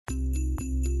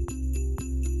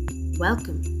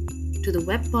Welcome to the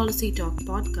Web Policy Talk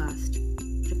podcast,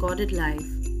 recorded live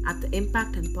at the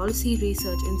Impact and Policy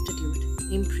Research Institute,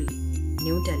 IMPRI,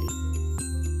 New Delhi.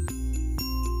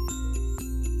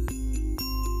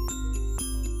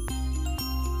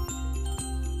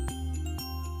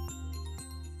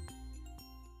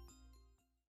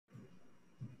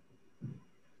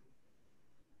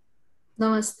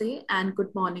 Namaste and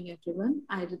good morning, everyone.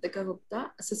 I'm Ritika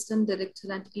Gupta, Assistant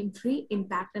Director at IMPRI,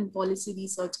 Impact and Policy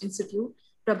Research Institute,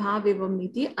 Prabhav Evam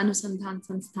Niti, Anusandhan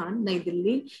Sansthan, Nai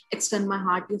Delhi. Extend my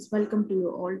heartiest welcome to you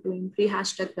all to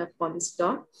IMPRI # Web Policy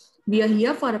Talk. We are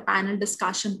here for a panel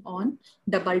discussion on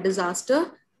double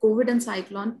disaster, COVID and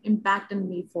Cyclone, impact and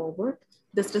way forward.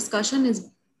 This discussion is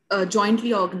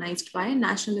jointly organized by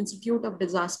National Institute of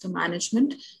Disaster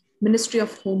Management, Ministry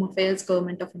of Home Affairs,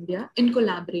 Government of India, in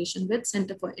collaboration with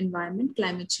Center for Environment,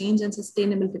 Climate Change and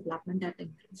Sustainable Development at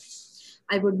IMPRI.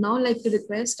 I would now like to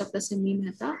request Dr. Simi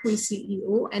Mehta, who is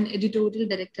CEO and Editorial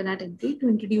Director at IMPRI, to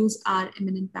introduce our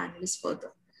eminent panelists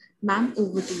further. Ma'am,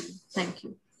 over to you. Thank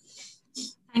you.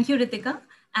 Thank you, Ritika,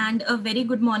 and a very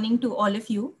good morning to all of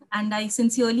you. And I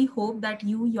sincerely hope that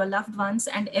you, your loved ones,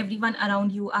 and everyone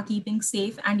around you are keeping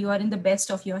safe and you are in the best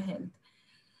of your health.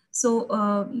 So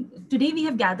today we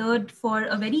have gathered for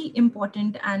a very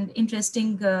important and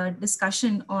interesting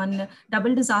discussion on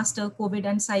double disaster, COVID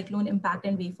and cyclone impact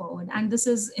and way forward. And this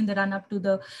is in the run up to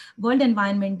the World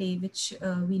Environment Day, which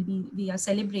we are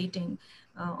celebrating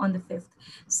on the 5th.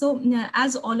 So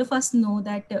as all of us know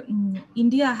that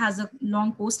India has a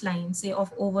long coastline, say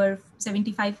of over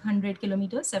 7,500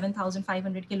 kilometers,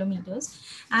 7,500 kilometers.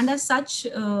 And as such,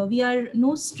 we are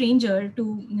no stranger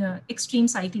to extreme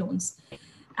cyclones.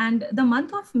 And the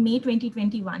month of May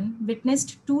 2021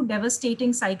 witnessed two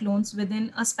devastating cyclones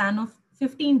within a span of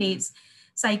 15 days,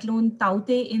 Cyclone Taute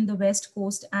in the west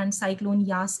coast and Cyclone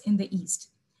Yas in the east.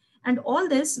 And all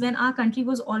this when our country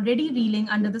was already reeling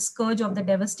under the scourge of the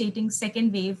devastating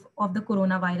second wave of the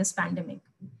coronavirus pandemic.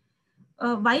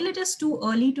 While it is too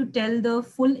early to tell the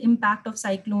full impact of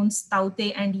cyclones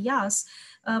Taute and Yas,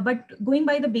 but going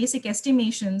by the basic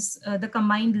estimations, the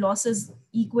combined losses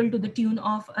equal to the tune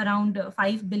of around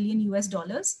 5 billion US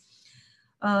dollars,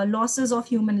 losses of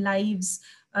human lives,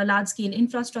 large-scale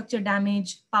infrastructure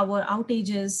damage, power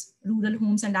outages, rural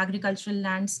homes and agricultural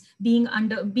lands being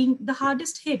the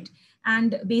hardest hit,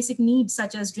 and basic needs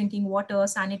such as drinking water,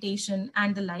 sanitation,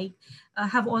 and the like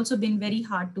have also been very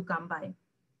hard to come by.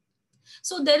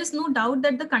 So there is no doubt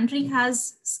that the country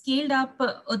has scaled up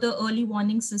the early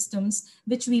warning systems,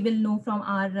 which we will know from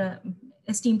our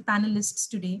esteemed panelists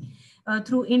today,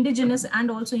 through indigenous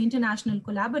and also international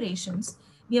collaborations.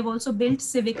 We have also built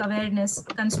civic awareness,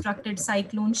 constructed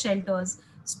cyclone shelters,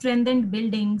 strengthened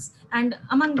buildings, and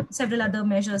among several other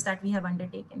measures that we have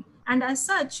undertaken. And as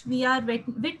such, we are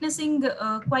witnessing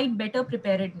quite better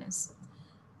preparedness.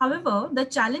 However, the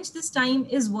challenge this time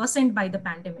is worsened by the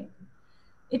pandemic.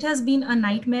 It has been a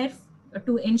nightmare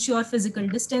to ensure physical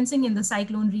distancing in the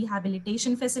cyclone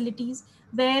rehabilitation facilities,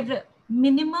 where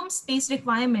minimum space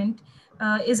requirement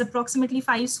is approximately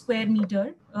 5 square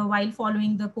meters while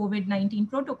following the COVID-19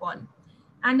 protocol.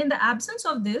 And in the absence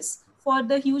of this, for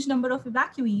the huge number of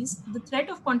evacuees, the threat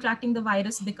of contracting the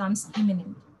virus becomes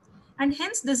imminent. And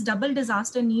hence, this double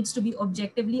disaster needs to be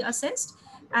objectively assessed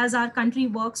as our country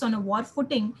works on a war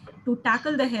footing to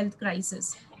tackle the health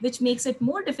crisis, which makes it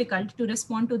more difficult to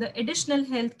respond to the additional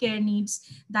healthcare needs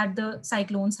that the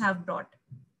cyclones have brought.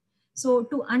 So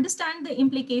to understand the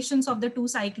implications of the two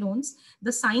cyclones,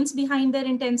 the science behind their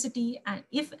intensity, and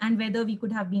if and whether we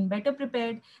could have been better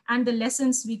prepared, and the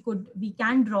lessons we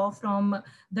can draw from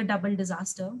the double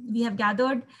disaster, we have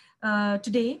gathered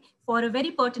today for a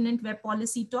very pertinent web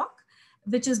policy talk,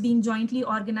 which is being jointly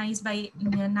organized by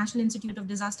National Institute of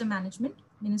Disaster Management,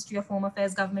 Ministry of Home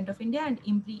Affairs, Government of India, and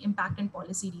IMPRI, Impact and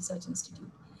Policy Research Institute.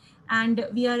 And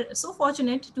we are so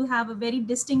fortunate to have a very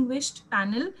distinguished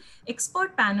panel,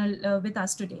 expert panel with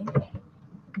us today.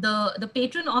 The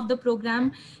patron of the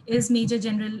program is Major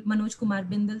General Manoj Kumar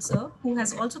Bindal, sir, who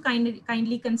has also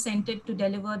kindly consented to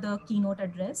deliver the keynote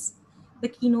address.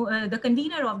 The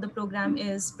convener of the program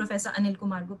is Professor Anil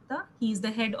Kumar Gupta. He is the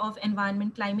head of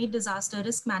Environment Climate Disaster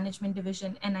Risk Management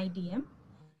Division, NIDM.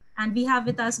 And we have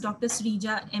with us Dr.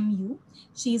 Srija MU.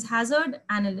 She is hazard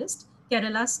analyst,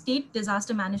 Kerala State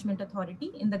Disaster Management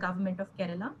Authority in the government of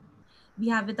Kerala. We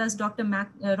have with us Dr.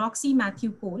 Roxy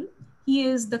Matthew Cole.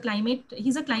 He's a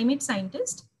climate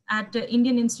scientist at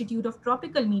Indian Institute of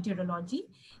Tropical Meteorology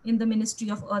in the Ministry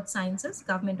of Earth Sciences,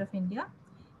 Government of India.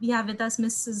 We have with us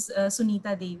Mrs.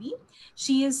 Sunita Devi.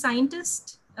 She is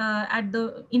scientist at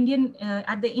the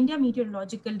India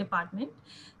Meteorological Department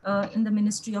in the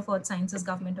Ministry of Earth Sciences,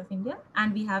 Government of India.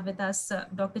 And we have with us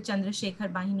Dr.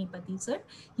 Chandrasekhar Bahinipati, sir.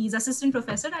 He's assistant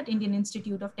professor at Indian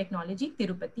Institute of Technology,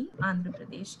 Tirupati, Andhra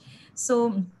Pradesh.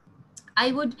 So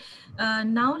I would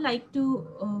now like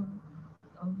to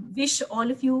wish all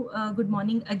of you good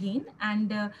morning again.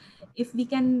 And if we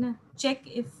can check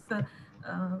if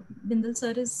Bindal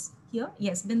sir is here.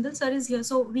 Yes, Bindal sir is here.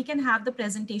 So we can have the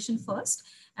presentation first.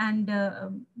 And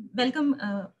welcome,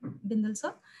 Bindal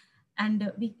sir.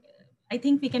 And I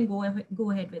think we can go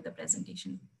ahead with the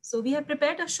presentation. So we have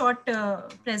prepared a short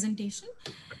presentation,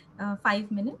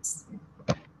 5 minutes.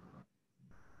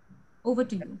 Over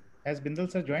to you. Has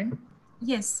Bindal sir joined?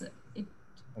 Yes, it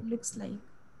looks like.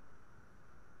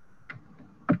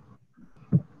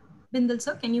 Bindal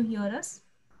sir, can you hear us?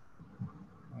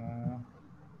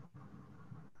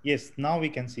 Yes, now we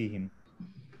can see him.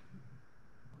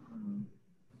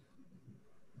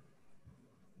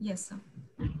 Yes, sir.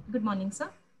 Good morning, sir.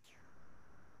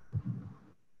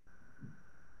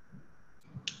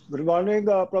 Good morning,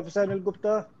 Professor Anil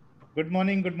Gupta. Good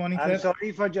morning, sir. I'm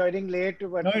sorry for joining late.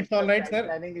 But no, it's all right, sir.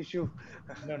 Planning issue.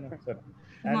 No, sir.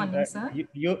 Good morning, sir.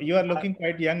 You are looking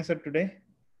quite young, sir, today.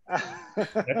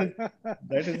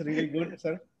 that is really good,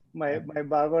 sir. My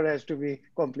barber has to be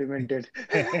complimented.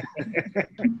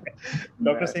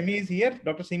 Dr. Simi is here.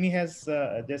 Dr. Simi has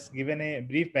just given a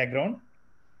brief background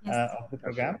of the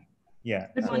program. Yeah.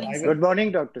 Good morning, sir. Good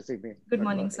morning, Dr. Simi. Good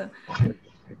morning, sir.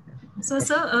 So,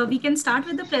 sir, we can start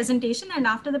with the presentation, and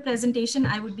after the presentation,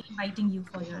 I would be inviting you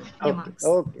for your remarks.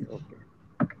 Okay.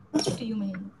 To you,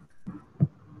 Mahima.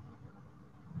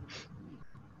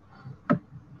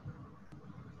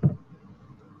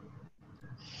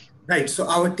 Right, so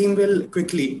our team will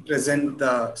quickly present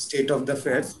the state of the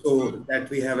affairs so that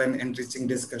we have an enriching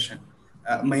discussion.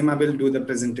 Mahima will do the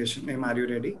presentation. Mahima, are you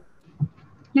ready?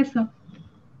 Yes, sir.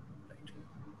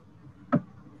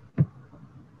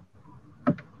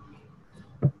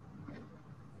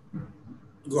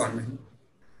 Go on, Mahima.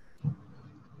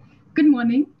 Good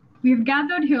morning. We have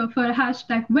gathered here for a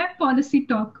hashtag web policy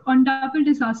talk on double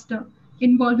disaster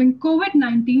involving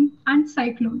COVID-19 and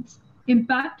cyclones,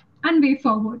 impact and way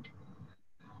forward.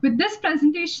 With this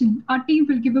presentation, our team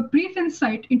will give a brief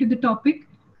insight into the topic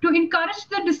to encourage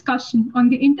the discussion on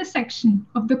the intersection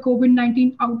of the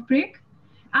COVID-19 outbreak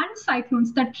and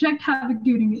cyclones that wreaked havoc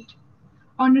during it.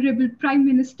 Honorable Prime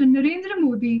Minister Narendra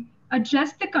Modi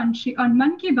addressed the country on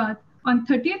Mann Ki Baat on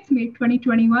 30th May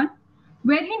 2021,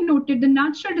 where he noted the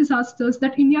natural disasters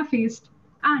that India faced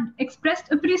and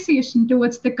expressed appreciation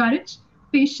towards the courage,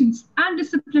 patience, and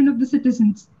discipline of the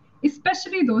citizens,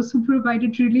 especially those who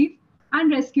provided relief and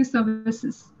rescue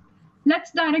services.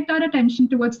 Let's direct our attention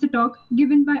towards the talk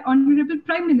given by Honorable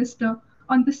Prime Minister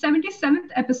on the 77th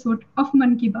episode of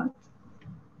Mann Ki Baat.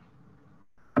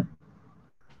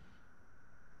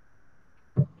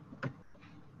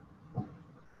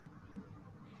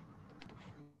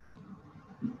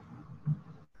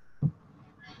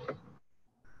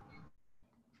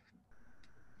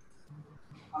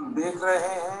 हम देख रहे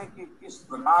हैं कि किस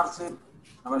प्रकार से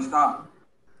नमस्कार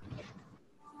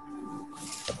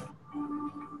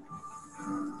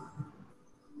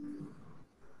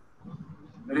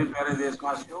मेरे प्यारे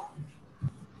देशवासियों,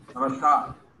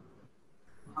 नमस्कार।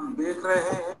 हम देख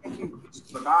रहे हैं कि किस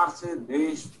प्रकार से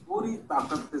देश पूरी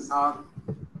ताकत के साथ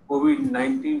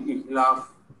कोविड-19 के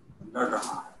खिलाफ लड़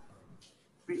रहा है।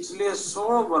 पिछले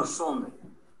 100 वर्षों में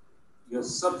यह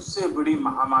सबसे बड़ी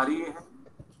महामारी है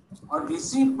और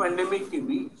इसी पैंडेमिक के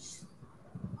बीच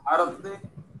भारत ने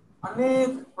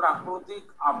अनेक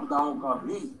प्राकृतिक आपदाओं का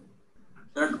भी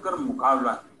डटकर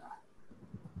मुकाबला किया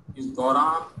है। इस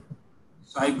दौरान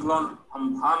साइक्लोन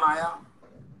अम्फान आया,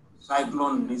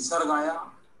 साइक्लोन निसर्ग आया,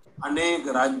 अनेक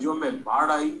राज्यों में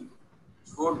बाढ़ आई,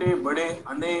 छोटे बड़े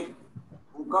अनेक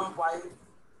भूकंप आए,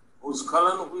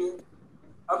 भूस्खलन हुए।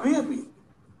 अभी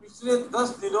पिछले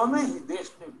 10 दिनों में ही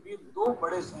देश ने फिर 2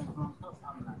 बड़े साइक्लोन का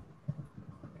सामना किया।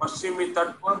 पश्चिमी तट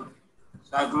पर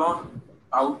साइक्लोन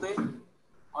ताउते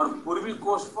और पूर्वी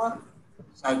कोस्ट पर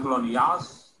साइक्लोन यास।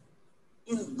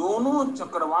 इन दोनों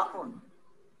चक्रवातों ने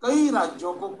कई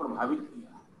राज्यों को प्रभावित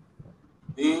किया है।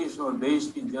 देश और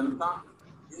देश की जनता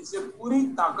इनसे पूरी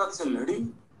ताकत से लड़ी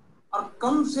और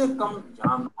कम से कम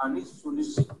जानहानि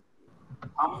सुनिश्चित।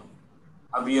 हम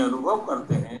अभी अनुभव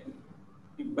करते हैं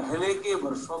कि पहले के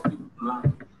वर्षों की तुलना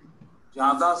में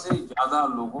ज्यादा से ज्यादा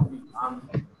लोगों की जान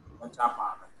बचा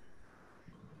पा रहे हैं।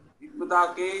 विपदा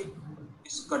के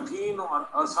इस कठिन और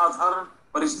असाधारण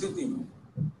परिस्थिति में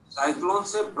साइक्लोन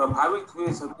से प्रभावित हुए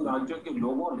सभी राज्यों के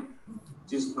लोगों ने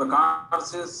जिस प्रकार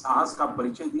से साहस का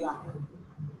परिचय दिया है,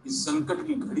 इस संकट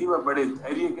की घड़ी में बड़े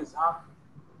धैर्य के साथ,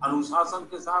 अनुशासन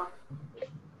के साथ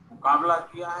मुकाबला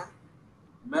किया है।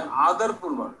 मैं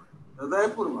आदरपूर्वक,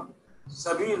 हृदयपूर्वक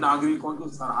सभी नागरिकों की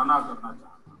सराहना करना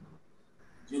चाहता हूँ,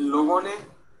 जिन लोगों ने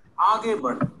आगे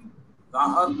बढ़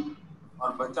राहत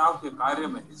और बचाव के कार्य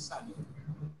में हिस्सा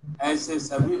लिया। ऐसे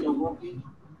सभी लोगों की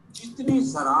जितनी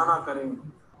सराहना करें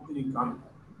उतनी कम है।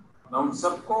 मैं उन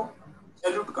सबको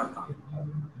सैल्यूट करता हूँ।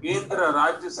 केंद्र,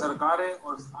 राज्य सरकारें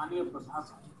और स्थानीय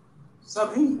प्रशासन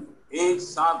सभी एक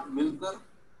साथ मिलकर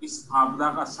इस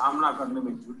आपदा का सामना करने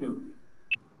में जुटे हुए हैं।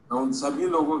 मैं उन सभी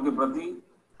लोगों के प्रति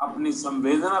अपनी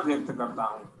संवेदना व्यक्त करता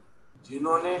हूँ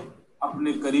जिन्होंने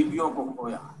अपने करीबियों को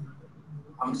खोया।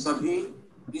 हम सभी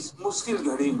इस मुश्किल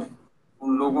घड़ी में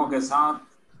उन लोगों के साथ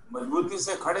मजबूती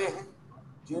से खड़े हैं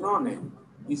जिन्होंने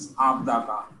इस आपदा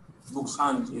का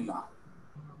नुकसान झेला।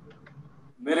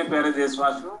 मेरे प्यारे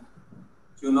देशवासियों,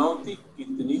 चुनौती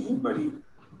कितनी ही बड़ी,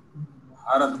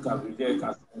 भारत का विजय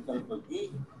का संकल्प भी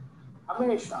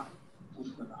हमेशा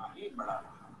उतना ही बड़ा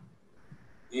रहा।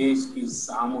 देश की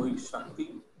सामूहिक शक्ति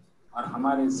और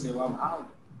हमारे सेवा भाव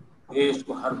देश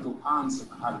को हर तूफान से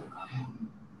बाहर निकाला।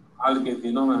 हाल के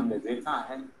दिनों में हमने देखा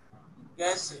है कि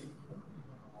कैसे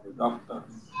हमारे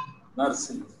डॉक्टर्स,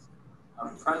 नर्सेस और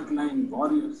फ्रंटलाइन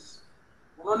वॉरियर्स,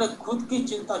 उन्होंने खुद की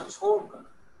चिंता छोड़कर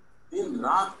दिन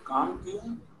रात काम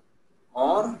किया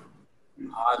और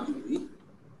आज भी।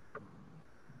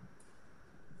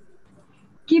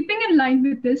 Keeping in line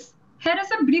with this, here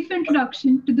is a brief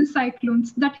introduction to the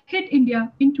cyclones that hit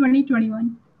India in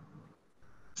 2021.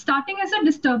 Starting as a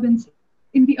disturbance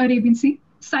in the Arabian Sea,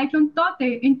 Cyclone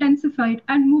Taute intensified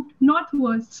and moved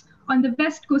northwards on the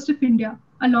west coast of India,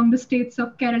 along the states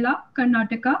of Kerala,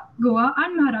 Karnataka, Goa,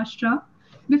 and Maharashtra,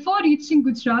 before reaching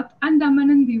Gujarat and Daman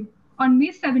and Diu on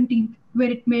May 17th, where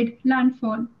it made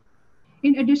landfall.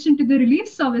 In addition to the relief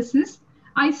services,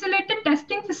 isolated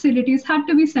testing facilities had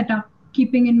to be set up,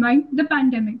 keeping in mind the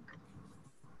pandemic.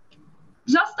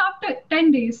 Just after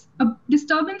 10 days, a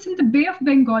disturbance in the Bay of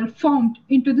Bengal formed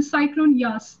into the cyclone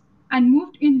Yas and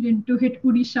moved inland to hit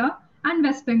Odisha and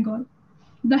West Bengal.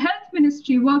 The health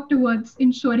ministry worked towards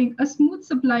ensuring a smooth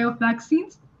supply of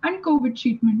vaccines and COVID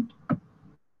treatment.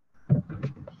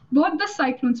 Both the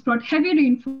cyclones brought heavy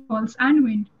rainfalls and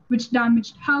wind, which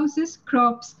damaged houses,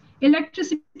 crops,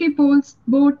 electricity poles,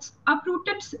 boats,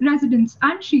 uprooted residents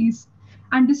and trees,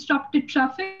 and disrupted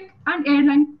traffic and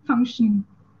airline functioning.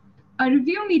 A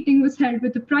review meeting was held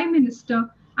with the Prime Minister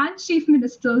and Chief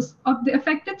Ministers of the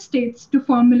affected states to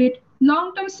formulate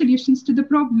long-term solutions to the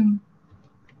problem.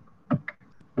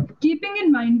 Keeping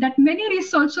in mind that many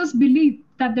researchers believe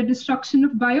that the destruction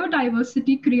of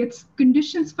biodiversity creates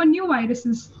conditions for new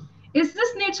viruses, is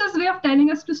this nature's way of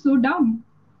telling us to slow down?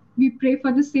 We pray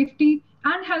for the safety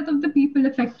and health of the people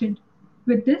affected.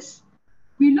 With this,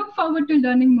 we look forward to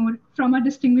learning more from our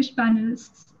distinguished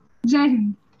panelists. Jai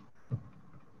Hind.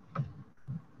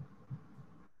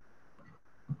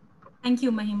 Thank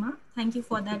you, Mahima. Thank you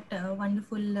for that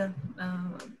wonderful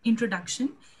introduction,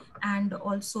 and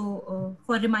also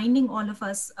for reminding all of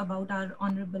us about our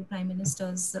Honorable Prime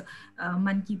Minister's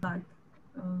Man Ki Baat.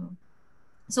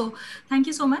 So thank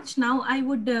you so much. Now I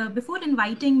would, before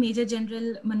inviting Major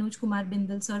General Manoj Kumar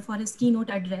Bindal sir for his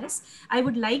keynote address, I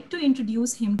would like to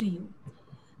introduce him to you.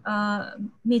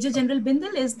 Major General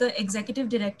Bindal is the Executive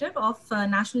Director of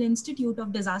National Institute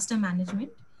of Disaster Management.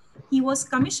 He was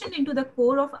commissioned into the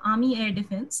Corps of Army Air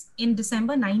Defense in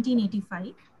December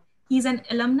 1985. He is an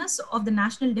alumnus of the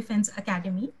National Defense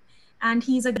Academy, and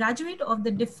he is a graduate of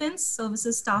the Defense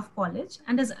Services Staff College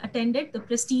and has attended the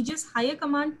prestigious Higher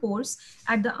Command course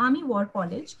at the Army War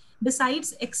College,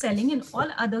 besides excelling in all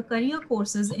other career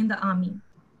courses in the Army.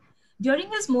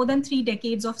 During his more than 3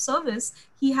 decades of service,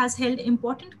 he has held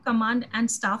important command and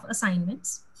staff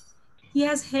assignments. He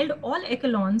has held all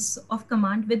echelons of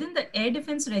command within the Air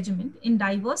Defense Regiment in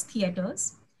diverse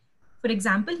theaters. For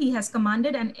example, he has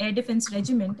commanded an Air Defense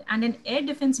Regiment and an Air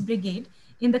Defense Brigade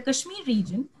in the Kashmir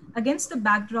region against the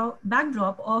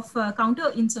backdrop of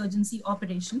counter-insurgency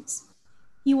operations.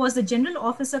 He was the General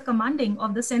Officer commanding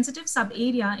of the sensitive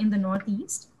sub-area in the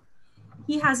Northeast.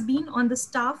 He has been on the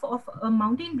staff of a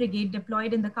mountain brigade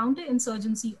deployed in the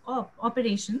counter-insurgency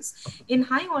operations in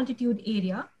high altitude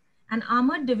area, an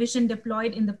armored division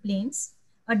deployed in the plains,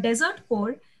 a desert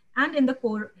corps, and in the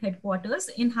corps headquarters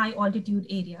in high altitude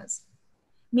areas.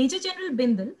 Major General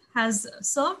Bindal has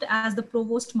served as the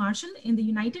Provost Marshal in the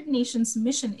United Nations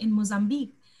mission in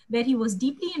Mozambique, where he was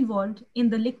deeply involved in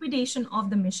the liquidation of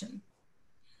the mission.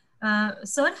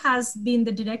 Sir has been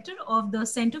the director of the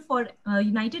Center for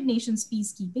United Nations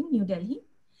Peacekeeping, New Delhi.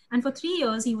 And for 3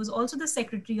 years, he was also the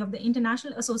secretary of the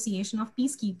International Association of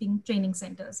Peacekeeping Training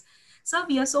Centers. So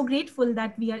we are so grateful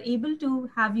that we are able to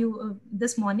have you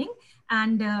this morning,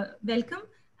 and welcome,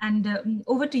 and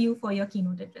over to you for your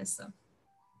keynote address, sir.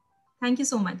 Thank you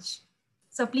so much.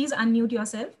 So please unmute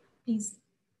yourself, please.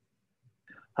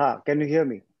 Can you hear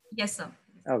me? Yes, sir.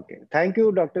 Okay. Thank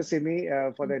you, Dr. Simi,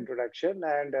 for the introduction.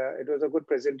 And it was a good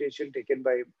presentation taken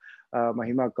by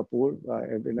Mahima Kapoor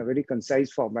in a very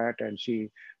concise format. And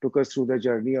she took us through the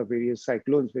journey of various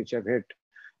cyclones which have hit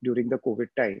during the COVID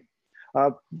time.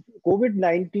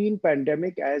 COVID-19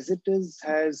 pandemic, as it is,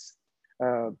 has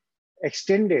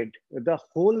extended the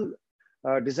whole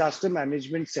disaster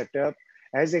management setup,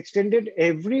 has extended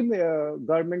every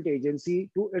government agency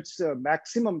to its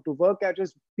maximum to work at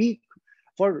its peak,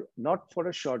 for not for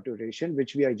a short duration,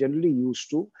 which we are generally used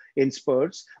to in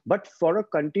spurts, but for a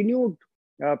continued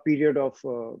period of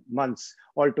months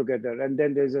altogether. And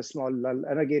then there's a small lull,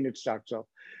 and again it starts off.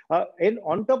 And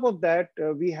on top of that,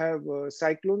 we have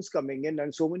cyclones coming in,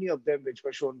 and so many of them which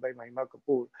were shown by Mahima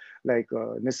Kapoor, like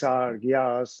Nisar,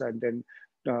 Gyas, and then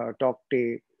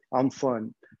Tokte,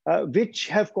 Amphan, which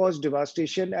have caused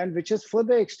devastation and which has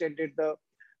further extended the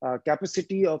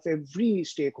capacity of every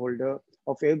stakeholder,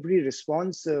 of every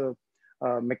response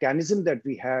mechanism that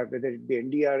we have, whether it be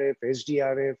NDRF,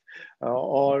 SDRF,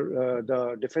 or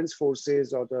the defense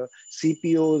forces, or the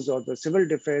CPOs, or the civil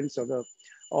defense, or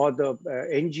the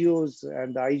NGOs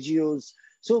and the IGOs.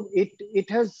 So it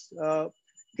has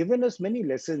given us many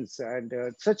lessons, and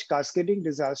such cascading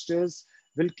disasters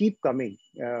will keep coming.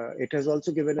 It has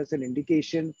also given us an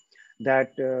indication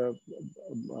that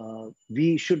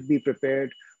we should be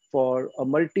prepared for a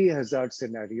multi-hazard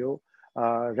scenario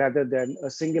rather than a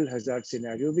single hazard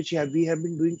scenario, which we have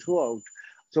been doing throughout.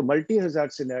 So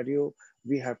multi-hazard scenario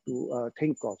we have to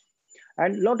think of.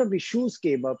 And a lot of issues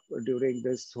came up during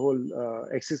this whole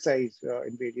exercise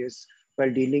in various,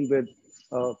 while dealing with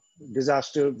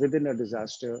disaster within a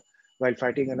disaster, while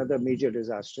fighting another major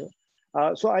disaster.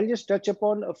 So I'll just touch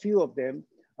upon a few of them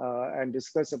and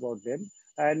discuss about them.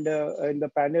 And in the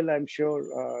panel, I'm sure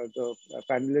the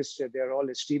panelists, they're all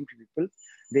esteemed people.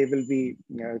 They will be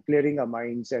clearing our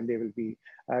minds, and they will be,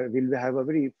 we'll have a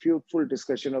very fruitful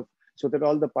discussion of, so that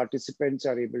all the participants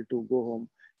are able to go home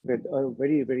with a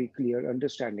very, very clear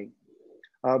understanding.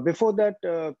 Before that,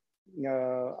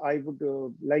 I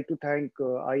would like to thank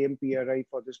IMPRI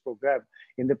for this program.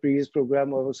 In the previous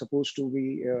program, I was supposed to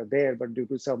be there, but due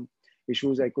to some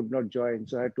issues, I could not join.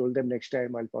 So I told them next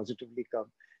time I'll positively come.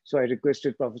 So I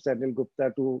requested Professor Anil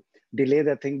Gupta to delay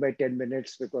the thing by 10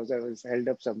 minutes because I was held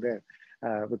up somewhere.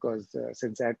 Because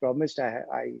since I had promised,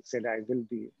 I said I will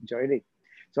be joining.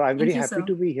 So I'm very happy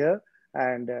to be here,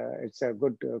 and it's a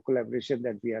good collaboration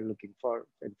that we are looking for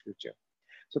in future.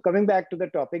 So coming back to the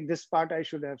topic, this part I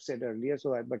should have said earlier,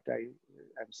 but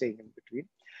I'm saying in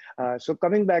between. So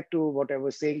coming back to what I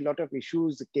was saying, a lot of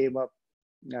issues came up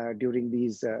during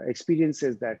these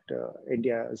experiences that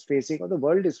India is facing, or the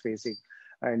world is facing.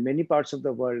 In many parts of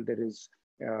the world, there is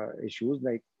issues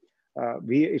like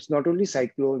it's not only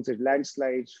cyclones, it's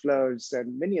landslides, floods,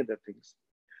 and many other things.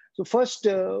 So first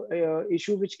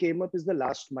issue which came up is the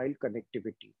last mile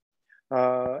connectivity.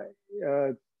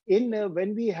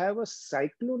 When we have a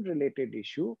cyclone related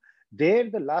issue, there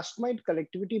the last mile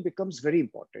connectivity becomes very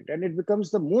important, and it becomes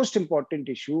the most important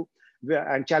issue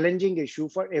and challenging issue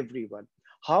for everyone.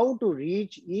 How to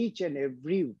reach each and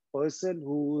every person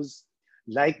who's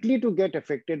likely to get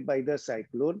affected by the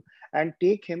cyclone and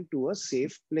take him to a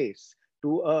safe place,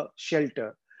 to a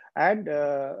shelter. And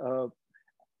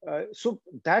so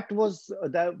that was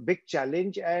the big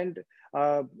challenge, and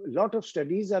a lot of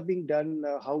studies are being done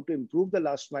how to improve the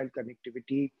last mile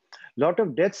connectivity. A lot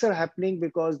of deaths are happening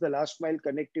because the last mile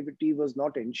connectivity was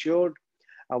not ensured,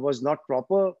 was not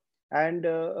proper, and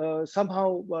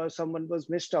somehow someone was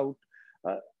missed out.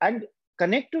 And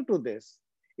connected to this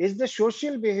is the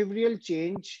social behavioral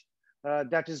change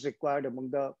that is required among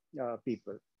the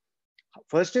people.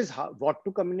 First is what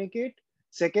to communicate.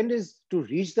 Second is to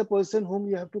reach the person whom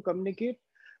you have to communicate.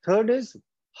 Third is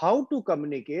how to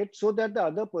communicate so that the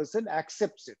other person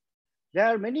accepts it. There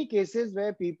are many cases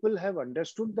where people have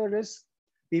understood the risk.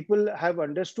 People have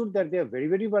understood that they are very,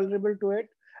 very vulnerable to it.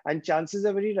 And chances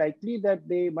are very likely that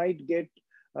they might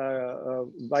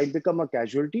might become a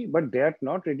casualty, but they are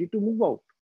not ready to move out.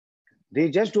 They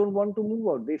just don't want to move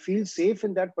out. They feel safe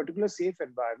in that particular safe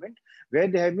environment where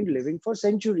they have been living for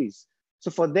centuries. So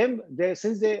for them,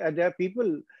 since there are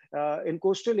people in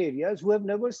coastal areas who have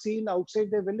never seen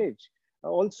outside their village.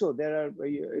 Also,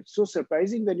 it's so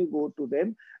surprising when you go to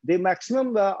them. The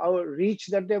maximum reach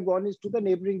that they've gone is to the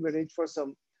neighboring village for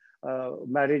some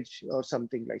marriage or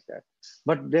something like that.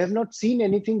 But they have not seen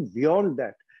anything beyond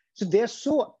that. So they're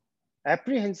so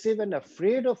apprehensive and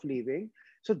afraid of leaving.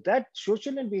 So that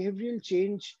social and behavioral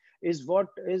change is what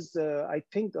is, I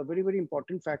think, a very, very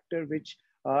important factor, which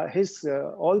is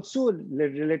also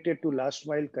related to last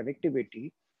mile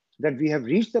connectivity, that we have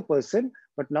reached the person,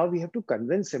 but now we have to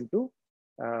convince him to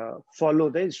follow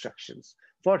the instructions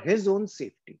for his own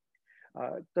safety.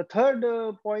 The third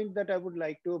point that I would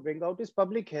like to bring out is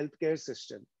public healthcare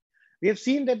system. We have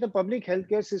seen that the public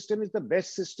healthcare system is the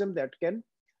best system that can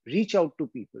reach out to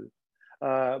people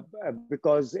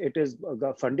because it is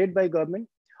funded by government.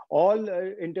 All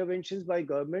interventions by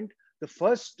government, the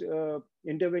first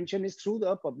intervention is through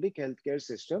the public healthcare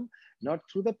system, not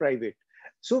through the private.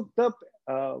 So the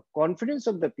confidence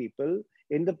of the people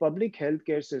in the public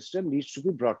healthcare system needs to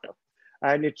be brought up,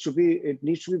 and it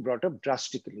needs to be brought up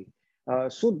drastically.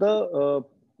 So the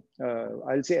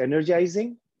I'll say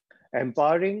energizing,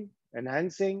 empowering,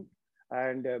 enhancing,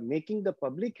 and making the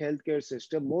public healthcare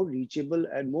system more reachable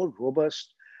and more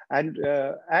robust, and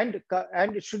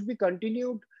it should be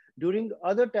continued during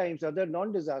other times, other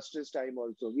non-disastrous time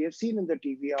also. We have seen in the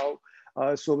TV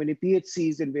how so many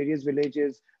PHCs in various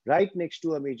villages right next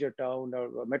to a major town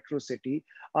or a metro city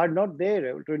are not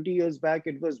there. 20 years back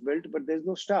it was built, but there's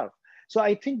no staff. So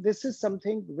I think this is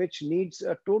something which needs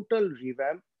a total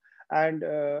revamp, and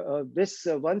this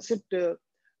once it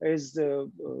is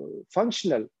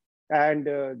functional, and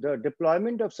the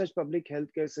deployment of such public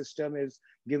healthcare system is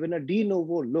given a de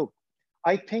novo look,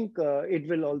 I think it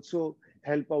will also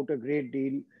help out a great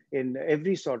deal in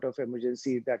every sort of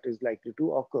emergency that is likely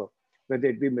to occur, whether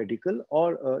it be medical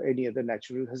or any other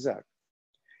natural hazard.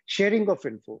 Sharing of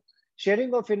info.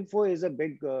 Sharing of info is a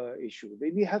big issue.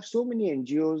 We have so many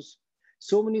NGOs,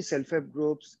 so many self-help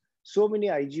groups, so many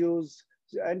IGOs,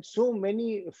 and so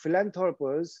many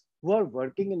philanthropists who are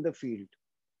working in the field.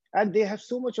 And they have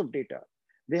so much of data.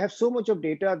 They have so much of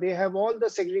data. They have all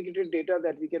the segregated data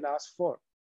that we can ask for.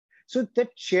 So that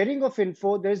sharing of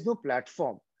info, there's no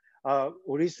platform.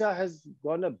 Orissa has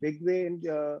gone a big way in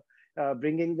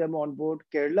bringing them on board.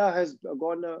 Kerala has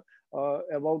gone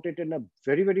about it in a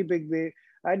very, very big way.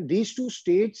 And these two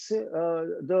states,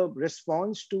 the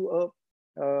response to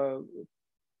a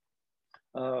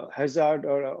hazard,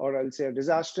 or I'll say a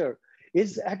disaster,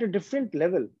 is at a different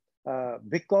level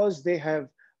because they have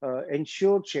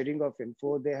ensured sharing of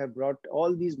info. They have brought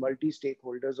all these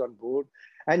multi-stakeholders on board,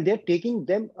 and they're taking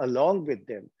them along with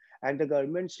them. And the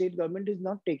government, state government, is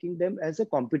not taking them as a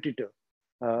competitor,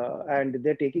 and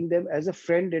they're taking them as a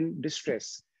friend in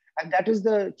distress. And that is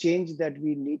the change that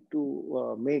we need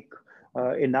to make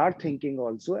in our thinking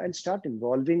also, and start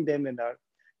involving them in our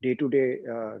day-to-day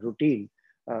routine.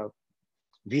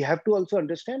 We have to also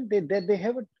understand that they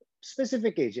have a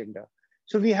specific agenda.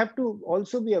 So we have to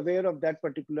also be aware of that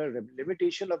particular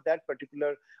limitation of that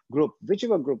particular group,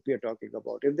 whichever group we are talking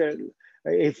about.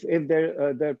 If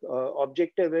their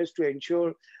objective is to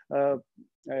ensure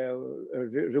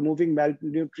removing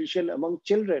malnutrition among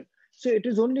children, so it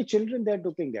is only children they're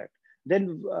looking at.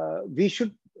 Then we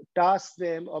should task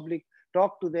them,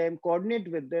 talk to them, coordinate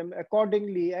with them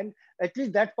accordingly, and at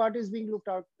least that part is being looked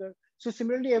after. So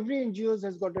similarly, every NGO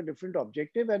has got a different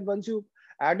objective, and once you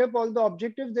add up all the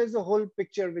objectives, there's a whole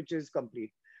picture which is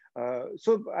complete.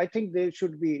 So I think they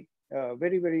should be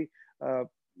very, very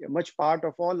much part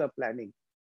of all our planning.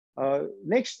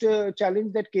 Next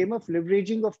challenge that came up,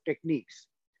 leveraging of techniques.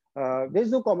 There's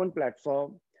no common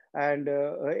platform, and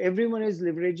everyone is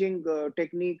leveraging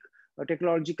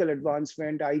technological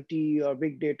advancement, IT or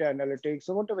big data analytics,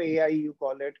 or whatever AI you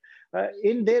call it,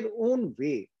 in their own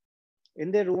way.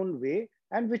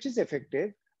 And which is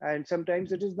effective, and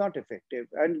sometimes it is not effective.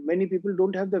 And many people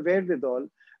don't have the wherewithal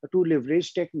to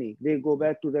leverage technique. They go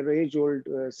back to the age-old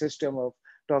system of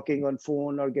talking on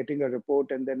phone or getting a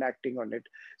report and then acting on it.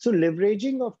 So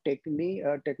leveraging of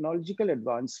technological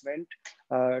advancement,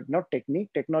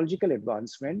 technological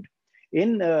advancement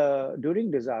in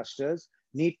during disasters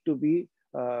need to be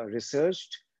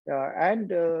researched, and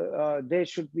there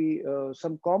should be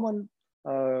some common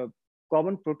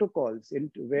protocols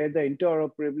where the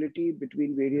interoperability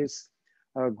between various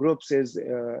groups is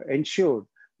ensured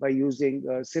by using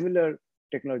similar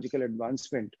technological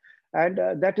advancement. And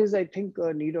that is, I think,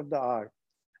 a need of the hour.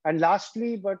 And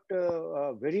lastly, but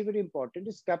very, very important,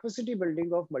 is capacity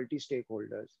building of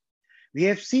multi-stakeholders. We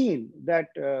have seen that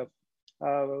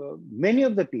many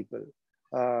of the people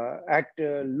at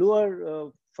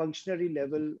lower functionary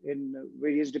level in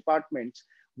various departments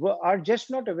are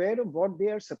just not aware of what they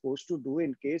are supposed to do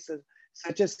in case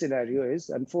such a scenario is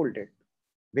unfolded.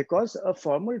 Because a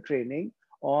formal training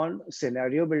on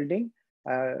scenario building,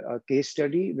 a case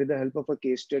study with the help of a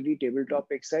case study, tabletop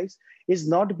exercise, is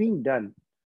not being done.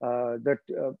 that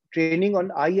training on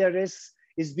IRS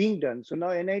is being done. So now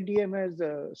NIDM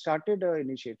has started an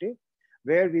initiative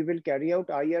where we will carry out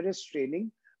IRS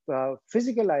training,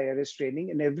 physical IRS training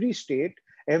in every state,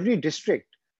 every district.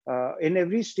 In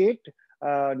every state,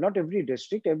 not every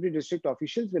district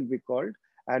officials will be called,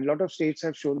 and a lot of states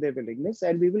have shown their willingness,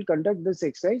 and we will conduct this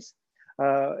exercise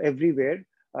everywhere,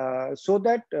 so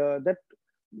that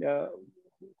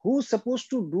who's supposed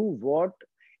to do what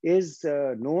is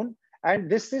known, and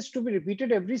this is to be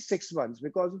repeated every 6 months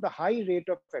because of the high rate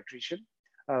of attrition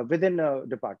within a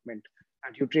department.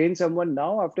 And you train someone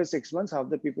now, after 6 months, half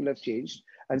the people have changed.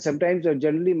 And sometimes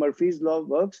generally Murphy's law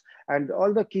works and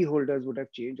all the key holders would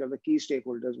have changed, or the key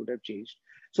stakeholders would have changed.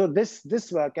 So this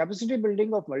capacity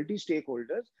building of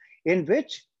multi-stakeholders, in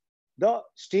which the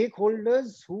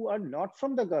stakeholders who are not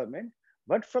from the government,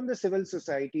 but from the civil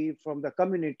society, from the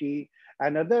community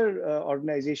and other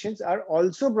organizations are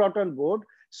also brought on board,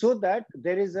 so that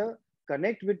there is a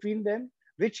connect between them,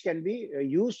 which can be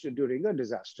used during a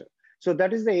disaster. So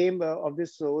that is the aim of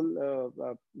this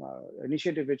whole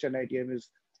initiative, which NIDM is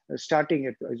starting.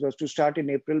 It was to start in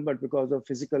April, but because of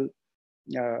physical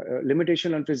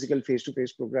limitation on physical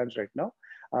face-to-face programs right now,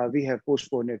 we have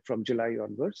postponed it from July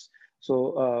onwards.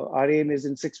 So our aim is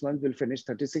in 6 months, we'll finish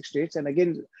 36 states and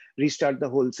again restart the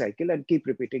whole cycle and keep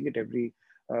repeating it every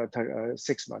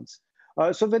 6 months.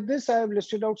 So with this, I have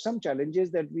listed out some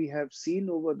challenges that we have seen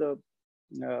over the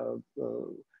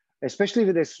especially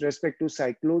with respect to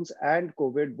cyclones and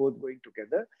COVID both going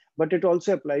together, but it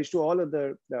also applies to all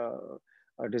other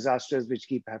disasters which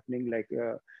keep happening, like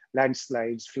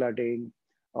landslides, flooding,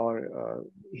 or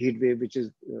heat wave, which is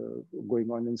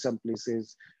going on in some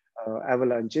places,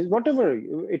 avalanches, whatever.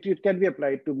 It can be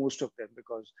applied to most of them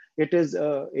because it is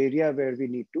an area where we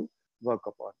need to work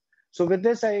upon. So with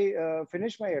this, I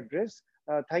finish my address.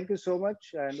 Thank you so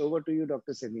much, and over to you,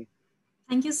 Dr. Semi.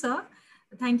 Thank you, sir.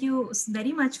 Thank you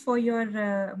very much for your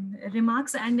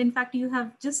remarks. And in fact, you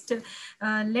have just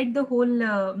led the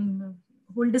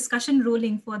whole discussion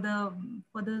rolling for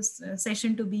the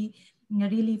session to be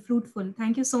really fruitful.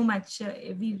 Thank you so much.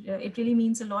 It really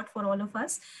means a lot for all of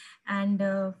us, and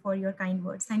for your kind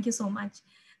words. Thank you so much.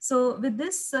 So with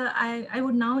this, I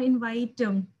would now invite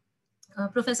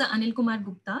Professor Anil Kumar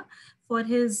Gupta for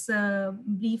his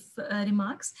brief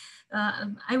remarks.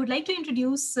 I would like to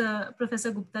introduce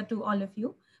Professor Gupta to all of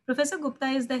you. Professor Gupta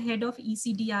is the head of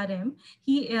ECDRM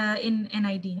in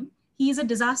NIDM. He is a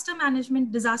disaster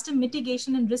management, disaster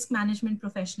mitigation and risk management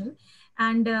professional.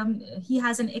 And he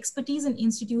has an expertise in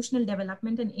institutional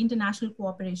development and international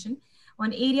cooperation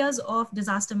on areas of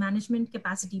disaster management,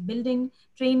 capacity building,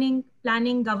 training,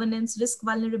 planning, governance, risk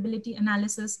vulnerability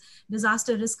analysis,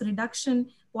 disaster risk reduction,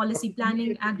 policy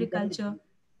planning, agriculture.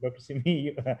 Dr.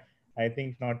 Simi, I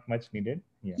think not much needed.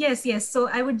 Yeah. Yes. So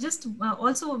I would just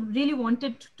also really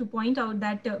wanted to point out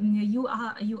that you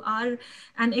are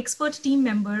an expert team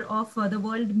member of the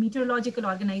World Meteorological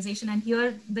Organization, and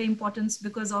here the importance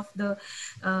because of the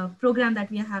program that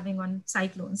we are having on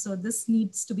cyclones. So this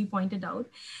needs to be pointed out.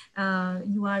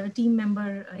 You are a team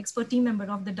member, expert team member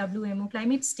of the WMO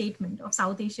Climate Statement of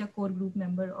South Asia Core Group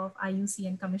member of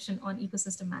IUCN Commission on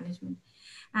Ecosystem Management.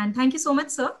 And thank you so much,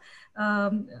 sir,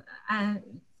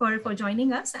 for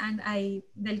joining us, and I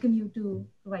welcome you to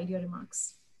provide your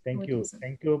remarks. Thank you.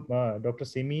 Thank you, Dr.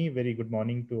 Simi. Very good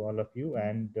morning to all of you,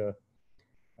 and the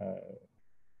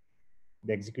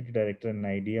Executive Director in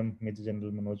IDM, Major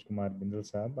General Manoj Kumar Bindal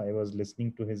Saab. I was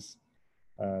listening to his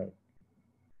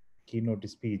keynote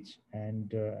speech,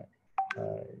 and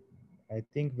I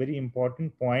think very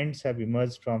important points have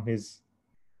emerged from his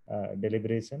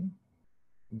deliberation,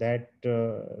 that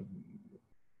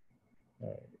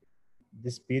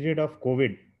this period of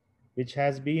COVID, which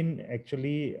has been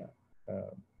actually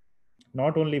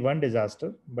not only one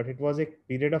disaster, but it was a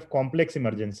period of complex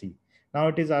emergency. Now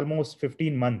it is almost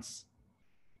 15 months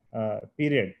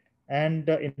period. And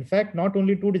in fact, not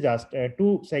only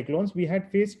two cyclones, we had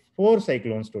faced 4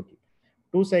 cyclones total.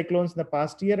 2 cyclones in the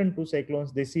past year and 2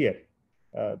 cyclones this year.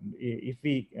 If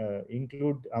we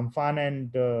include Amphan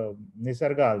and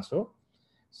Nisarga also.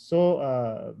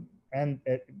 So, and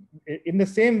in the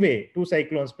same way, 2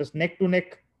 cyclones plus neck to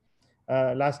neck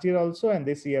last year also, and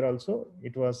this year also,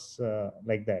 it was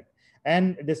like that.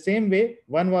 And the same way,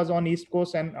 one was on East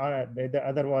Coast and the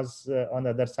other was on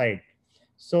the other side.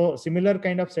 So similar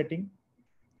kind of setting.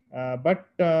 But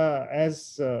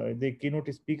as the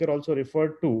keynote speaker also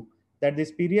referred to, that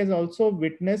this period has also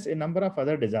witnessed a number of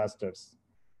other disasters.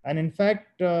 And in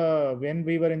fact, when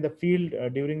we were in the field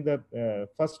during the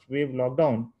first wave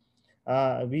lockdown,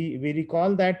 we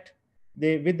recall that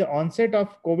with the onset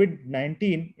of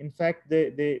COVID-19, in fact,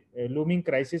 the looming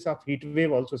crisis of heat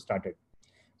wave also started.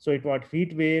 So it was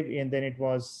heat wave, and then it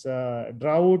was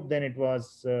drought, then it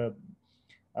was the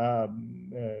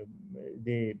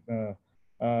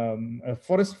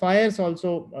forest fires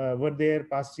also were there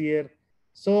past year.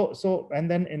 So and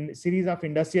then in series of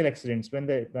industrial accidents when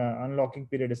the unlocking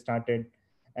period started,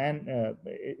 and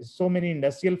so many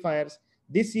industrial fires.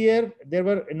 This year there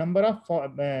were a number of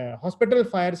hospital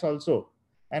fires also,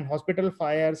 and hospital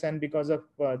fires, and because of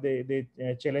the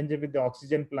challenges with the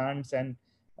oxygen plants and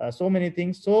so many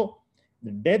things. So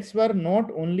the deaths were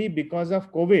not only because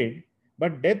of COVID,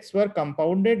 but deaths were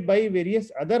compounded by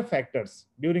various other factors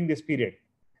during this period.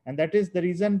 And that is the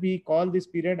reason we call this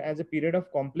period as a period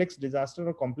of complex disaster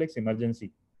or complex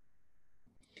emergency.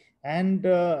 And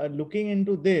looking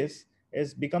into this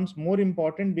becomes more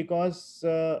important because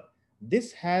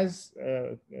this has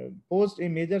posed a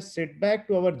major setback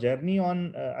to our journey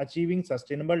on achieving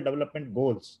sustainable development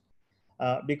goals.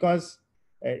 Because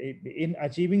in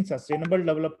achieving sustainable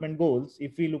development goals,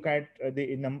 if we look at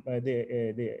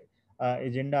the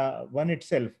agenda 1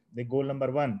 itself, the goal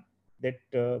number 1, that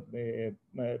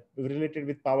related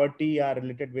with poverty, are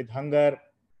related with hunger,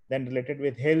 then related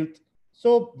with health.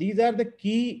 So these are the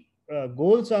key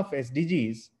goals of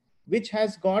SDGs, which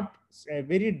has got a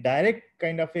very direct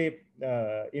kind of a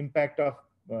impact of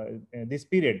this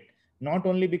period, not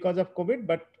only because of COVID,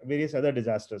 but various other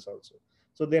disasters also.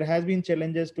 So there has been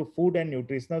challenges to food and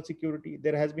nutritional security.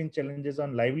 There has been challenges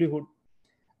on livelihood,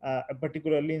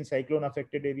 particularly in cyclone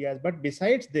affected areas. But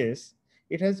besides this,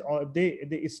 it has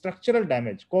the structural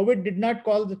damage. COVID did not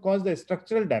cause the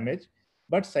structural damage,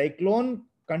 but cyclone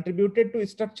contributed to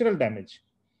structural damage.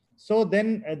 So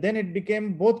then it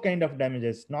became both kind of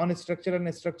damages, non-structural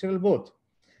and structural both.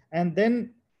 And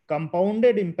then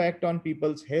compounded impact on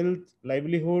people's health,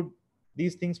 livelihood.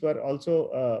 These things were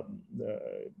also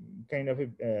kind of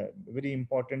a very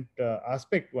important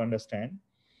aspect to understand.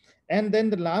 And then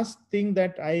the last thing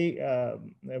that I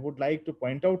would like to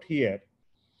point out here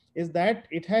is that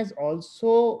it has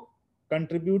also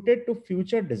contributed to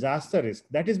future disaster risk.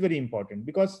 That is very important,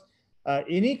 because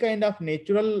any kind of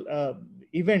natural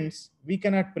events we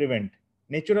cannot prevent.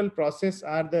 Natural process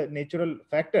are the natural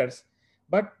factors,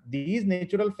 but these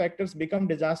natural factors become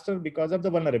disaster because of the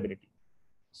vulnerability.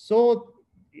 So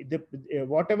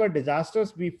whatever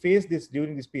disasters we face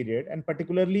during this period, and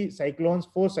particularly cyclones,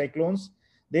 4 cyclones,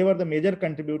 they were the major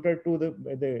contributor to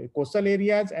the coastal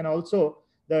areas, and also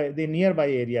the nearby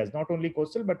areas, not only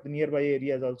coastal, but the nearby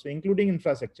areas also, including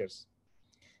infrastructures.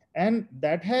 And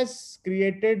that has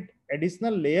created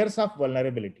additional layers of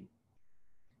vulnerability.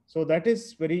 So that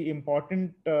is very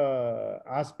important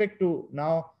aspect to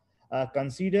now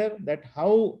consider, that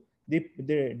how the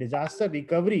disaster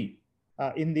recovery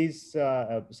in this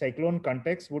cyclone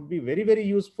context would be very, very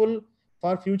useful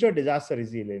for future disaster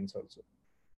resilience also.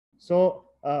 So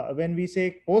when we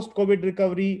say post-COVID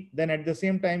recovery, then at the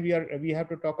same time we have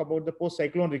to talk about the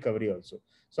post-cyclone recovery also.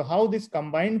 So how this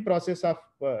combined process of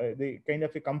the kind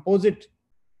of a composite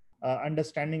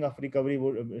understanding of recovery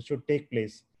should take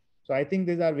place. So I think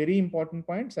these are very important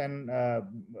points, and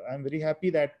I'm very happy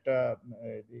that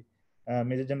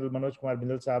Major General Manoj Kumar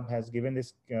Bindal Saab has given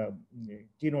this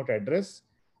keynote address,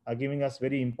 giving us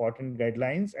very important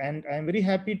guidelines. And I'm very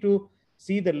happy to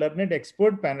see the learned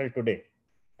expert panel today.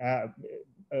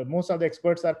 Most of the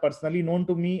experts are personally known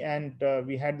to me, and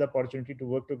we had the opportunity to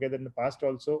work together in the past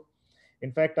also.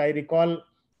 In fact, I recall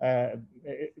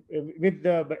with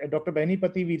Dr.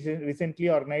 Bainipati, we recently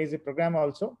organized a program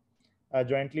also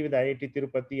jointly with IIT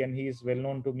Tirupati, and he is well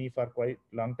known to me for quite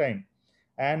a long time.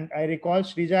 And I recall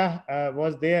Shrija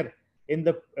was there in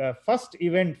the first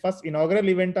inaugural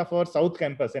event of our South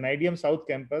Campus, an NIDM South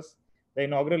Campus. The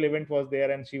inaugural event was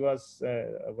there, and she was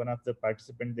one of the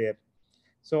participants there.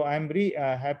 So I'm very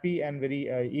happy and very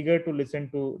eager to listen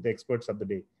to the experts of the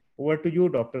day. Over to you,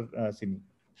 Dr. Simi.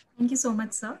 Thank you so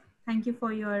much, sir. Thank you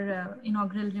for your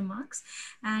inaugural remarks.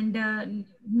 And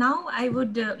now I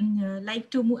would like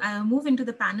to move into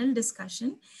the panel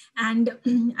discussion. And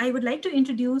I would like to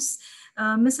introduce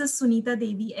Mrs. Sunita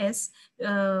Devi S.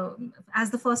 As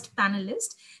the first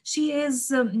panelist. She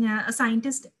is a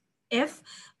scientist F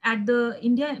at the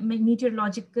India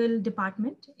Meteorological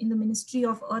Department in the Ministry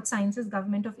of Earth Sciences,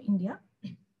 Government of India.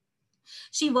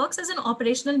 She works as an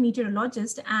operational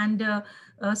meteorologist and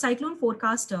cyclone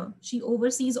forecaster. She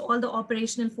oversees all the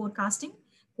operational forecasting.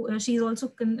 She is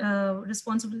also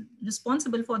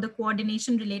responsible for the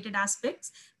coordination related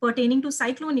aspects pertaining to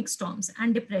cyclonic storms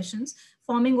and depressions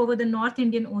forming over the North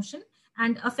Indian Ocean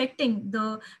and affecting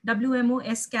the WMO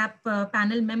SCAP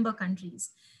panel member countries.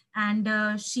 And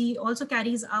she also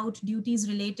carries out duties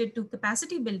related to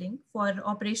capacity building for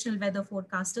operational weather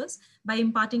forecasters by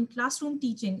imparting classroom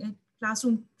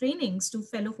trainings to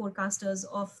fellow forecasters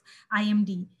of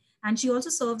IMD. And she also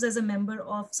serves as a member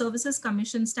of Services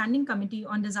Commission Standing Committee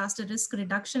on Disaster Risk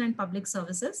Reduction and Public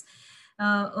Services,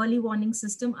 early warning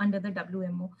system under the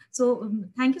WMO. So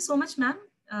thank you so much, ma'am,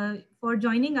 for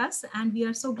joining us. And we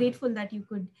are so grateful that you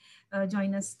could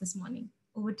join us this morning.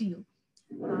 Over to you,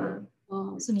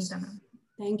 Sunita, ma'am.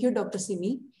 Thank you, Dr.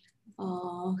 Simi.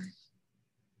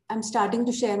 I'm starting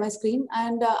to share my screen,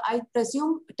 and I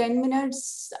presume 10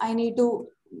 minutes I need to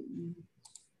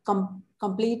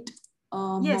complete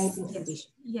my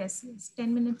presentation. Yes,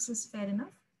 10 minutes is fair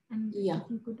enough. And yeah, if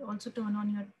you could also turn on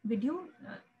your video,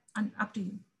 up to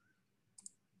you.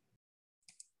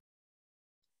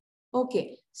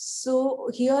 Okay, so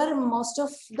here most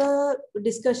of the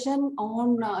discussion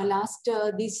on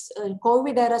this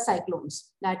COVID era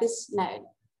cyclones, that is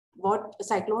what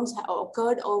cyclones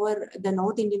occurred over the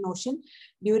North Indian Ocean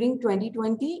during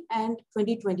 2020 and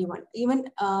 2021. Even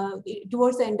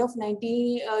towards the end of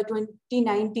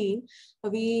 2019,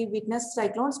 we witnessed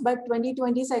cyclones, but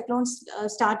 2020 cyclones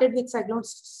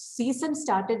season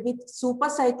started with super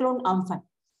cyclone Amphan.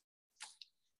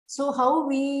 So how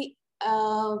we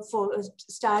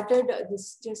started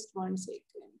this, just 1 second.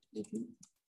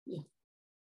 Yeah.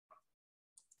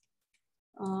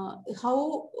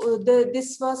 How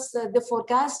the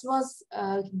forecast was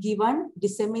given,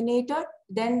 disseminated,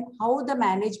 then how the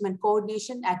management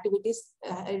coordination activities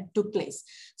took place.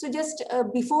 So just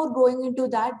before going into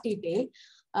that detail,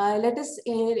 let us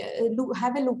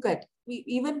have a look at,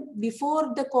 even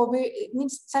before the COVID, it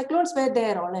means cyclones were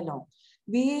there all along.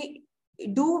 We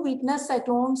do witness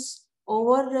cyclones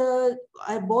over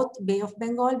both Bay of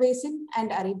Bengal Basin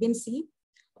and Arabian Sea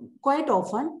quite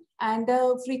often, and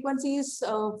frequency is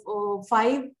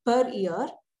 5 per year.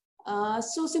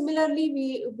 So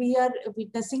similarly, we are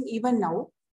witnessing even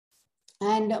now.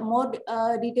 And more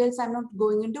details I'm not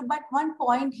going into, but one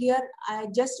point here I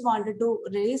just wanted to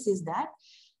raise is that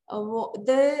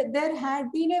there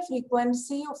had been a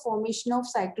frequency of formation of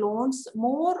cyclones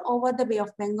more over the Bay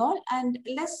of Bengal and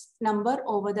less number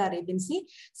over the Arabian Sea,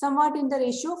 somewhat in the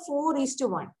ratio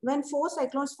 4:1. When 4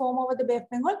 cyclones form over the Bay of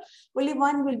Bengal, only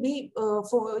one will be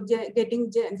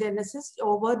getting genesis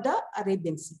over the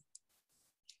Arabian Sea.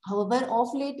 However,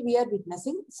 of late, we are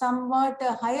witnessing somewhat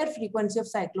higher frequency of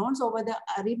cyclones over the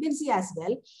Arabian Sea as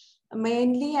well,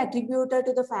 mainly attributed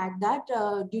to the fact that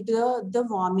due to the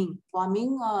warming,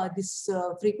 this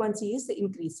frequency is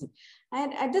increasing.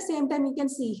 And at the same time, you can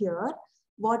see here,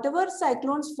 whatever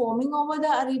cyclones forming over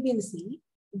the Arabian Sea,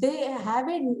 they have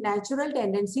a natural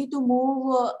tendency to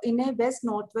move in a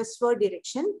west-northwestward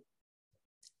direction,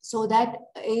 so that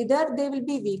either they will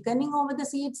be weakening over the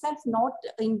sea itself, not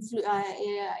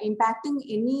impacting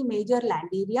any major land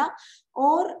area,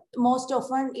 or most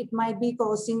often it might be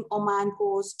crossing Oman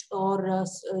coast or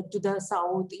to the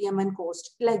south, Yemen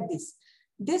coast, like this.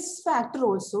 This factor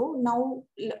also now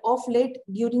of late,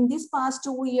 during these past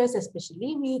 2 years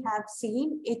especially, we have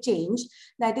seen a change,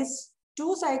 that is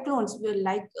 2 cyclones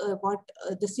like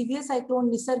the severe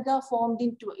cyclone Nisarga formed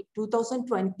in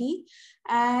 2020,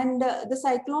 and the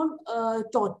cyclone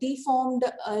Toti formed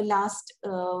last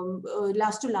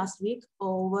week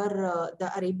over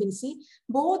the Arabian Sea.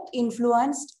 Both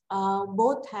influenced,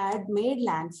 both had made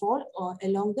landfall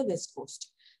along the west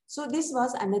coast. So this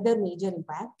was another major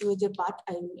part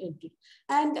I entered.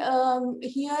 And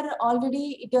here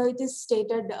already it is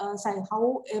stated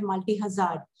how a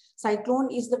multi-hazard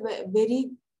cyclone is the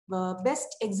very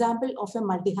best example of a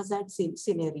multi-hazard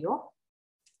scenario.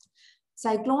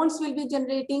 Cyclones will be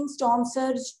generating storm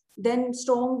surge, then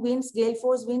strong winds, gale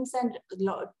force winds, and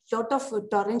lot of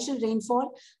torrential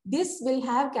rainfall. This will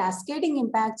have cascading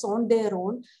impacts on their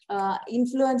own,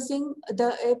 influencing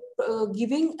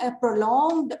giving a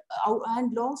prolonged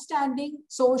and long-standing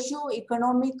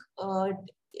socio-economic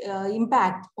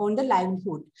impact on the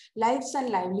lives and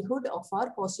livelihood of our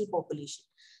coastal population.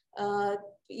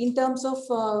 In terms of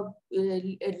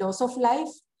loss of life,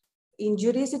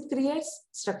 injuries it creates,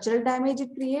 structural damage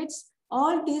it creates,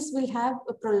 all these will have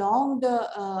a prolonged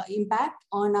impact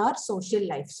on our social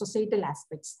life, societal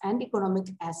aspects, and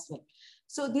economic as well.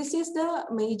 So this is the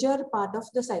major part of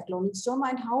the cyclonic storm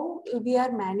and how we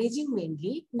are managing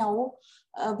mainly. Now,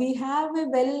 we have a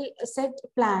well set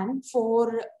plan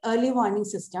for early warning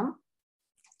system.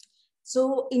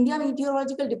 So India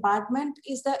Meteorological Department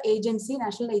is the agency,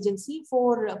 national agency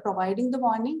for providing the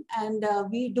warning, and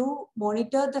we do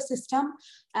monitor the system,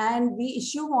 and we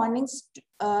issue warnings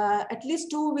at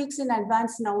least 2 weeks in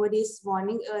advance nowadays,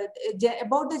 warning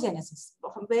about the genesis,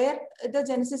 where the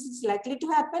genesis is likely to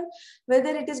happen,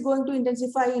 whether it is going to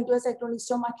intensify into a cyclonic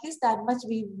storm. At least that much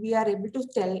we are able to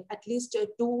tell at least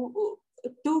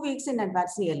 2 weeks in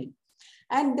advance nearly.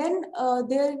 And then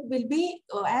there will be,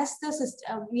 as the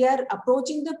system, we are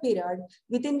approaching the period,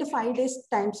 within the 5 days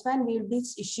time span, we will be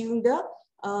issuing the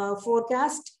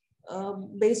forecast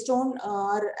based on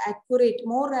our accurate,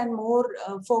 more and more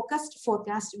focused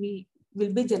forecast we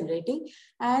will be generating.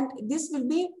 And this will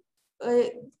be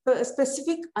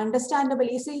specific, understandable,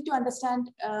 easy to understand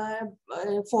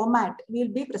format we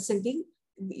will be presenting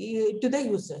to the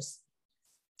users.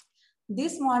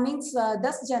 These warnings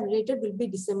thus generated will be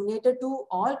disseminated to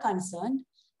all concerned.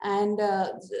 And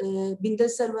Bindal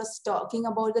sir was talking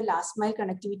about the last mile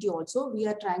connectivity also. We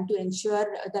are trying to ensure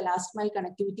the last mile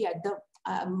connectivity at the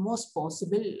most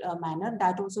possible manner.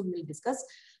 That also we will discuss.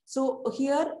 So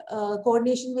here,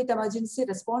 coordination with emergency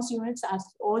response units are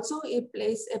also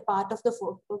plays a part of the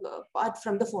part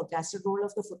from the forecaster. Role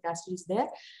of the forecaster is there,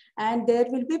 and there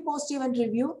will be post-event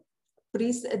review.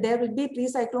 There will be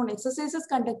pre-cyclone exercises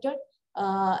conducted.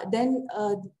 Then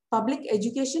public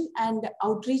education and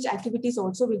outreach activities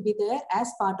also will be there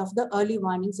as part of the early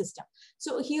warning system.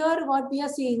 So here what we are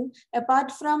seeing,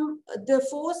 apart from the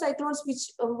 4 cyclones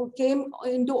which came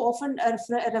into often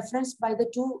referenced by the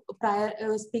 2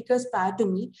 prior speakers prior to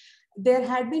me, there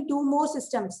had been 2 more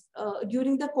systems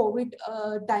during the COVID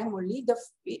time only,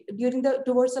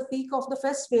 towards the peak of the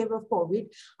first wave of COVID.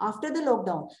 After the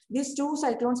lockdown, these 2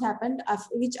 cyclones happened,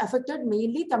 which affected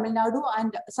mainly Tamil Nadu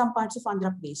and some parts of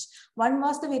Andhra Pradesh. One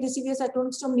was the very severe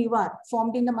cyclone storm Nivar,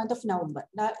 formed in the month of November,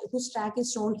 whose track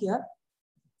is shown here.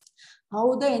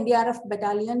 How the NDRF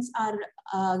battalions are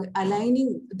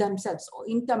aligning themselves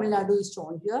in Tamil Nadu is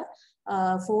shown here.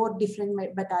 4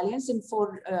 different battalions in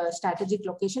 4 strategic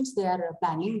locations. They are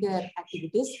planning their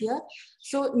activities here.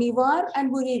 So Nivar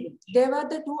and Burevi, they were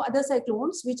the 2 other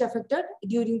cyclones which affected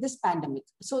during this pandemic.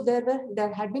 So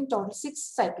there had been total 6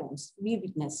 cyclones we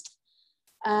witnessed.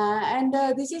 And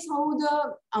this is how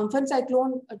the Amphan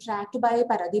cyclone tracked by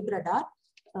Paradip radar.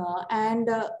 And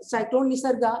Cyclone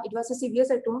Nisarga, it was a severe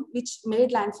cyclone which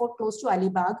made landfall close to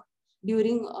Alibag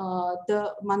during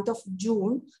the month of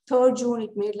June. 3rd June,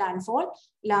 it made landfall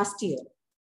last year.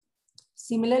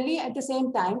 Similarly, at the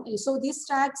same time, so these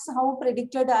tracks, how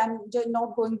predicted, I'm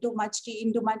not going to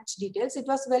into much details. It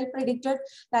was well predicted,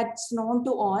 that's known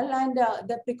to all, and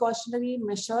the precautionary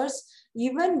measures,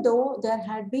 even though there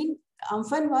had been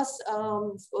Amphan was,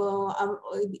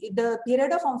 the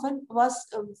period of Amphan was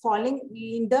falling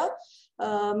in the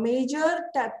major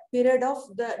period of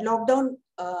the lockdown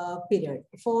period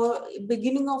for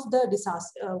beginning of the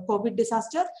disaster, COVID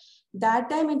disaster. That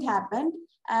time it happened,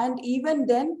 and even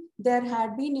then there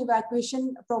had been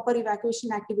evacuation, proper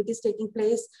evacuation activities taking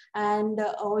place, and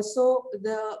also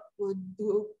the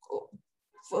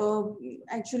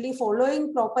actually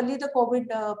following properly the COVID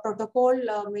protocol,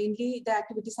 mainly the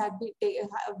activities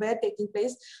were taking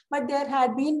place. But there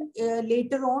had been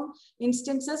later on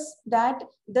instances that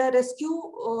the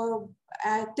rescue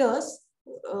actors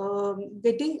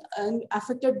getting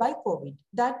affected by COVID.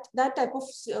 That type of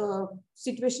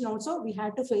situation also we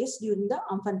had to face during the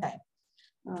Amphan time.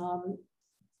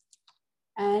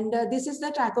 And this is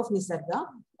the track of Nisarga,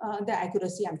 the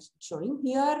accuracy I'm showing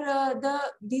here.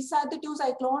 These are the 2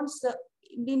 cyclones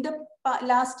in the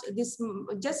last,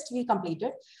 just we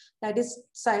completed. That is,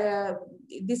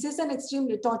 this is an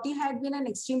extremely, Toti had been an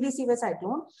extremely severe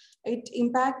cyclone. It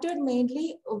impacted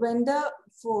mainly when the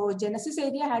genesis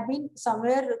area had been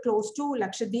somewhere close to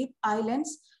Lakshadweep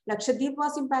Islands. Lakshadweep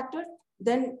was impacted,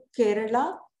 then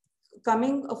Kerala.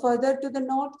 Coming further to the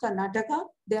north, Karnataka,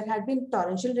 there had been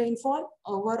torrential rainfall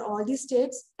over all these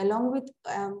states, along with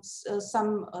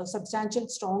some substantial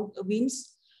strong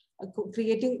winds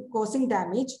causing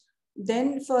damage.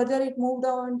 Then further it moved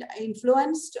on,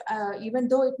 influenced, even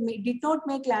though it did not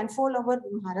make landfall over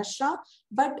Maharashtra,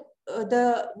 but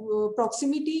the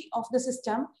proximity of the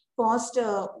system caused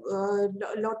a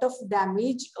lot of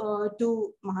damage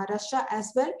to Maharashtra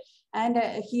as well. And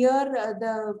here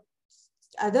the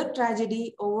other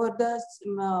tragedy over the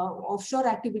offshore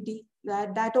activity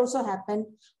that also happened.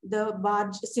 The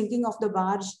barge, sinking of the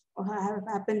barge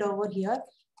happened over here,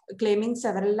 claiming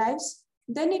several lives.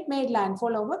 Then it made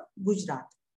landfall over Gujarat.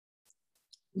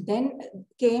 Then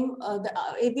came, a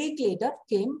week later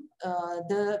came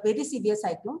the very severe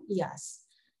cyclone Yas.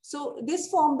 So this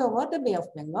formed over the Bay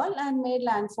of Bengal and made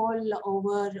landfall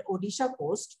over Odisha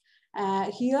coast.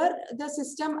 Here, the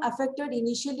system affected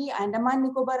initially Andaman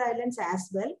Nicobar Islands as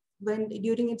well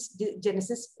during its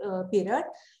genesis period.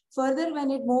 Further,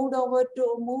 when it moved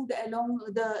along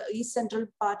the east central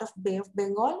part of Bay of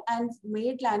Bengal and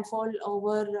made landfall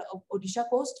over Odisha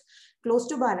coast close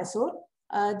to Balasore.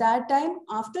 That time,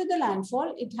 after the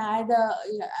landfall, it had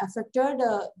affected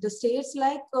the states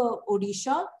like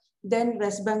Odisha, then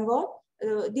West Bengal.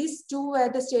 These two were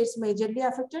the states majorly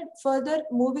affected. Further,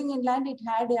 moving inland, it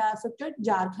had affected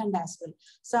Jharkhand as well.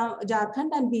 So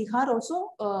Jharkhand and Bihar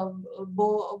also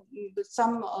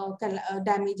some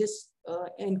damages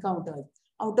encountered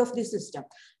out of the system.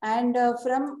 And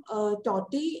from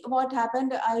Toti, what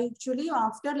happened, actually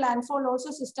after landfall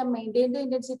also system maintained the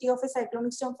intensity of a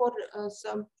cyclonic storm for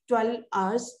some 12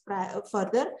 hours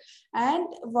further. And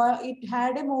it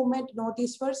had a movement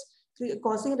northeastwards,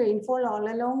 causing rainfall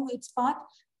all along its path.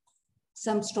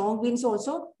 Some strong winds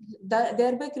also,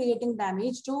 thereby creating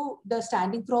damage to the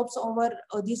standing crops over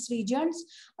these regions,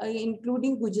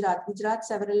 including Gujarat. Gujarat,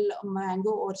 several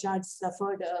mango orchards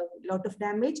suffered a lot of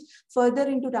damage. Further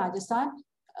into Rajasthan,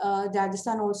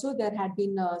 Rajasthan also there had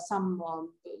been some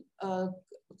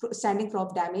standing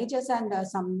crop damages and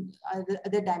some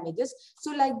other damages.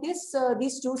 So like this,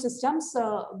 these two systems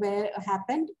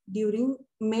happened during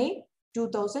May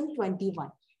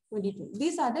 2021. 22.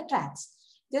 These are the tracks.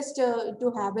 Just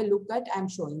to have a look at, I'm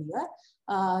showing here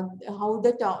how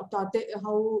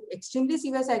extremely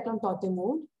severe cyclone Tote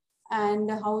moved and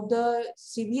how the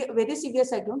very severe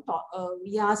cyclone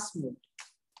Yas moved.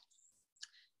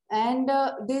 And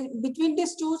between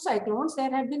these two cyclones, there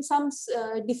had been some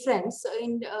difference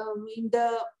in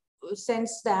the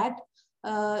sense that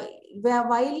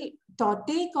while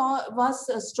Tote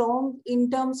was strong in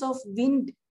terms of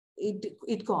wind,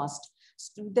 it caused.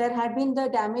 There had been the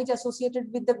damage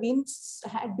associated with the winds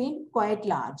had been quite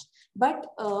large. But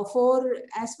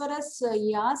as far as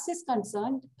Yas is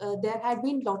concerned, there had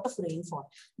been a lot of rainfall.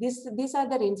 These are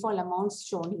the rainfall amounts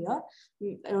shown here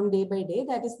on day by day.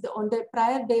 That is on the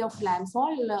prior day of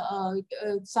landfall,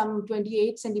 some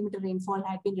 28 centimeter rainfall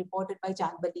had been reported by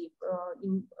Chandbali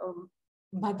in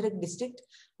Bhadrak district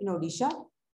in Odisha.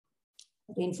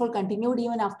 Rainfall continued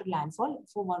even after landfall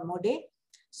for one more day.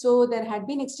 So there had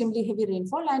been extremely heavy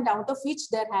rainfall, and out of which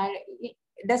there had,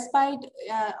 despite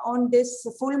on this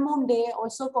full moon day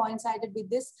also coincided with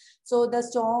this. So the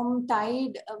storm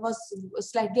tide was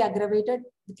slightly aggravated,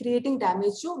 creating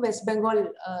damage to West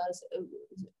Bengal.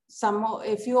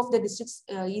 A few of the districts,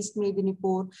 East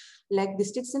Medinipur, like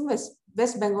districts in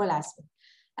West Bengal as well.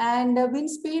 And wind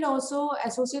speed also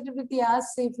associated with the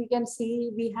Yas, if we can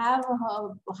see, we have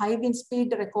high wind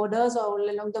speed recorders all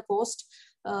along the coast,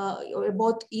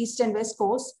 both east and west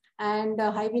coast, and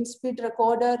high wind speed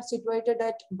recorder situated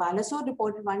at Balasore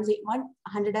reported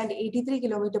 183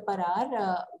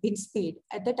 km/h wind speed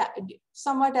at the time,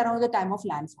 somewhat around the time of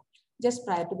landfall, just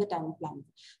prior to the time of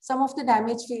landfall. Some of the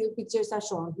damage pictures are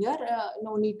shown here.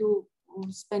 No need to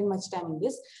spend much time in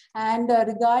this. And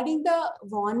regarding the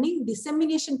warning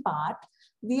dissemination part,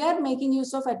 we are making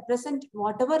use of at present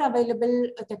whatever available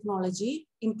technology,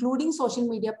 including social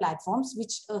media platforms,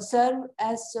 which serve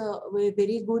as a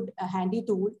very good handy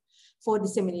tool for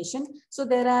dissemination. So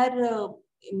there are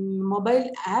mobile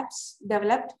apps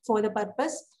developed for the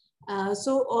purpose.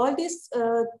 So all these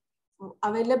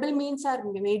available means are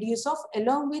made use of,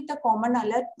 along with the common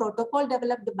alert protocol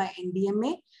developed by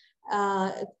NDMA,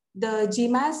 the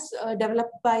GMAS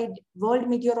developed by World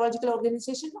Meteorological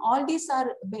Organization. All these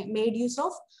are made use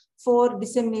of for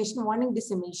dissemination, warning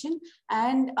dissemination,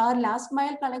 and our last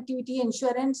mile connectivity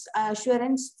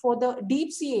assurance for the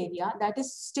deep sea area, that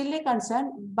is still a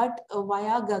concern, but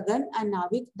via Gagan and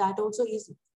Navik, that also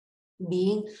is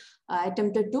being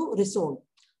attempted to resolve.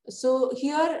 So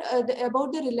here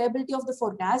about the reliability of the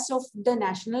forecast of the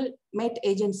National Met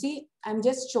Agency, I'm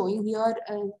just showing here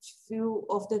a few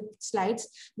of the slides.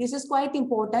 This is quite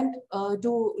important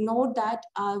to note that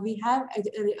we have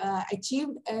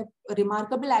achieved a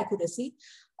remarkable accuracy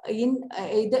in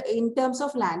terms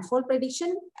of landfall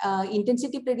prediction,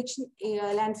 intensity prediction.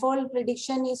 Landfall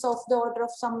prediction is of the order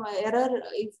of some error.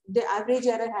 If the average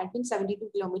error had been 72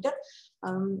 kilometer.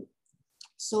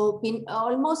 So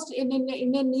almost in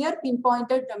a near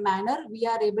pinpointed manner, we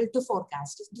are able to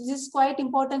forecast. This is quite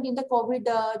important in the COVID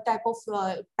type of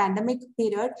pandemic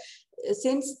period.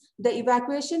 since the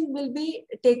evacuation will be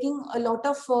taking a lot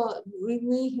of, we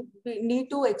need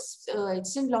to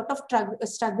extend a lot of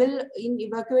struggle in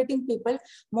evacuating people.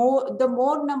 The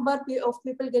more number of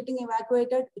people getting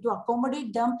evacuated, to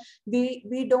accommodate them,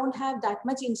 we don't have that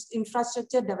much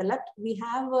infrastructure developed. We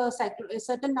have a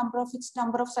certain number of fixed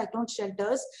number of cyclone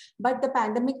shelters, but the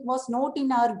pandemic was not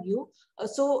in our view.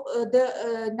 So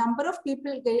the number of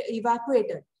people get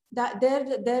evacuated, that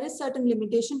there is certain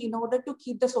limitation in order to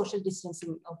keep the social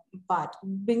distancing part,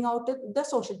 bring out the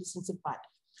social distancing part.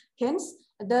 Hence,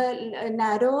 the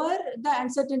narrower the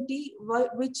uncertainty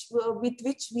with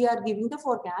which we are giving the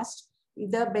forecast,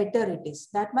 the better it is.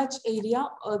 That much area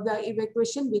of the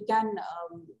evacuation we can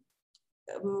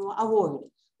avoid.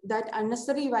 That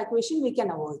unnecessary evacuation we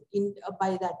can avoid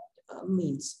by that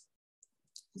means.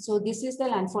 So this is the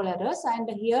landfall errors, and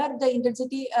here the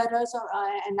intensity errors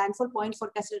and landfall point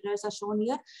forecast errors are shown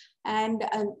here. And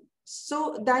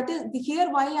so that is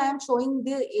here why I am showing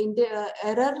the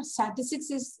error statistics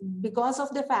is because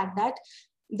of the fact that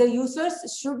the users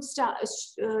should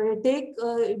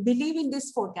believe in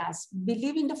this forecast,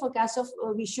 believe in the forecast of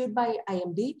issued by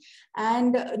IMD,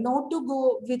 and not to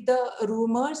go with the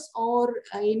rumors or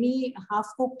any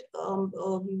half-cooked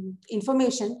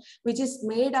information which is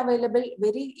made available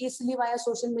very easily via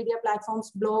social media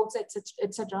platforms, blogs,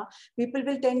 etc. People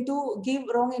will tend to give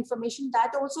wrong information.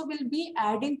 That also will be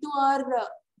adding to our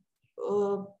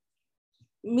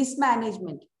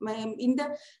mismanagement. In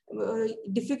the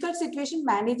difficult situation,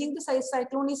 managing the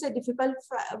cyclone is a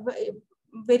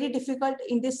very difficult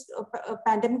in this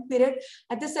pandemic period.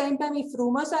 At the same time, if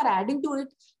rumors are adding to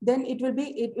it, then it will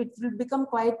become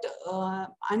quite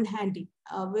unhandy,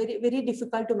 very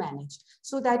difficult to manage.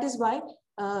 So that is why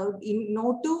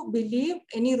not to believe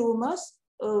any rumors,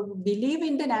 believe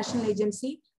in the national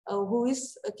agency who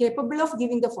is capable of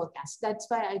giving the forecast. That's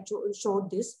why I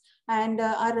showed this. And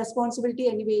our responsibility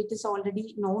anyway, it is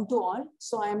already known to all.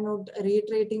 So I am not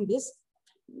reiterating this.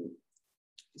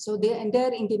 So the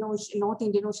entire North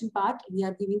Indian Ocean part, we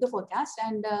are giving the forecast.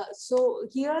 And so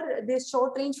here, this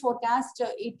short range forecast,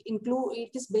 it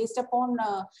is based upon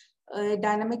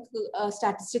dynamic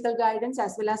statistical guidance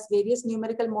as well as various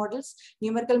numerical models.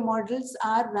 Numerical models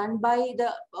are run by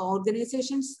the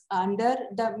organizations under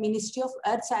the Ministry of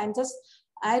Earth Sciences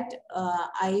at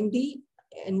IMD,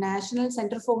 National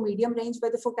Center for Medium Range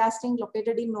Weather Forecasting,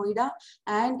 located in Noida,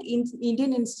 and in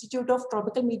Indian Institute of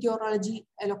Tropical Meteorology,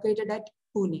 located at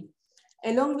Pune.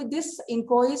 Along with this,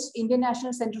 INCOIS, Indian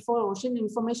National Center for Ocean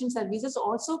Information Services,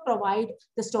 also provide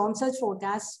the storm surge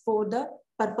forecasts for the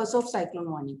purpose of cyclone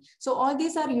warning. So all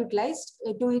these are utilized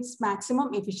to its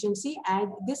maximum efficiency, and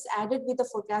this added with the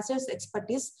forecaster's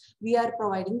expertise, we are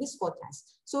providing this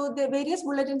forecast. So the various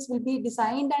bulletins will be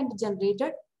designed and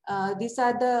generated. These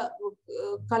are the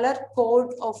color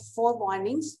code of 4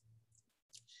 warnings.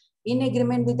 In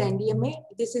agreement with NDMA,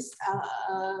 this is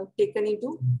taken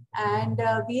into, and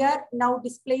we are now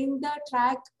displaying the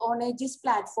track on a GIS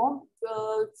platform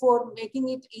for making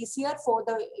it easier for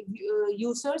the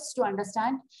users to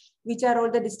understand which are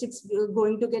all the districts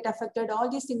going to get affected. All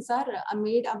these things are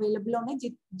made available on a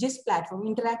GIS platform,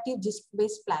 interactive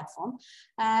GIS-based platform.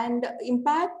 And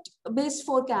impact-based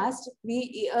forecast,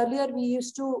 earlier we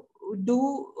used to do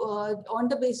on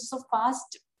the basis of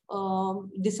past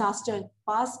disaster,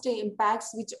 past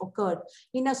impacts which occurred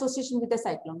in association with the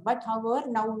cyclone. But however,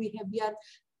 now we are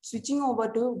switching over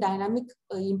to dynamic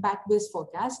impact-based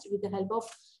forecast with the help of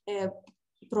a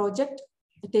project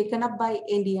taken up by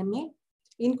NDMA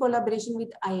in collaboration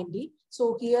with IMD.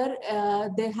 So here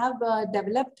they have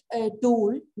developed a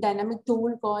tool, dynamic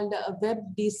tool called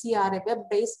WebDCR, a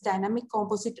web-based dynamic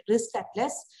composite risk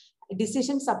atlas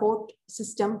decision support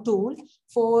system tool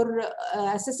for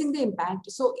assessing the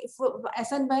impact. So if,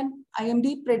 as and when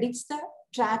IMD predicts the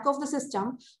track of the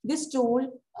system, this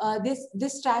tool,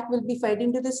 this track will be fed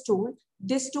into this tool.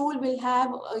 This tool will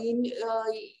have in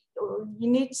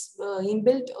its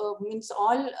inbuilt means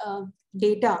all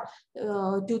data,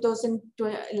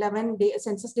 2011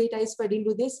 census data is fed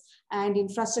into this, and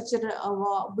infrastructure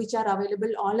which are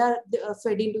available, all are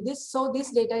fed into this. So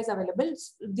this data is available.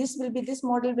 This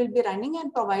model will be running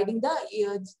and providing the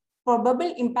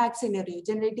probable impact scenario,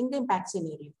 generating the impact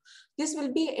scenario. This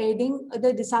will be aiding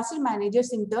the disaster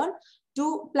managers in turn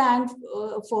to plan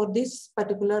for this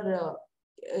particular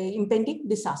impending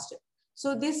disaster.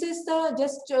 So this is the,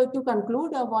 just to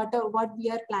conclude what we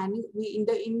are planning.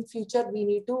 In future we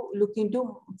need to look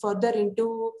into further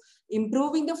into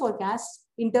improving the forecast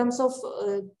in terms of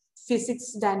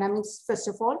physics, dynamics first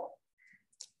of all,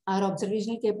 our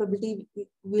observational capability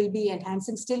will be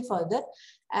enhancing still further.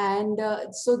 And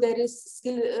so there is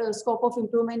skill scope of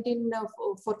improvement in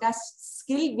forecast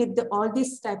skill with all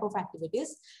these type of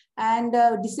activities. And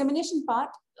dissemination part,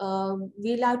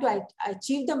 we'll have to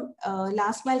achieve the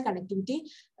last mile connectivity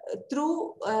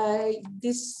through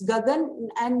this Gagan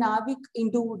and Navik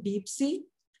into deep sea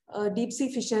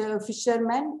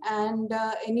fishermen, and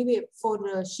anyway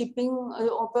for shipping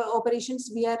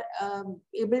operations we are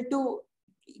able to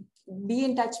be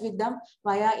in touch with them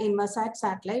via Inmarsat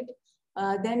satellite.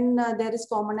 Then there is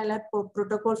common alert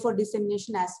protocol for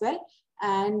dissemination as well.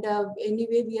 And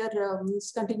anyway, we are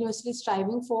continuously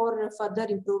striving for further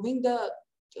improving the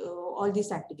all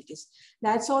these activities.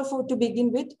 That's all for to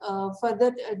begin with.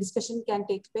 Further discussion can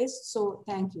take place. So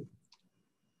thank you.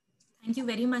 Thank you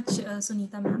very much,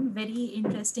 Sunita ma'am. Very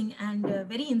interesting and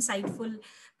very insightful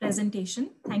presentation.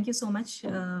 Thank you so much.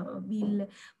 We'll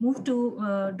move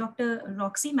to Dr.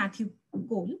 Roxy Matthew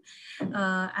Cole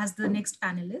as the next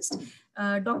panelist.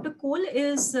 Dr. Cole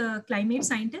is a climate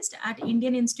scientist at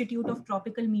Indian Institute of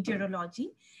Tropical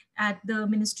Meteorology at the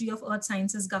Ministry of Earth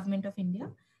Sciences, Government of India.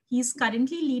 He is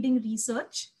currently leading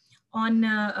research on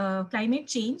climate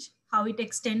change, how it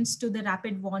extends to the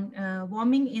rapid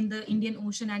warming in the Indian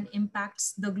Ocean and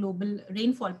impacts the global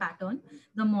rainfall pattern,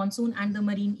 the monsoon and the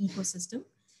marine ecosystem.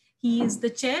 He is the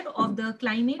chair of the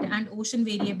Climate and Ocean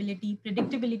Variability,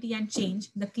 Predictability and Change,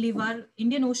 the CLIVAR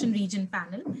Indian Ocean Region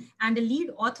Panel, and a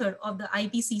lead author of the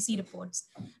IPCC reports.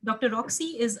 Dr.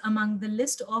 Roxy is among the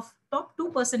list of top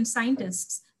 2%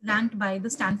 scientists ranked by the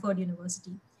Stanford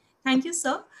University. Thank you,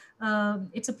 sir.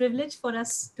 It's a privilege for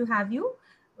us to have you.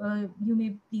 You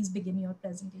may please begin your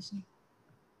presentation.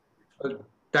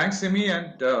 Thanks, Simi,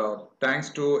 and thanks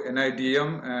to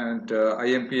NIDM and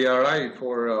IMPRI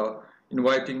for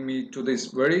inviting me to this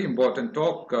very important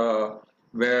talk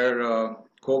where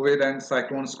COVID and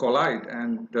cyclones collide.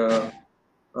 And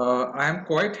I am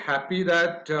quite happy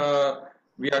that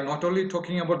we are not only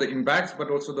talking about the impacts, but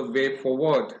also the way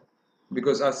forward.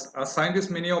 Because as scientists,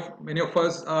 many of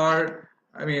us are,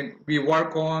 I mean, we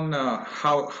work on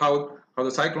how the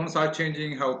cyclones are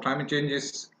changing, how climate change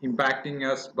is impacting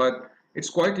us, but it's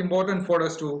quite important for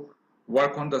us to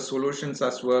work on the solutions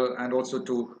as well, and also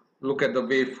to look at the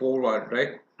way forward,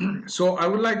 right? So I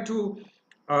would like to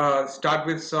start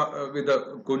with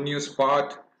the good news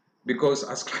part, because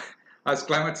as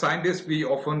climate scientists, we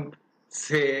often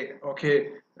say,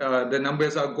 okay, the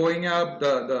numbers are going up,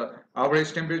 the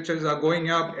average temperatures are going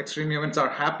up, extreme events are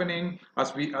happening,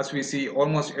 as we see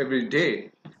almost every day,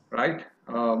 right?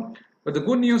 But the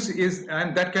good news is,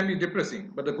 and that can be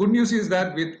depressing, but the good news is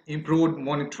that with improved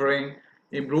monitoring,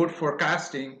 improved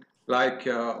forecasting, like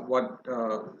what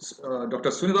Dr.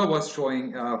 Sunita was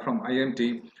showing from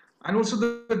IMT, and also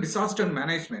the disaster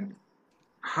management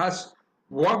has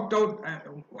worked out,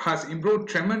 has improved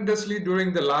tremendously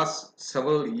during the last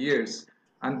several years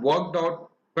and worked out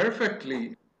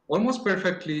perfectly, almost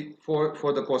perfectly for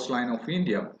the coastline of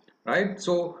India, right?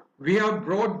 So we have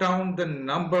brought down the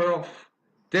number of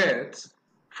deaths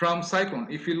from cyclone.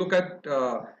 If you look at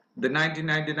the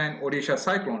 1999 Odisha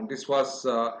cyclone, this was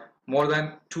more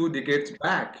than 2 decades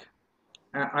back.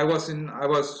 I was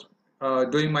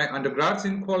doing my undergrads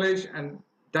in college, and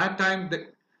that time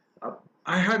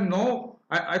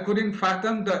I couldn't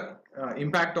fathom the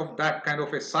impact of that kind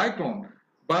of a cyclone.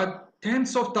 But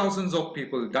tens of thousands of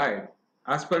people died,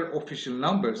 as per official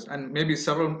numbers, and maybe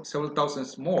several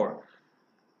thousands more.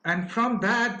 And from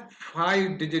that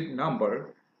 5-digit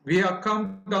number, we have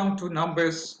come down to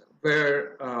numbers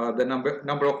where the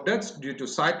number of deaths due to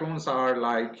cyclones are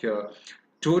like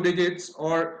 2 digits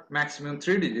or maximum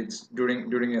 3 digits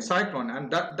during a cyclone,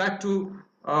 and that too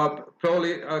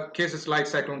probably cases like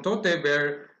Cyclone Tote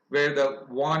where the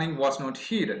warning was not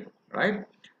heeded, right?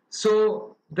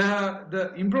 So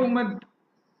the improvement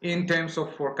in terms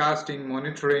of forecasting,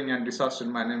 monitoring, and disaster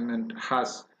management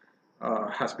has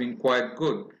been quite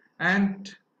good.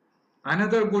 And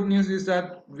another good news is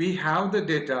that we have the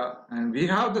data and we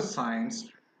have the science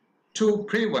to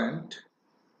prevent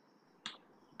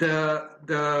the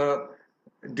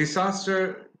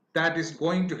disaster that is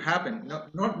going to happen.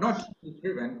 Not to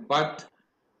prevent, but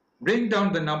bring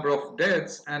down the number of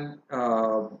deaths and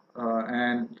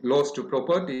loss to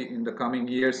property in the coming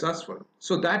years as well.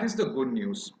 So that is the good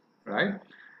news, right?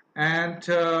 And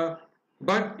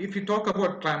but if you talk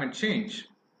about climate change,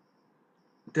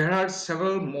 there are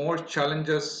several more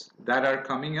challenges that are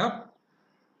coming up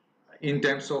in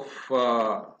terms of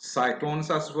cyclones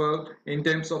as well, in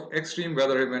terms of extreme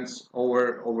weather events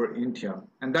over India.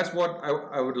 And that's what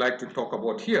I would like to talk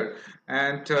about here.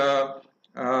 And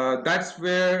that's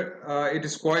where it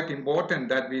is quite important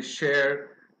that we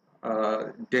share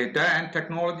data and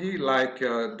technology, like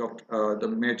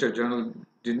the Major General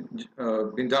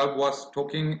Bindal was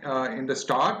talking in the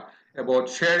start about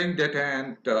sharing data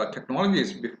and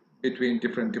technologies between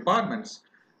different departments.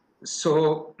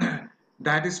 So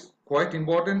that is quite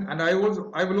important. And I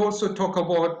will also talk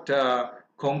about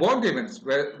compound events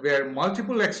where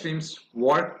multiple extremes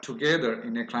work together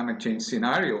in a climate change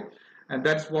scenario. And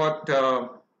that's what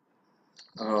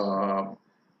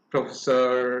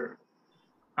Professor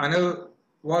Anil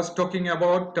was talking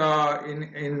about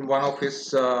in one of his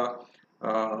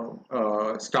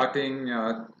starting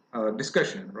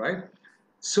discussion, right?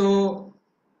 So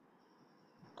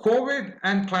COVID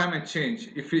and climate change,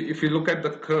 if you look at the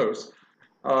curves,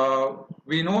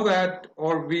 we know that,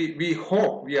 or we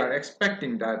hope, we are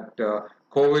expecting that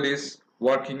COVID is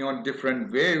working on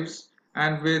different waves,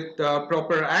 and with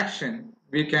proper action,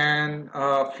 we can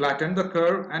flatten the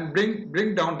curve and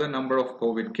bring down the number of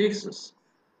COVID cases.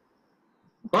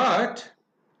 But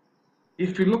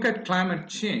if you look at climate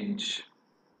change,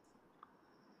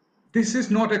 this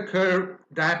is not a curve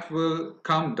that will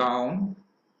come down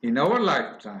in our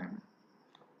lifetime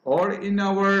or in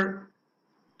our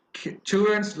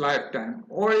children's lifetime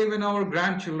or even our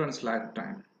grandchildren's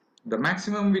lifetime. The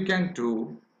maximum we can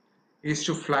do is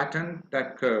to flatten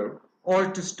that curve or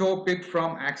to stop it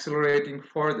from accelerating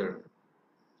further.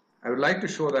 I would like to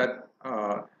show that,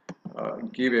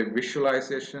 give a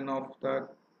visualization of that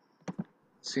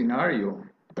scenario.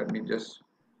 Let me just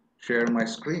share my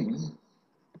screen.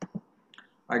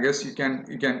 I guess you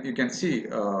can see.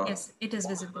 Yes, it is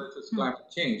visible. Climate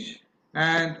change,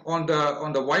 and on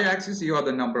the y-axis you have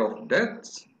the number of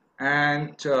deaths,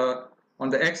 and on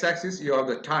the x-axis you have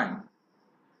the time,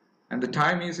 and the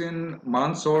time is in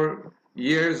months or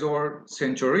years or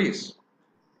centuries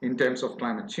in terms of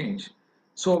climate change.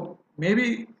 So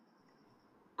maybe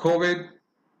COVID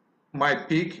might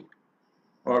peak,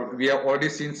 or we have already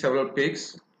seen several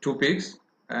peaks, 2 peaks,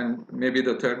 and maybe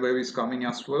the third wave is coming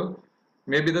as well.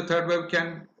 Maybe the third wave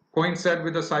can coincide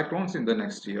with the cyclones in the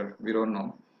next year. We don't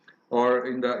know, or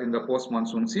in the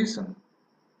post-monsoon season,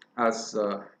 as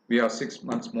we have 6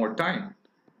 months more time.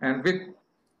 And with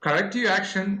corrective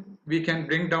action, we can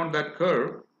bring down that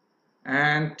curve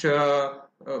and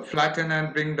flatten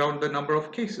and bring down the number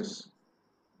of cases.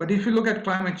 But if you look at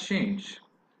climate change,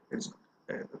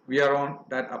 we are on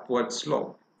that upward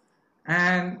slope.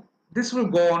 And this will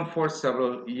go on for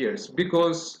several years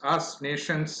because as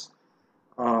nations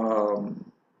are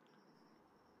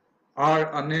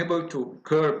unable to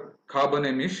curb carbon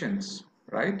emissions,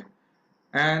 right?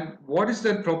 And what is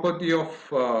the property of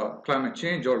climate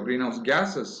change or greenhouse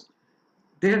gases?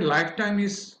 Their lifetime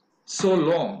is so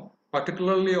long,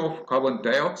 particularly of carbon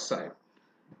dioxide,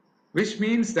 which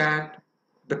means that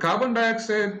the carbon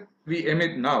dioxide we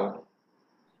emit now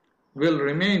will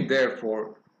remain there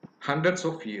for hundreds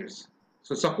of years.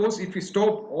 So suppose if we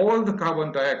stop all the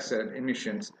carbon dioxide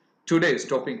emissions today,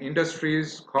 stopping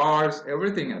industries, cars,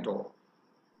 everything at all,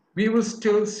 we will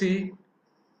still see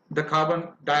the carbon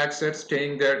dioxide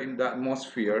staying there in the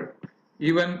atmosphere.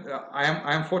 Even I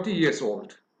am 40 years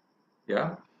old,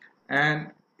 yeah,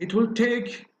 and it will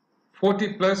take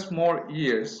 40 plus more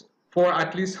years for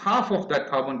at least half of that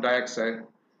carbon dioxide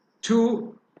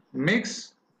to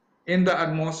mix in the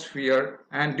atmosphere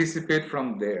and dissipate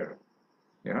from there,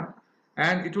 yeah.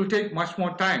 And it will take much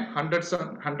more time, hundreds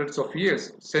of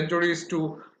years, centuries,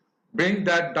 to bring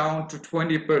that down to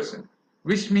 20%,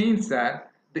 which means that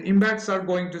the impacts are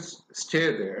going to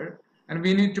stay there, and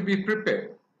we need to be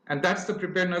prepared. And that's the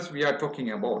preparedness we are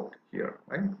talking about here,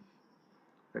 right?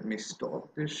 Let me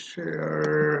stop this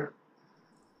share.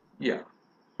 Yeah,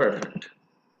 perfect.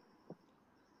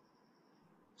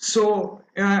 So,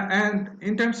 and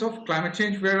in terms of climate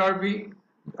change, where are we?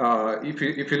 If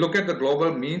you look at the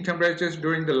global mean temperatures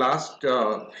during the last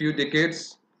few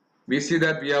decades, we see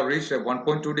that we have reached a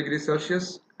 1.2 degrees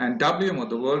Celsius, and WMO,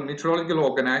 the World Meteorological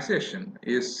Organization,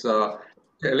 is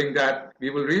telling that we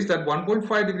will reach that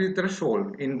 1.5 degree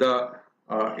threshold in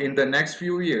the next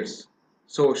few years.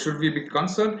 So should we be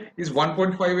concerned? Is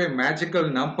 1.5 a magical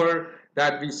number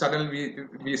that we suddenly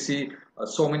we see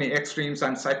so many extremes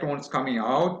and cyclones coming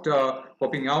out,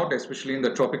 popping out, especially in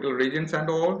the tropical regions and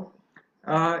all?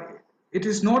 It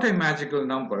is not a magical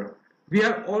number. We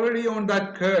are already on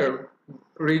that curve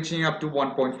reaching up to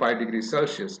 1.5 degrees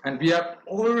Celsius, and we are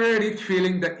already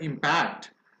feeling the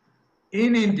impact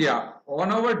in India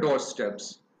on our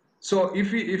doorsteps. So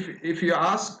if you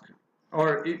ask,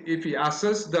 or if we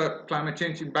assess the climate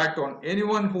change impact on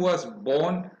anyone who was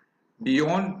born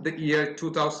beyond the year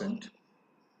 2000,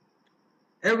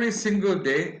 every single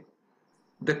day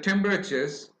the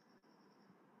temperatures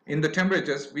in the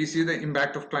temperatures, we see the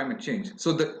impact of climate change. So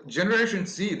the generation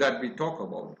Z that we talk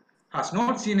about has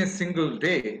not seen a single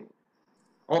day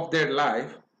of their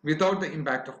life without the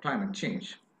impact of climate change.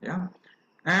 Yeah,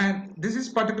 and this is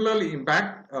particularly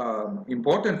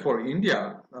important for India,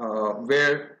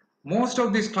 where most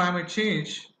of these climate change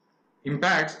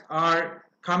impacts are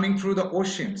coming through the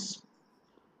oceans.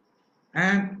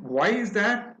 And why is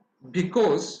that?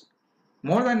 Because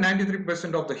more than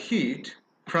 93% of the heat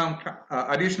from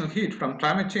additional heat from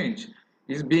climate change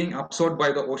is being absorbed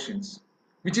by the oceans,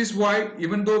 which is why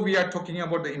even though we are talking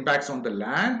about the impacts on the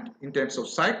land in terms of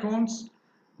cyclones,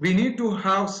 we need to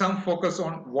have some focus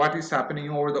on what is happening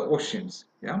over the oceans.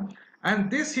 Yeah,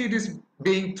 and this heat is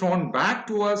being thrown back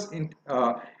to us in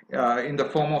the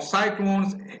form of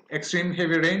cyclones, extreme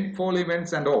heavy rainfall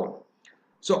events, and all.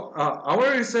 So our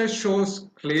research shows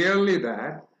clearly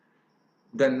that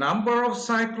the number of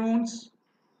cyclones,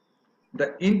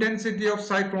 the intensity of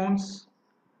cyclones,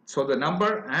 so the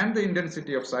number and the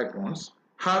intensity of cyclones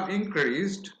have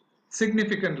increased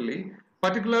significantly,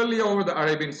 particularly over the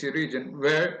Arabian Sea region,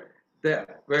 where the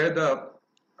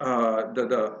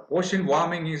ocean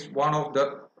warming is one of the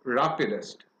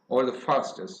rapidest or the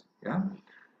fastest. Yeah,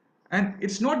 and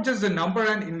it's not just the number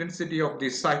and intensity of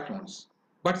these cyclones,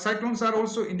 but cyclones are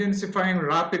also intensifying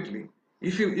rapidly.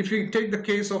 If you take the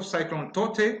case of Cyclone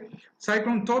Tote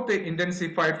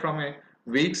intensified from a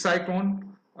weak cyclone,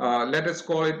 let us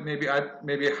call it maybe at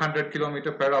 100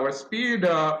 km/h speed,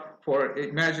 for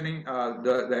imagining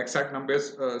the exact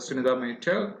numbers Sunita may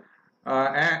tell.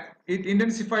 And it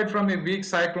intensified from a weak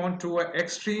cyclone to an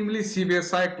extremely severe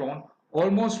cyclone,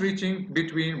 almost reaching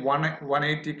between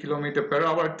 180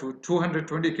 km/h to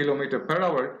 220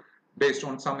 km/h based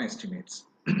on some estimates.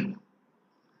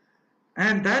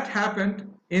 And that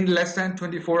happened in less than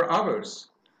 24 hours.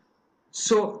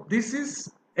 So this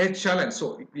is a challenge.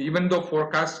 So even though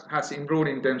forecast has improved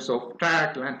in terms of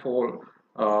track, landfall,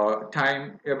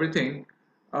 time, everything,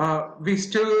 we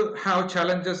still have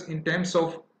challenges in terms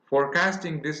of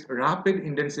forecasting this rapid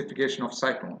intensification of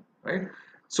cyclone, right?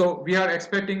 So we are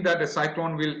expecting that a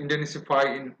cyclone will intensify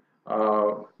in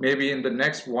maybe in the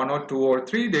next 1 or 2 or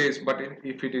 3 days, but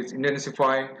if it is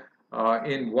intensifying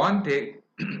in 1 day,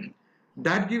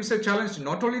 that gives a challenge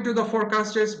not only to the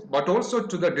forecasters but also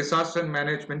to the disaster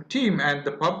management team and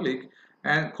the public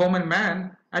and common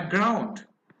man at ground.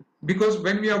 Because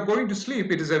when we are going to sleep,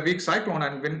 it is a weak cyclone,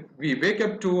 and when we wake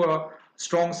up to a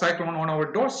strong cyclone on our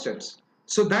doorsteps.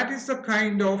 So that is the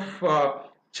kind of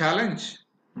challenge,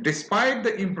 despite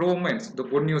the improvements, the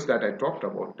good news that I talked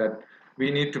about, that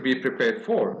we need to be prepared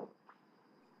for.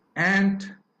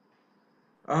 And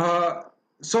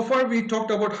so far we talked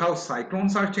about how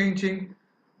cyclones are changing,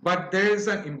 but there is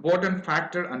an important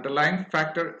factor, underlying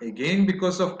factor, again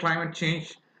because of climate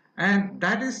change, and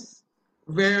that is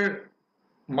where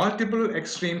multiple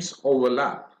extremes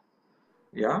overlap.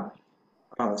 Yeah.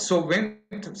 So when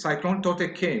Cyclone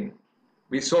Tote came,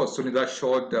 we saw, Sunita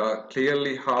showed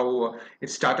clearly how it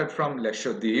started from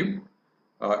Lakshadweep,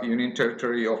 Union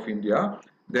Territory of India,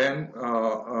 then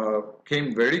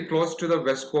came very close to the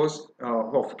west coast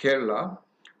of Kerala.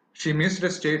 She missed the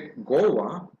state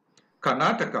Goa,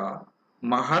 Karnataka,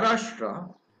 Maharashtra,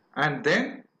 and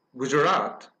then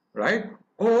Gujarat, right?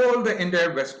 All the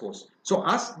entire west coast. So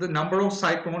as the number of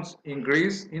cyclones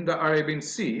increase in the Arabian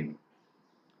Sea,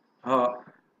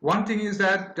 one thing is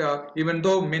that even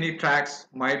though many tracks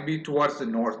might be towards the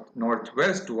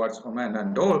northwest, towards Oman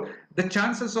and all, the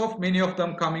chances of many of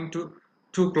them coming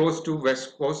too close to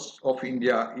west coast of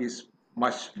India is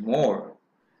much more,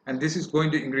 and this is going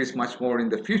to increase much more in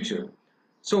the future.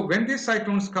 So when these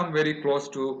cyclones come very close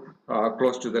to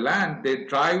the land, they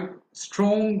drive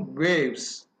strong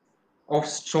waves of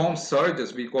storm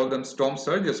surges. We call them storm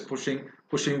surges,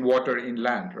 pushing water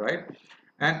inland, right?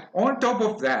 And on top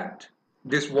of that,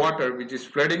 this water which is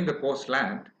flooding the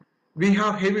coastland, we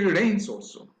have heavy rains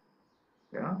also.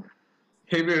 Yeah,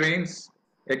 heavy rains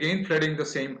again flooding the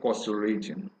same coastal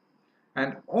region.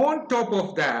 And on top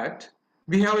of that,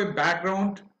 we have a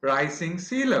background rising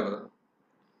sea level.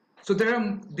 So there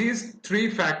are these three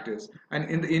factors, and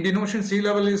in the Indian Ocean, sea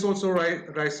level is also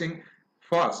rising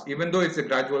fast, even though it's a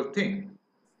gradual thing.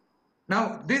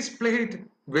 Now, this played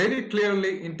very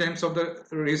clearly in terms of the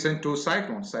recent two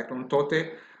cyclones. Cyclone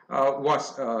Tote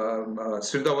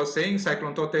Sridhar was saying,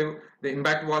 Cyclone Tote, the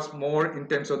impact was more in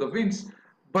terms of the winds.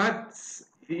 But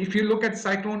if you look at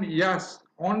Cyclone Yas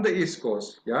on the East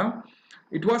Coast, yeah,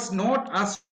 it was not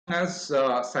as strong as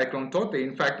Cyclone Tote.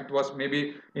 In fact, it was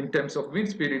maybe in terms of wind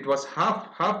speed, it was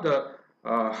half the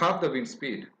wind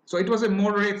speed. So it was a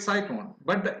moderate cyclone,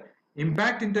 but the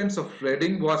impact in terms of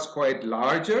flooding was quite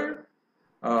larger.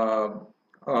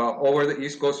 over the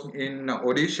east coast in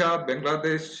Odisha,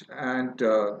 Bangladesh, and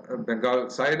Bengal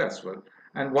side as well.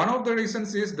 And one of the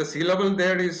reasons is the sea level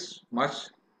there is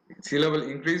sea level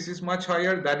increase is much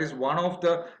higher. That is one of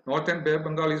the northern Bay of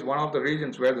Bengal is one of the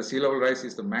regions where the sea level rise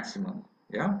is the maximum.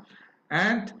 Yeah,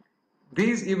 and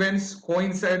these events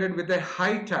coincided with a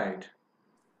high tide.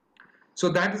 So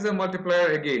that is a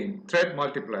multiplier again, threat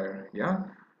multiplier. Yeah,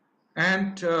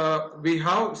 and we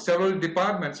have several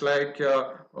departments like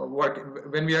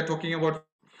when we are talking about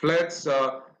floods,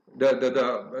 the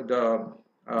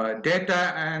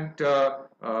data and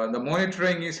the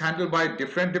monitoring is handled by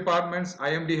different departments.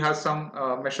 IMD has some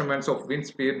measurements of wind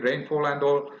speed, rainfall, and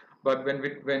all. But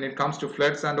when it comes to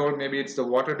floods and all, maybe it's the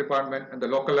water department and the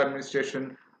local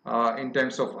administration in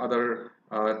terms of other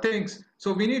things.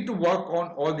 So we need to work on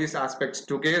all these aspects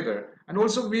together. And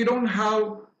also, we don't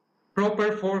have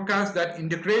proper forecasts that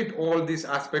integrate all these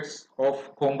aspects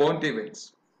of compound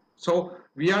events. So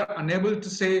we are unable to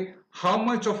say how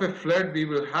much of a flood we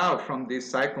will have from these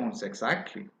cyclones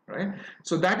exactly, right?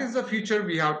 So that is the future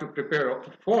we have to prepare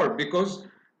for, because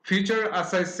future,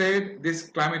 as I said, this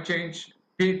climate change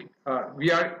peak,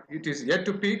 it is yet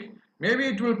to peak. Maybe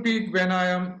it will peak when I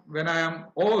am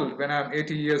old, when I am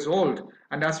 80 years old.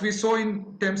 And as we saw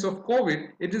in terms of COVID,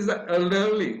 it is the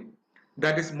elderly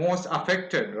that is most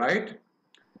affected, right?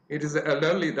 It is the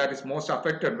elderly that is most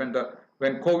affected when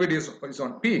COVID is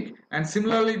on peak. And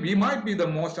similarly, we might be the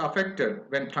most affected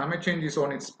when climate change is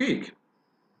on its peak.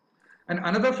 And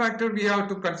another factor we have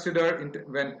to consider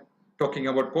when talking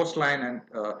about coastline, and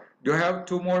do I have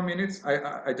 2 more minutes?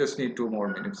 I just need 2 more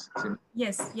minutes.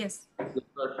 Yes, yes.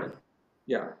 Perfect.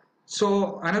 Yeah.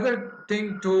 So another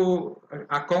thing to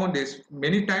account is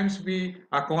many times we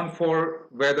account for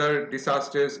weather,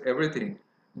 disasters, everything.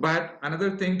 But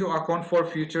another thing to account for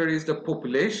future is the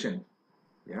population.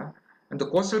 Yeah. And the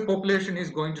coastal population is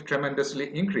going to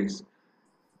tremendously increase.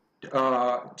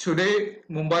 Today,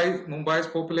 Mumbai's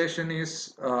population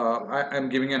is, I'm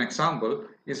giving an example,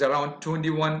 is around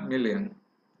 21 million.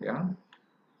 Yeah.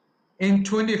 In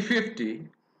 2050,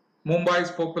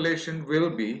 Mumbai's population will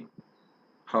be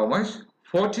how much?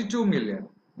 42 million,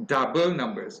 double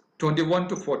numbers, 21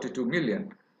 to 42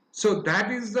 million. So that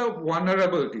is the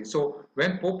vulnerability. So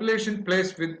when population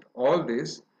plays with all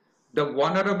this, the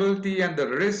vulnerability and the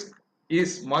risk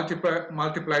is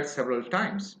multiplied several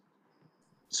times.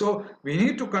 So we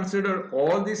need to consider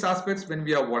all these aspects when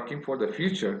we are working for the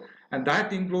future, and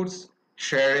that includes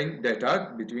sharing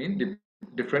data between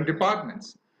different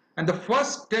departments. And the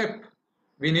first step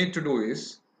we need to do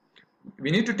is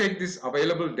we need to take this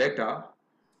available data,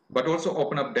 but also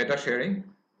open up data sharing.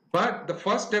 But the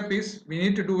first step is we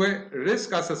need to do a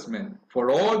risk assessment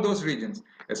for all those regions,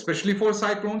 especially for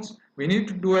cyclones. We need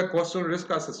to do a coastal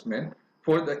risk assessment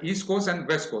for the East Coast and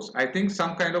West Coast. I think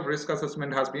some kind of risk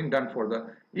assessment has been done for the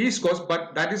East Coast,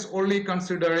 but that is only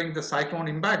considering the cyclone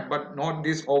impact, but not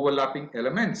these overlapping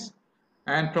elements,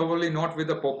 and probably not with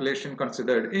the population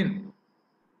considered in.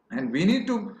 And we need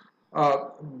to,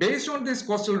 based on this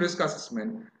coastal risk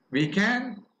assessment, we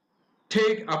can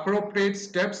take appropriate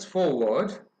steps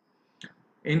forward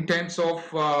in terms of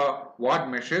what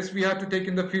measures we have to take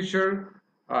in the future.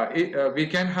 We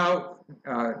can have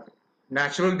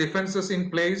natural defenses in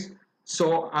place.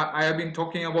 So I have been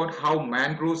talking about how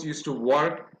mangroves used to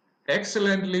work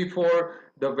excellently for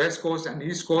the West Coast and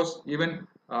East Coast. Even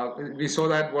we saw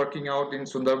that working out in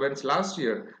Sundarbans last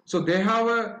year. So they have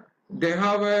a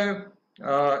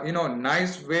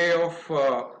nice way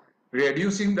of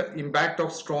reducing the impact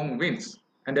of strong winds,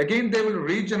 and again they will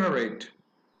regenerate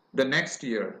the next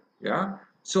year. Yeah.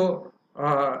 So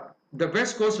the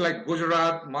West Coast like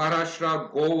Gujarat,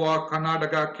 Maharashtra, Goa,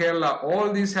 Karnataka, Kerala,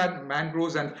 all these had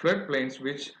mangroves and floodplains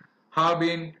which have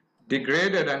been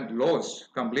degraded and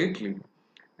lost completely.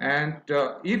 And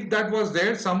if that was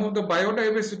there, some of the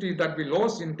biodiversity that we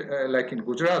lost in, like in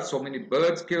Gujarat, so many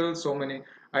birds killed, so many,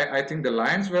 I think the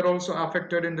lions were also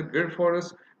affected in the Gir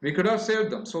forest. We could have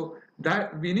saved them. So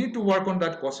that we need to work on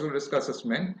that coastal risk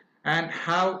assessment and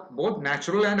have both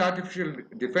natural and artificial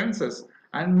defenses.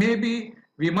 And maybe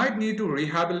we might need to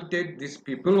rehabilitate these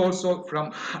people also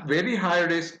from very high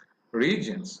risk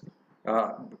regions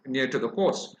near to the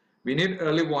coast. We need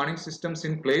early warning systems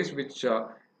in place which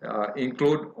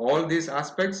include all these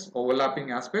aspects,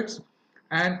 overlapping aspects,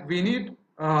 and we need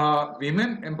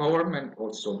women empowerment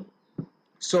also.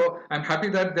 So I'm happy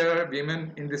that there are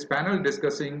women in this panel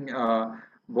discussing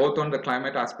both on the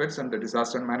climate aspects and the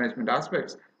disaster management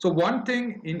aspects. So one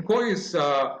thing INCOIS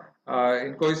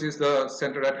is the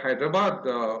center at Hyderabad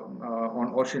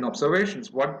on ocean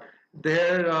observations. What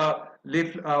their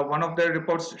one of their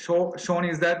reports shown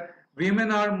is that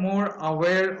women are more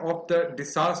aware of the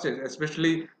disasters,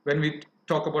 especially when we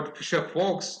talk about fisher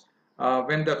folks.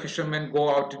 When the fishermen go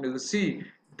out into the sea,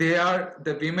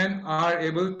 the women are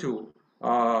able to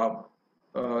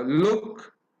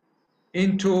look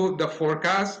into the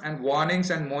forecasts and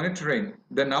warnings and monitoring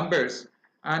the numbers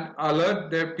and alert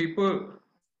their people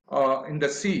in the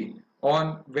sea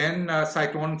on when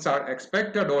cyclones are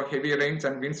expected or heavy rains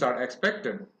and winds are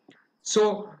expected.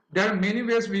 So there are many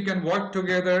ways we can work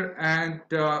together, and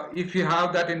if you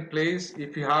have that in place,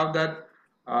 if you have that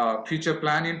future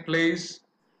plan in place,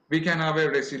 we can have a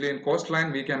resilient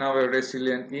coastline, we can have a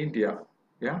resilient India.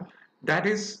 Yeah, that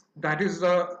is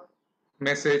the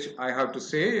message I have to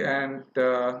say, and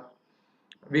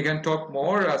we can talk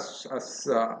more as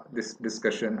this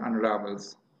discussion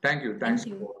unravels. Thank you. Thanks.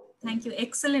 Thank you. Thank you.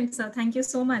 Excellent, sir. Thank you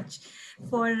so much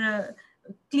for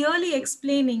clearly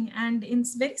explaining, and in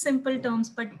very simple terms,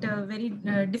 but very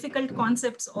difficult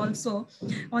concepts also,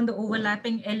 on the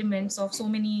overlapping elements of so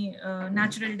many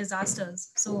natural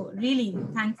disasters. So really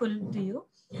thankful to you.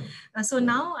 So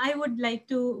now I would like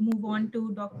to move on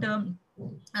to Dr.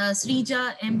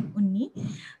 Srija M. Unni.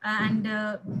 And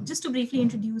just to briefly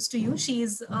introduce to you, she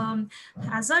is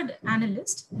hazard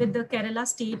analyst with the Kerala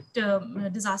State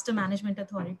Disaster Management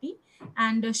Authority.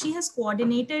 And she has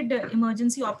coordinated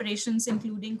emergency operations,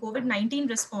 including COVID-19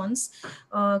 response,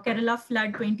 Kerala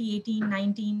flood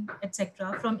 2018-19,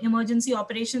 etc., from Emergency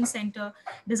Operations Center,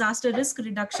 disaster risk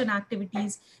reduction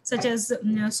activities, such as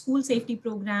school safety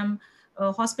program,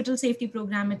 hospital safety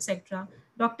program, etc.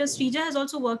 Dr. Srija has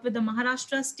also worked with the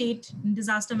Maharashtra State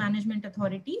Disaster Management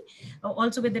Authority,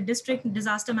 also with the District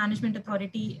Disaster Management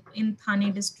Authority in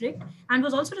Thane district, and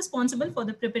was also responsible for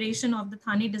the preparation of the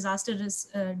Thane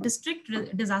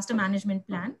District Disaster Management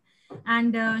Plan.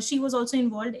 And she was also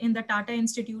involved in the Tata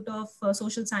Institute of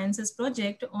Social Sciences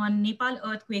project on Nepal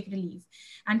earthquake relief,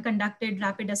 and conducted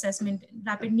rapid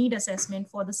need assessment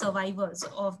for the survivors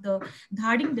of the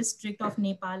Dhading district of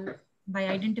Nepal by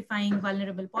identifying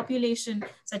vulnerable population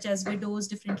such as widows,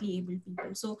 differently abled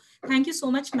people. So thank you so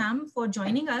much, ma'am, for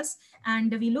joining us,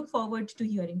 and we look forward to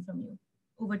hearing from you.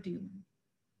 Over to you.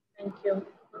 Thank you.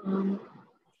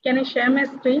 Can I share my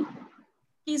screen?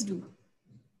 Please do.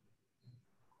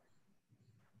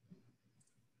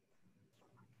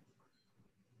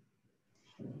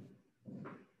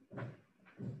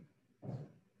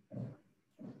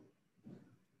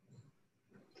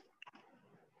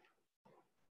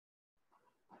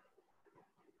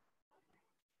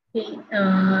 Okay,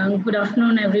 good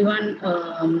afternoon, everyone.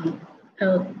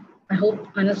 I hope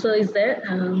Anasa is there,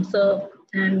 sir,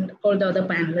 and all the other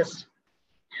panelists.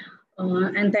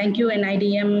 And thank you,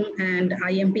 NIDM and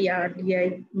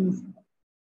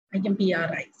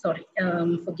IMPRI, sorry,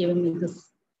 for giving me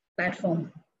this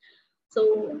platform.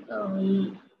 So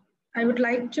I would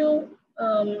like to,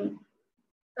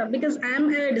 because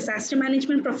I'm a disaster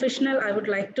management professional, I would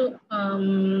like to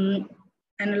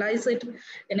analyze it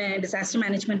in a disaster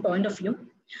management point of view.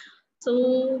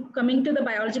 So coming to the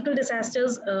biological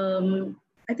disasters,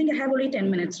 I think I have only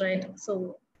 10 minutes, right?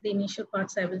 So the initial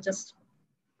parts I will just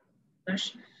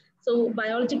rush. So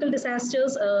biological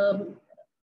disasters,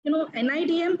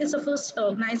 NIDM is the first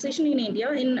organization in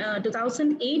India. In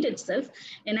 2008 itself,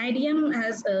 NIDM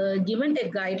has given a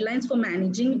guidelines for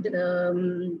managing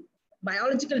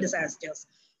biological disasters.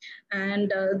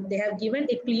 And they have given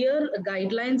a clear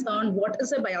guidelines on what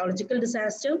is a biological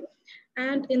disaster.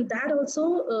 And in that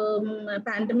also, a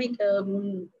pandemic,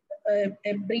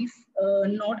 a brief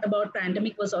note about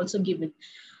pandemic was also given.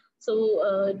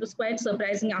 So it was quite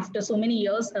surprising after so many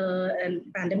years, and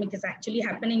pandemic is actually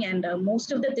happening, and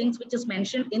most of the things which is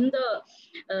mentioned in the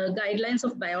guidelines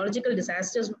of biological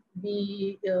disasters,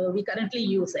 we currently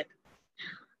use it.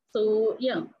 So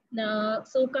yeah,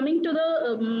 so coming to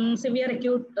the severe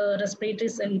acute respiratory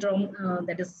syndrome,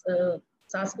 that is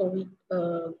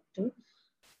SARS-CoV-2.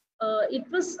 It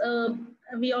was,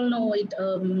 we all know it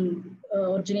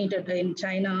originated in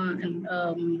China and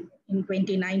in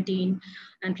 2019,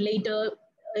 and later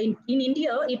in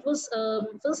India, it was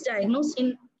first diagnosed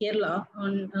in Kerala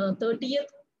on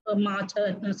 30th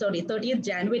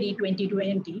January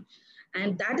 2020.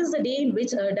 And that is the day in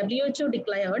which WHO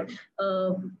declared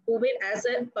COVID as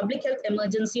a public health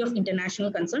emergency of international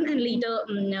concern, and later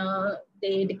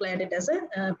they declared it as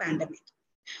a pandemic.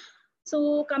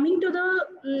 So coming to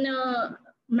the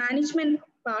management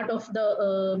part of the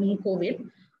COVID,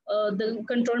 the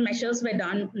control measures were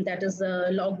done, that is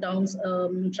lockdowns,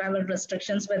 travel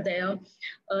restrictions were there.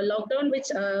 Lockdown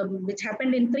which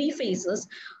happened in 3 phases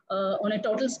on a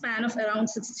total span of around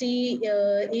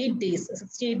 68 days.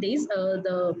 68 days,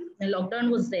 the lockdown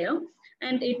was there,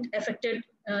 and it affected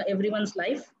everyone's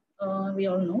life. we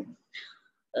all know.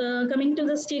 Coming to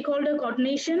the stakeholder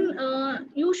coordination,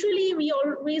 usually we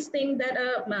always think that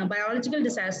a biological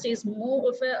disaster is more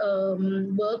of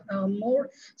a more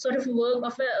sort of work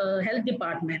of a health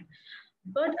department.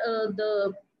 But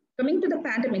coming to the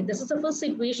pandemic, this is the first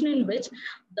situation in which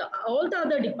all the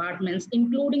other departments,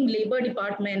 including labor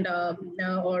department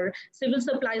or civil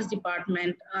supplies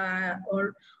department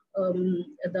or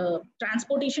the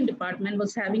transportation department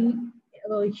was having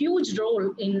a huge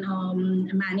role in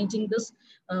managing this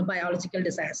biological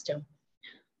disaster.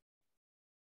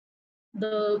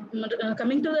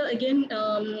 Coming to the again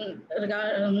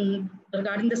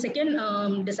regarding the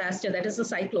second disaster, that is the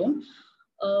cyclone.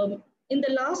 In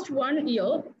the last 1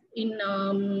 year, in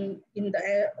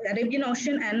the Arabian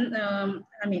Ocean and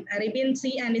Arabian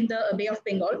Sea and in the Bay of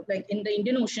Bengal, like in the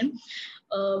Indian Ocean,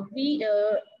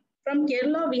 from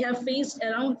Kerala we have faced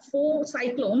around 4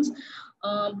 cyclones.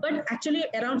 But actually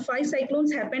around 5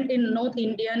 cyclones happened in North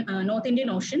Indian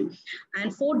Ocean,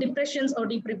 and 4 depressions or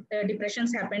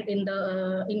depressions happened in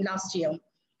last year.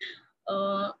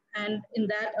 And in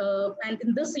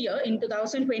this year, in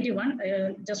 2021,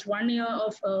 just 1 year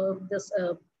of this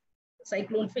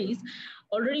cyclone phase,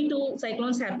 already 2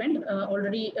 cyclones happened.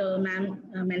 Already ma'am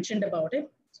mentioned about it,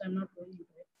 so I'm not going into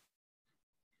it.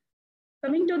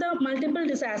 Coming to the multiple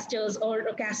disasters or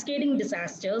cascading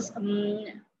disasters,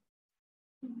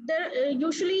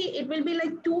 usually it will be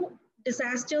like 2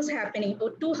 disasters happening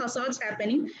or 2 hazards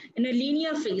happening in a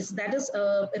linear phase, that is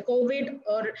a COVID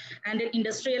and an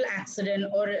industrial accident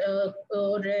or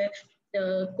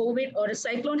COVID or a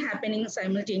cyclone happening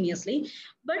simultaneously.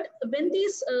 But when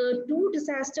these 2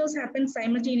 disasters happen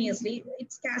simultaneously,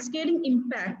 its cascading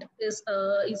impact is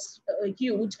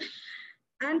huge.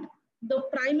 And the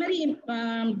primary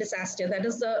disaster, that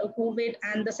is the COVID,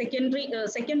 and the second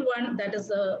one, that is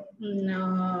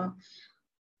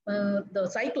the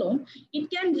cyclone, it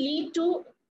can lead to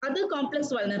other complex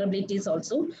vulnerabilities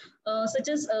also, such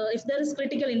as if there is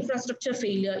critical infrastructure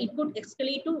failure, it could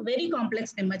escalate to very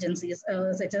complex emergencies,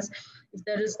 such as if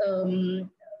there is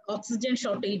oxygen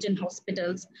shortage in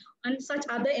hospitals and such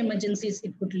other emergencies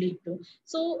it could lead to.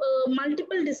 So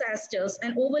multiple disasters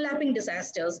and overlapping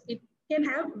disasters, it can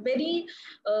have very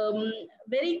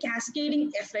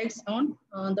cascading effects on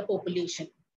the population.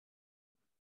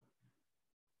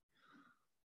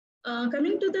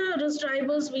 Coming to the risk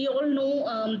drivers, we all know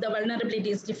the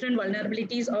vulnerabilities, different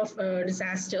vulnerabilities of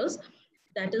disasters.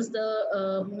 That is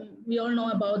we all know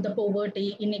about the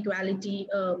poverty, inequality,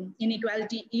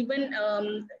 even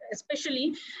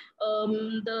especially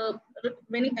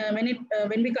when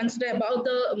we consider about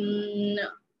the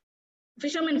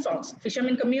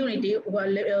fishermen community who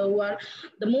are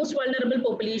the most vulnerable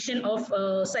population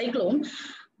of cyclone.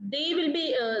 They will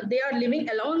be they are living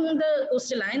along the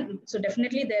coastline, so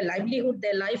definitely their livelihood,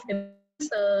 their life is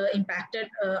impacted,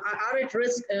 are at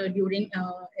risk during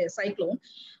a cyclone.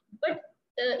 But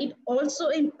it also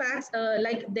impacts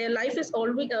like their life is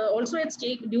always also at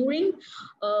stake during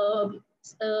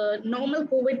normal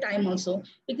COVID time also,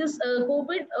 because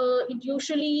COVID it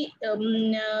usually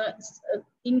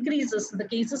increases, the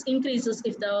cases increases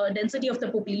if the density of the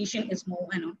population is more.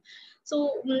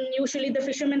 So usually the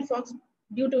fishermen folks,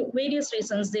 due to various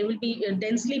reasons, they will be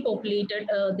densely populated,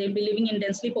 they'll be living in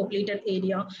densely populated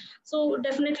area. So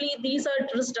definitely these are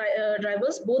risk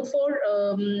drivers, both for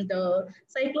the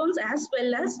cyclones as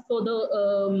well as for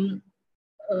the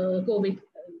COVID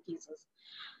cases.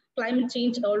 Climate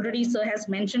change, already sir has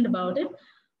mentioned about it.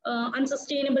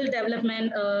 Unsustainable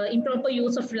development, improper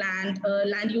use of land,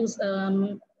 land use,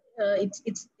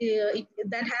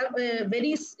 that have a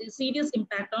very serious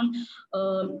impact on,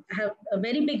 have a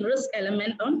very big risk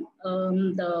element on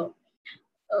the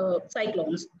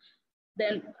cyclones.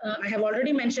 Then I have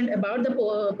already mentioned about the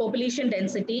population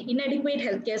density, inadequate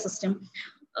healthcare system.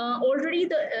 Already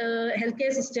the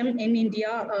healthcare system in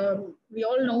India, we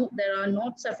all know there are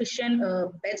not sufficient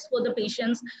beds for the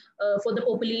patients, for the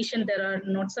population. There are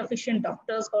not sufficient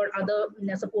doctors or other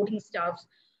supporting staffs.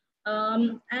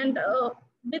 And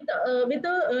with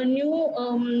the new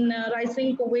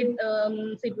rising COVID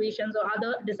situations or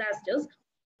other disasters,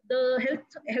 the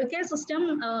healthcare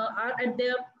system are at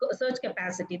their surge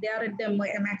capacity. They are at their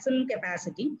maximum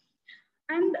capacity.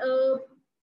 And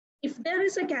if there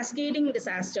is a cascading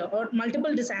disaster or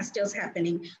multiple disasters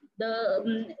happening,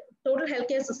 the total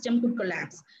healthcare system could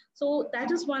collapse. So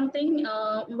that is one thing,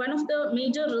 one of the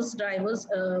major risk drivers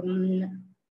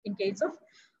in case of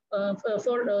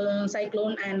for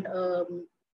cyclone and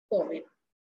COVID.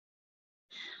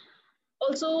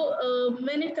 Also,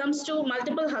 when it comes to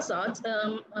multiple hazards,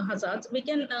 we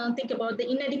can think about the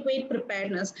inadequate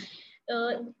preparedness.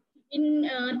 in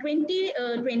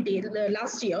 2020,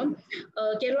 last year,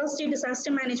 Kerala State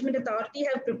Disaster Management Authority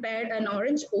have prepared an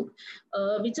orange book,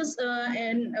 which is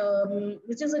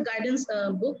a guidance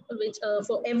book which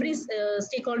for every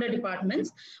stakeholder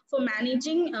departments for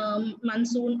managing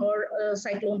monsoon or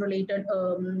cyclone related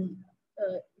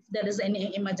if there is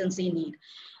any emergency need.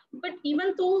 But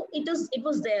even though it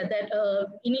was there that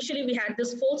initially we had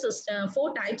this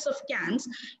four types of camps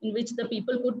in which the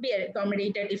people could be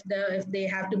accommodated if they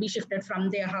have to be shifted from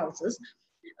their houses.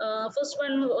 First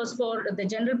one was for the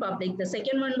general public. The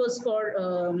second one was for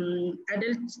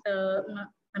adults. The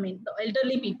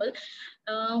elderly people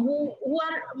who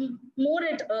are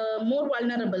more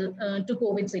vulnerable to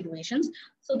COVID situations.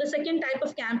 So the second type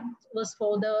of camp was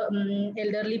for the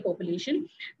elderly population.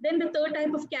 Then the third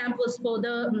type of camp was for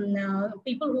the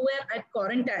people who were at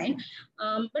quarantine,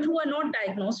 but who are not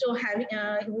diagnosed or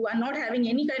who are not having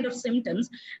any kind of symptoms.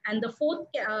 And the fourth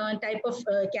type of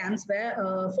camps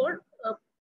were for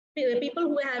people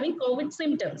who are having COVID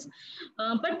symptoms,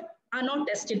 but are not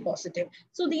tested positive.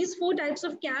 So these four types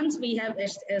of camps we have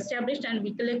established and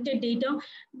we collected data,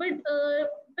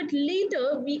 but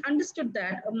later we understood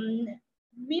that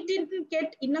we didn't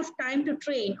get enough time to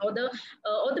train, or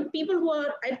the people who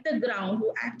are at the ground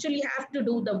who actually have to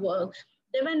do the work,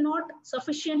 they were not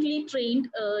sufficiently trained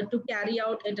to carry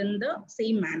out it in the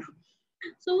same manner.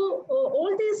 So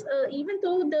all this, even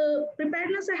though the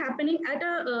preparedness are happening at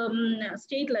a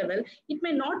state level, it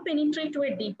may not penetrate to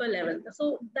a deeper level.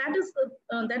 So that is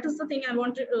the thing I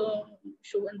want to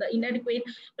show in the inadequate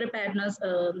preparedness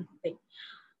thing.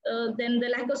 Then the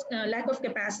lack of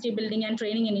capacity building and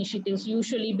training initiatives,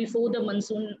 usually before the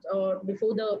monsoon or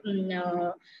before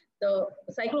the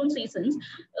cyclone seasons,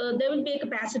 there will be a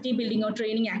capacity building or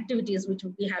training activities which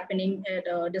will be happening at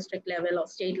district level or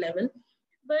state level.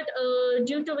 But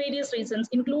due to various reasons,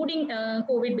 including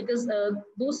COVID, because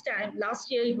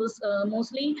last year it was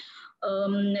mostly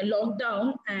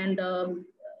lockdown, and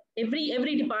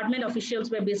every department officials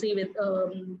were busy with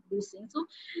those things. So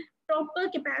proper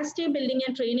capacity building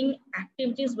and training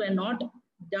activities were not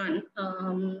done.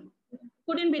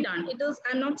 Couldn't be done.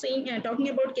 I'm not saying talking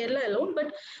about Kerala alone,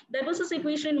 but that was the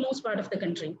situation in most part of the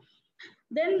country.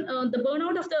 Then the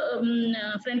burnout of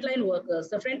the frontline workers.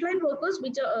 The frontline workers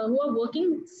who are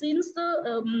working since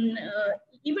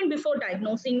even before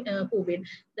diagnosing COVID.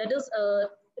 That is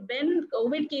when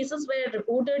COVID cases were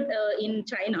reported in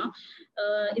China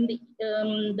in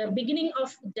the beginning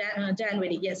of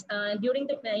January. Yes, in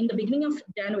the beginning of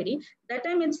January. That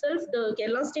time itself, the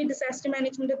Kerala State Disaster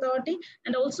Management Authority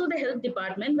and also the health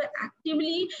department were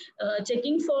actively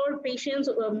checking for patients,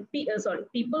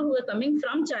 people who are coming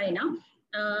from China.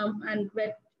 And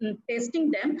we're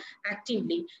testing them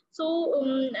actively. So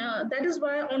that is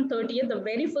why on 30th, the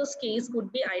very first case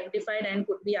could be identified and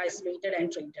could be isolated and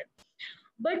treated.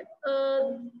 But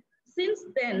since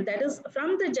then, that is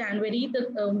from the January,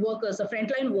 the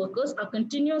frontline workers are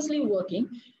continuously working.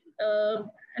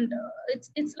 And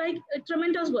it's like a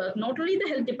tremendous work. Not only the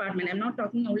health department, I'm not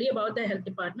talking only about the health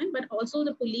department, but also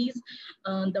the police,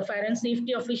 the fire and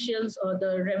safety officials, or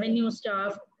the revenue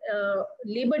staff,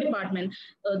 labor department,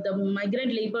 the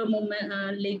migrant labor movement,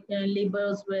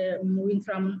 laborers were moving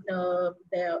from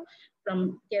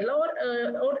Kerala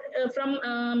or from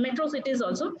metro cities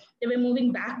also. They were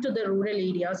moving back to the rural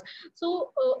areas.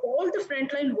 So all the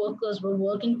frontline workers were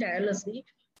working tirelessly,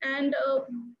 and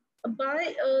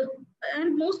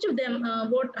and most of them,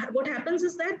 what happens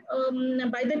is that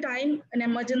by the time an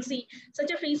emergency,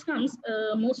 such a phase comes,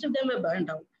 most of them were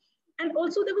burned out. And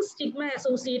also there was stigma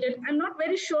associated. I'm not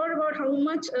very sure about how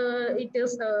much it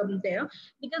is there,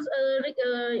 because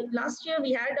last year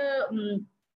we had a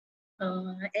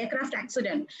aircraft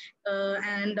accident,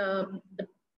 and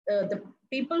the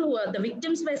people who are the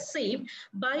victims were saved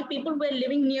by people who were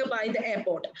living nearby the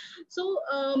airport. So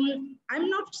I'm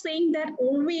not saying that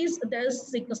always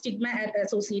there's stigma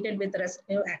associated with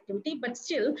rescue activity, but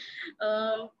still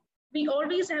we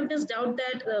always have this doubt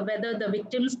that whether the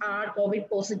victims are COVID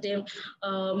positive,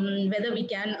 whether we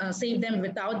can save them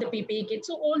without the PPE kit.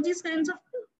 So all these kinds of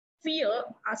fear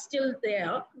are still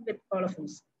there with all of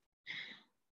us.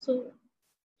 So,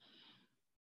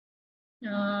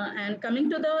 and coming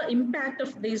to the impact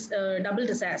of these double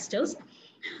disasters,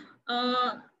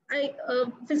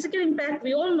 physical impact,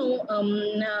 we all know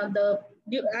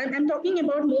I'm talking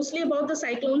about mostly about the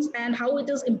cyclones and how it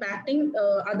is impacting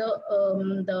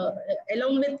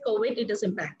along with COVID, it is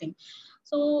impacting.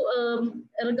 So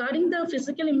regarding the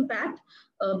physical impact,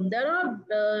 there are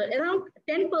around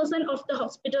 10% of the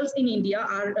hospitals in India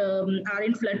are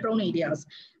in flood-prone areas.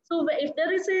 So if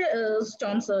there is a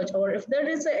storm surge or if there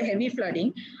is a heavy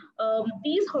flooding,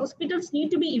 these hospitals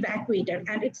need to be evacuated,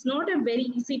 and it's not a very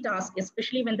easy task,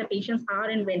 especially when the patients are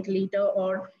in ventilator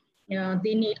or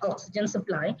they need oxygen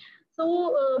supply.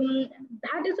 So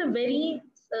that is a very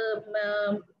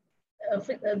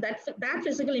that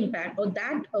physical impact or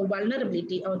that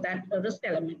vulnerability or that risk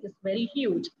element is very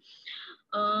huge.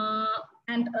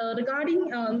 And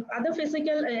regarding other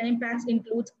physical impacts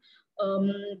includes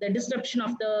the disruption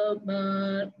of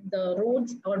the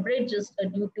roads or bridges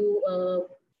due to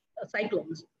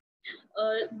cyclones.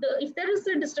 If there is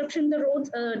a disruption in the roads,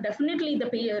 definitely the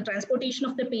transportation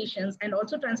of the patients and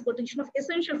also transportation of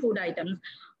essential food items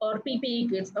or PPE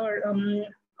kits or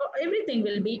everything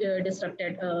will be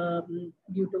disrupted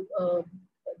due to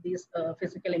these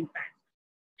physical impacts.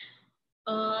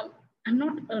 I'm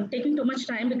not taking too much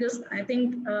time because I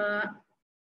think,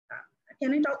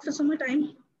 can I talk for some more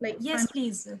time? Like yes,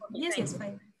 please. Yes,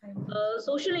 fine.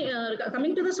 Socially,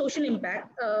 coming to the social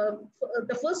impact,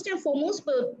 the first and foremost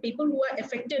people who are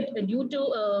affected due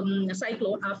to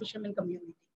cyclone are fishermen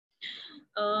community.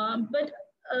 But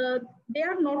they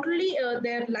are not really,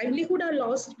 their livelihood are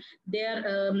lost, their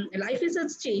life is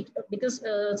at stake because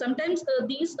sometimes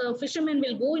these fishermen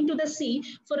will go into the sea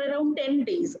for around 10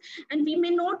 days and we may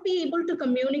not be able to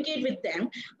communicate with them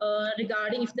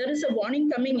regarding if there is a warning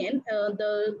coming in,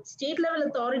 the state level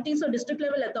authorities or district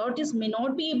level authorities may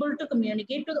not be able to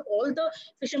communicate to all the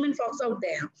fishermen folks out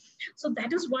there. So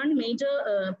that is one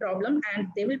major problem and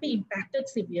they will be impacted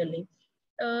severely.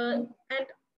 And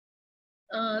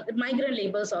migrant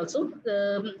laborers also.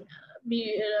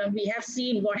 We have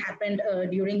seen what happened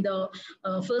during the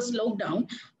first lockdown,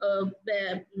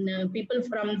 where people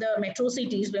from the metro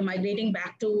cities were migrating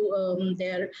back to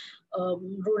their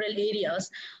rural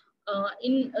areas.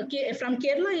 From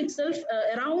Kerala itself,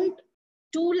 around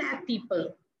 2 lakh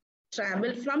people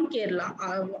traveled from Kerala.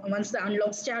 Once the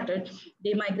unlock started,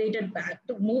 they migrated back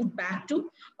to moved back to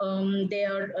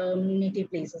their native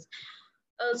places.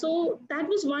 So that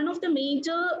was one of the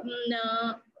major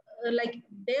like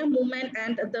their movement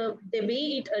and the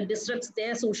way it disrupts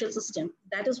their social system.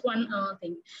 That is one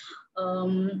thing.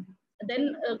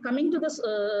 Then coming to the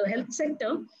health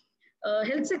sector,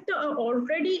 are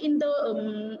already in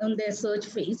their surge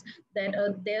phase.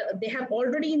 That they have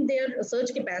already in their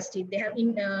surge capacity. They have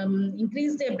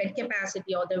increased their bed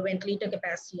capacity or the ventilator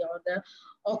capacity or the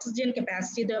oxygen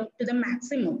capacity to the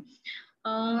maximum.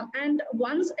 And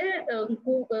once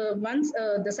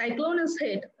the cyclone is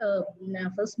hit,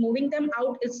 first moving them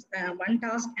out is one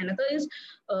task. Another is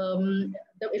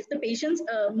if the patients,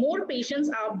 more patients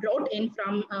are brought in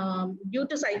from due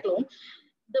to cyclone,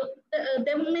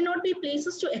 there may not be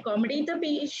places to accommodate the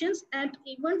patients and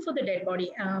even for the dead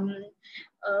body.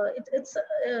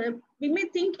 We may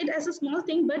think it as a small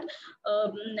thing, but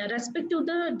respect to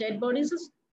the dead bodies is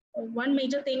one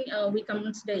major thing we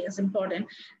consider as important.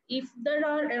 If there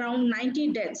are around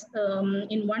 90 deaths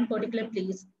in one particular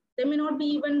place, there may not be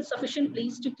even sufficient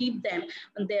place to keep them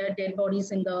and their dead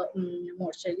bodies in the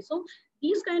mortuary. So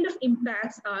these kind of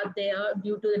impacts are there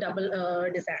due to the double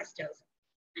disasters.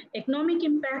 Economic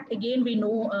impact, again, we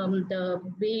know the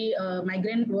way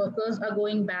migrant workers are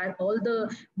going back, all the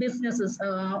businesses,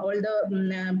 all the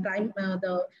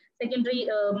the secondary,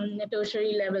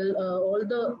 tertiary level, all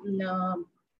the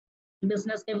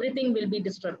business, everything will be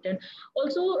disrupted.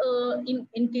 Also,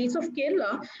 in case of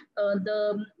Kerala,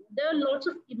 there are lots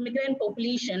of immigrant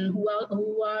population who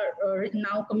are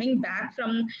now coming back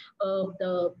from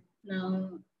the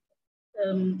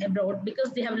abroad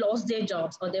because they have lost their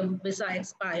jobs or their visa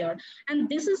expired, and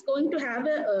this is going to have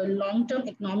a long-term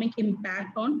economic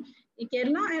impact on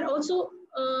Kerala and also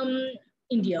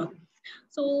India.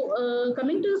 So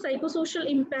coming to the psychosocial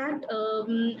impact,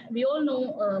 we all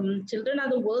know children are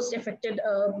the worst affected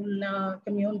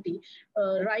community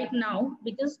right now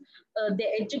because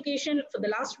their education for the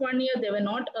last 1 year, they were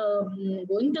not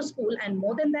going to school, and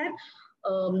more than that,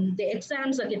 the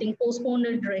exams are getting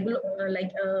postponed regular,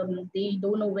 they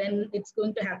don't know when it's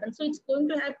going to happen. So it's going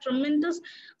to have tremendous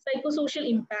psychosocial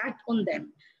impact on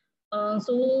them.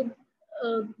 So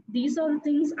these are the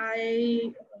things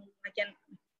I can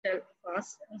tell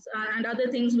fast, and other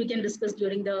things we can discuss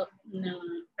during the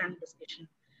panel discussion.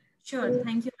 Sure, so,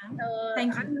 thank you, ma'am.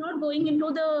 Thank you. I'm not going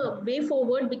into the way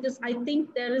forward because I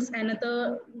think there is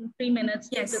another 3 minutes.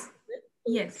 Yes.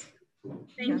 Yes.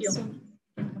 Thank you. So,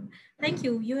 thank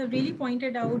you. You have really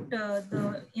pointed out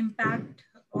the impact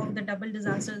of the double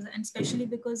disasters, and especially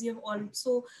because you have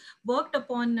also worked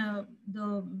upon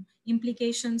the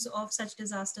implications of such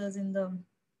disasters in the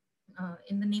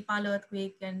in the Nepal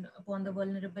earthquake and upon the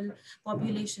vulnerable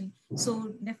population.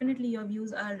 So definitely your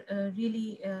views are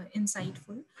really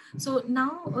insightful. So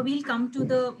now we'll come to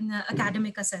the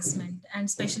academic assessment, and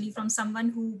especially from someone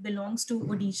who belongs to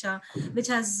Odisha, which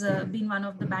has been one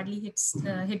of the badly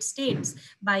hit states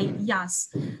by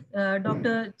YAS,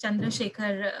 Dr.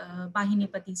 Chandrasekhar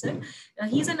Bahinipati sir.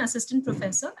 He's an assistant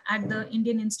professor at the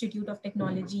Indian Institute of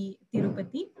Technology,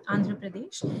 Tirupati, Andhra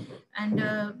Pradesh. And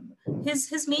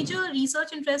his major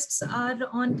research interests are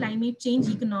on climate change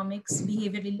economics,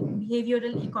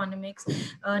 behavioral economics,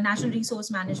 natural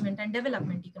resource management, and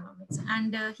development economics.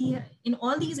 And he, in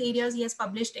all these areas, he has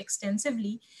published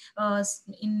extensively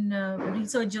in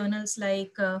research journals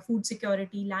like Food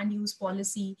Security, Land Use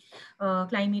Policy,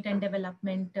 Climate and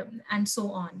Development, and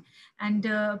so on. And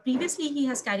previously, he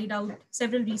has carried out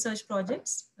several research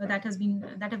projects that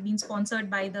have been sponsored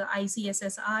by the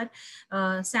ICSSR,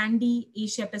 Sandy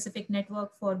Asia Pacific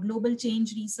Network for Global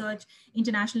Change Research,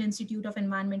 International Institute of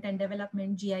Environment and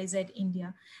Development, GIZ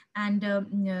India. And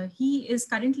he is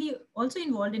currently also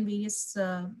involved in various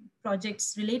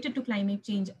projects related to climate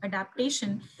change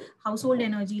adaptation, household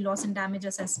energy loss and damage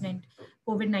assessment,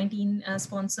 COVID-19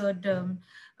 sponsored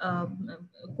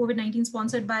COVID-19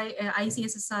 sponsored by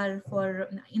ICSSR for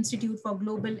Institute for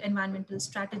Global Environmental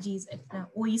Strategies,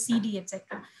 OECD,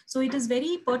 etc. So it is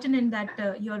very pertinent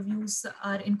that your views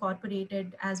are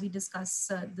incorporated as we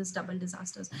discuss this double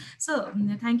disasters. So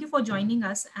thank you for joining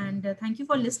us, and thank you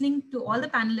for listening to all the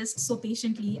panelists so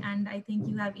patiently. And I think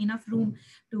you have enough room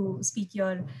to speak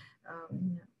to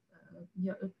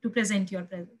present your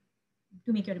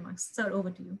to make your remarks. Sir,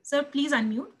 over to you. Sir, please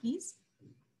unmute, please.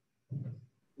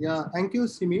 Yeah, thank you,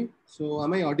 Simi. So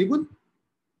am I audible?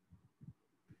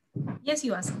 Yes,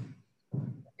 you are, sir.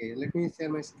 Okay, let me share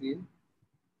my screen.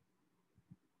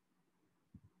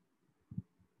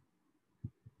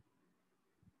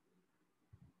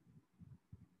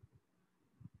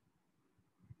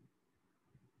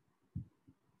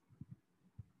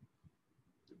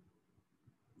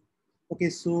 Okay,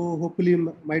 so hopefully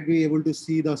you might be able to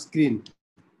see the screen,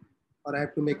 or I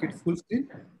have to make it full screen.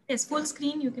 Yes, full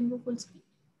screen. You can go full screen.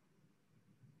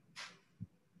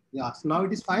 Yeah, so now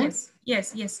it is fine.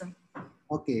 Yes, sir.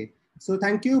 Okay, so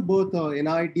thank you both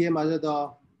NIDM as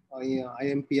the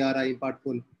IMPRI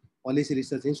Impactful Policy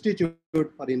Research Institute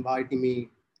for inviting me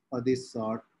for this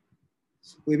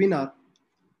webinar.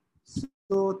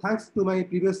 So thanks to my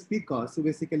previous speakers who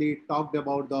basically talked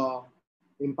about the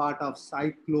impact of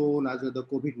cyclone as well as the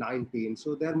COVID-19.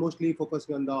 So they're mostly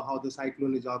focusing on how the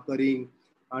cyclone is occurring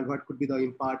and what could be the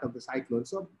impact of the cyclone.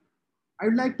 So I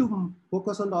would like to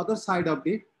focus on the other side of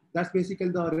it. That's basically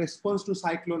the response to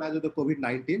cyclone as well as the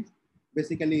COVID-19.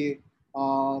 Basically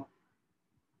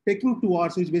taking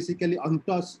towards which basically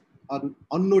untouched or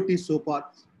unnoticed so far,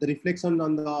 the reflection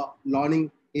on the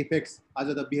learning effects as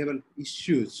well as the behavioral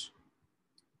issues.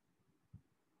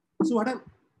 So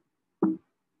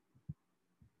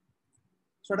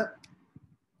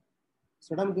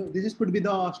this could be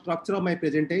the structure of my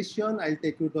presentation. I'll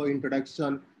take you to the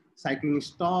introduction, cyclone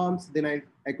storms. Then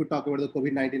I could talk about the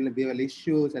COVID-19 and behavioral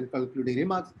issues and concluding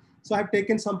remarks. So I've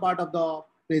taken some part of the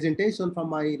presentation from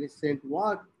my recent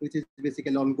work, which is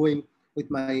basically ongoing with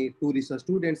my two research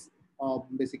students,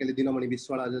 basically Dinamani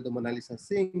Biswal and Monalisa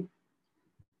Singh.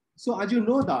 So as you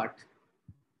know that,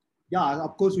 yeah,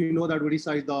 of course we know that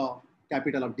Odisha is the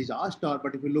capital of disaster,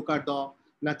 but if you look at the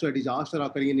natural disaster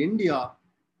occurring in India,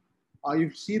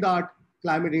 you see that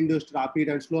climate-induced rapid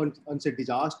and slow onset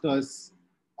disasters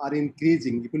are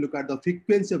increasing. If you look at the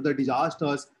frequency of the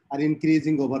disasters are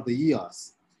increasing over the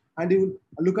years. And you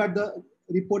look at the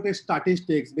reported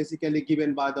statistics basically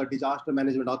given by the Disaster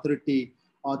Management Authority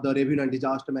or the Revenue and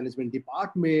Disaster Management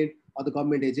Department or the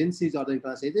government agencies or the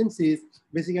international agencies,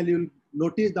 basically you'll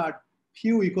notice that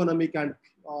few economic and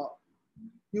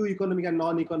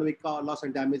non-economic loss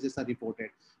and damages are reported.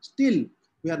 Still,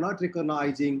 we are not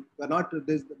recognizing,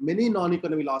 there's many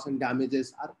non-economic loss and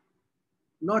damages are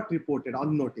not reported,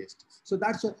 unnoticed. So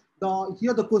that's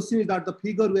here the question is that the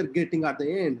figure we're getting at the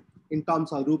end in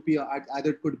terms of rupiah,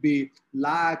 either it could be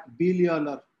lakh, billion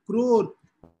or crore,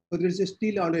 but there is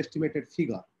still an underestimated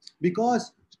figure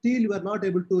because still we are not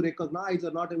able to recognize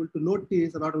or not able to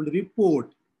notice or not able to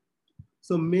report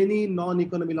so many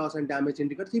non-economic loss and damage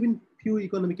indicators, even few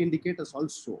economic indicators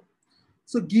also.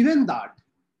 So given that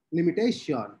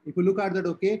limitation, if you look at that,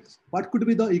 okay, what could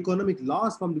be the economic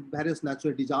loss from the various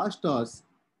natural disasters?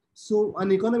 So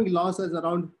an economic loss is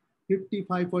around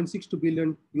 $55.62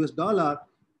 billion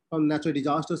from natural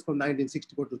disasters from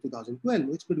 1964 to 2012,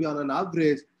 which could be on an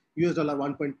average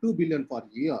 $1.2 billion per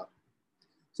year.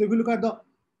 So if you look at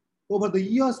over the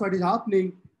years, what is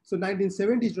happening? So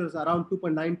 1970s was around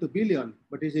 2.92 billion,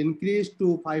 but it's increased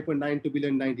to 5.92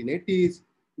 billion in 1980s,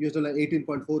 US dollar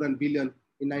 18.41 billion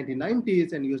in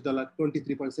 1990s, and US dollar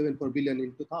 23.74 billion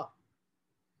in 2000.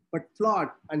 But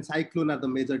flood and cyclone are the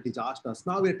major disasters.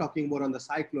 Now we're talking more on the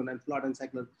cyclone and flood and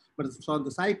cyclone. But on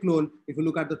the cyclone, if you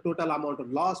look at the total amount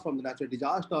of loss from the natural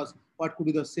disasters, what could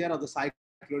be the share of the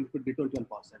cyclone? It could be 21%.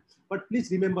 But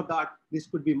please remember that this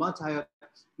could be much higher.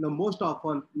 Most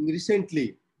often,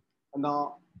 recently,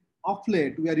 of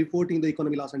late, we are reporting the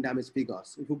economic loss and damage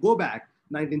figures. If you go back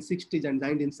 1960s and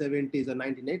 1970s and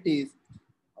 1980s,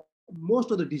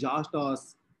 most of the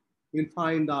disasters, you'll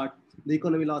find that the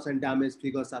economic loss and damage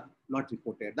figures are not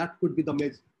reported. That could be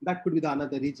the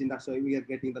another reason. That's why we are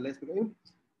getting the less.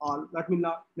 Let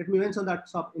me mention that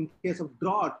in case of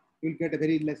drought, you'll get a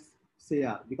very less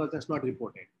share because that's not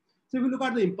reported. So if you look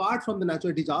at the impact from the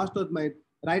natural disaster, my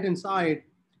right hand side,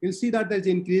 you'll see that there's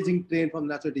increasing trend from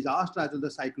natural disaster as well as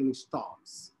the cyclonic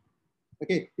storms.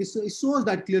 Okay, it shows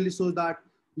that, clearly shows that,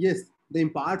 yes, the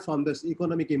impact from this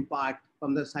economic impact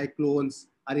from the cyclones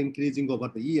are increasing over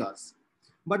the years.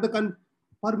 But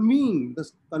for me, the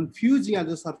confusing and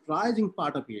the surprising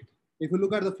part of it, if you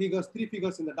look at the figures, 3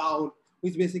 figures in the down,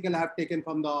 which basically I have taken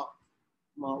from the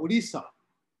Odisha.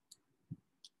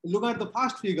 Look at the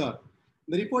first figure,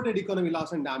 the reported economic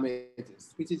loss and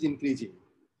damages, which is increasing.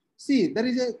 See, there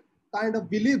is a kind of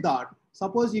belief that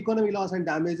suppose economic loss and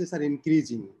damages are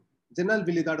increasing. General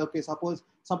belief that, okay, suppose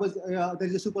there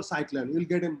is a super cyclone, you'll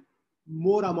get a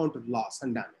more amount of loss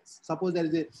and damage. Suppose there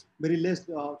is a very less,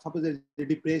 suppose there is a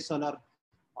depression or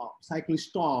cyclone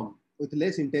storm with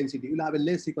less intensity, you'll have a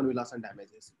less economic loss and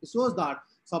damages. It shows that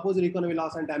suppose the economic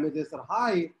loss and damages are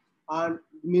high, and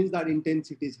means that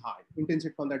intensity is high.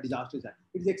 Intensity from that disaster is high.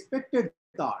 It is expected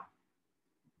that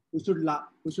we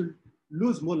should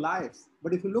lose more lives.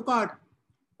 But if you look at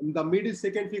the middle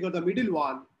second figure, the middle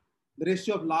one, the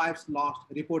ratio of lives lost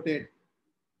reported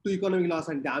to economic loss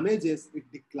and damages is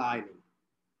declining.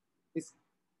 It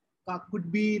could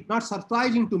be not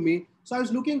surprising to me. So I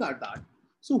was looking at that.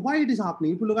 So why it is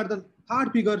happening? If you look at the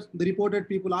third figure, the reported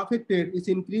people affected is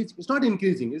increased. It's not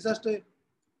increasing. It's just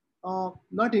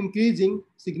not increasing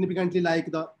significantly like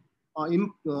the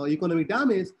economic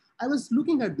damage. I was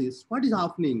looking at this. What is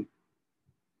happening?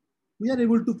 We are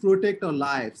able to protect our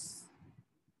lives,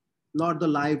 not the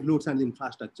livelihoods and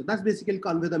infrastructure. That's basically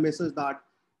convey the message that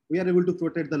we are able to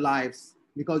protect the lives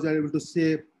because we are able to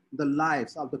save the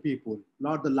lives of the people,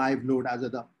 not the livelihood as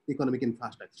the economic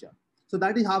infrastructure. So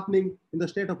that is happening in the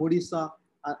state of Odisha,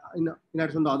 in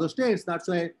addition to other states. That's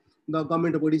why the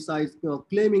government of Odisha is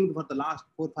claiming for the last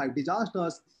 4 or 5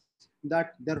 disasters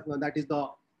that that is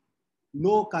the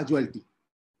no casualty.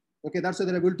 Okay, that's why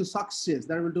they're able to success.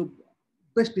 They're able to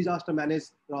best disaster manager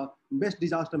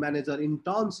in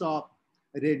terms of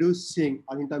reducing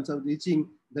or in terms of reaching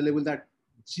the level that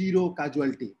 0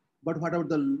 casualty. But what about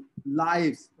the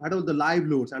lives? What about the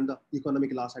livelihoods and the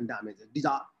economic loss and damages? These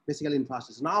are basically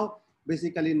infrastructure. Now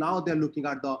they're looking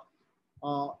at the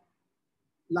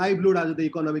livelihood as the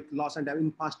economic loss and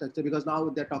infrastructure, because now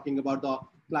they're talking about the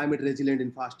climate resilient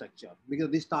infrastructure. Because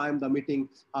this time the meeting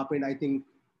happened, I think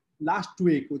last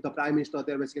week with the Prime Minister,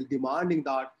 they're basically demanding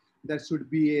that there should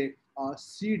be a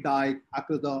sea dike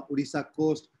across the Odisha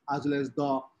coast, as well as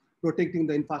the protecting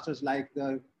the infrastructure like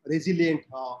the resilient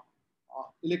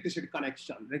electricity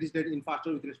connection, registered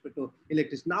infrastructure with respect to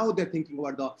electricity. Now they're thinking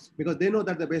about because they know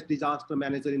that the best disaster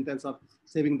manager in terms of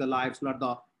saving the lives, not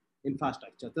the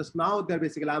infrastructure. Just now they're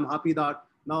basically, I'm happy that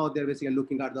now they're basically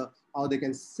looking at how they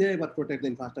can save or protect the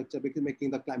infrastructure, because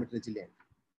making the climate resilient.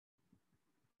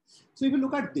 So if you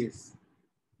look at this,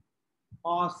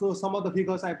 so some of the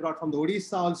figures I brought from the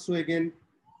Odisha also again.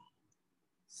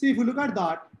 See, if you look at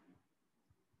that,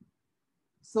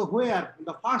 so where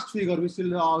the first figure, which is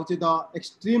the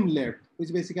extreme left,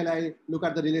 which basically I look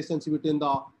at the relationship between the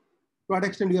to what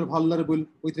extent you are vulnerable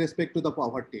with respect to the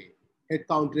poverty head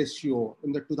count ratio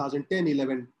in the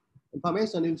 2010-11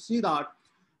 information. You'll see that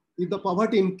if the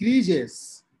poverty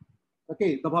increases,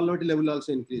 okay, the vulnerability level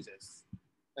also increases.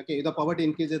 Okay, if the poverty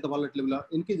increases, the vulnerability level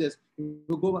increases. If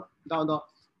you go down the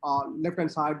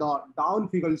left-hand side, the down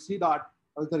figure, you see that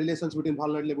the relations between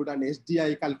vulnerability level and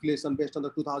SDI calculation based on the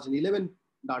 2011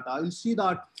 data. You'll see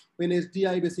that when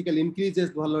SDI basically increases,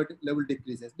 the vulnerability level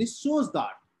decreases. This shows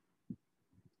that,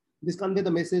 this conveys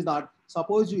the message that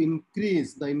suppose you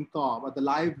increase the income or the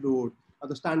livelihood or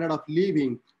the standard of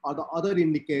living or the other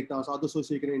indicators or the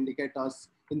socioeconomic indicators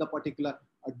in the particular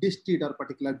district or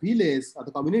particular village or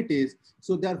the communities,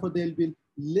 so therefore they'll be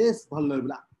less vulnerable.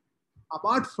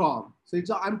 Apart from, so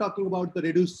I'm talking about the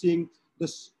reducing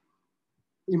this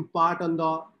impact on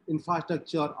the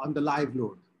infrastructure on the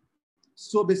livelihood.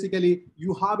 So basically,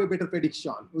 you have a better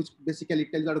prediction, which basically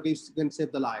tells that, okay, you can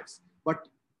save the lives. But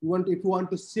if you want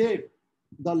to save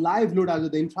the livelihood as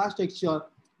the infrastructure,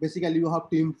 basically you have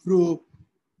to improve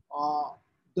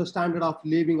the standard of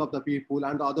living of the people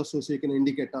and the other socioeconomic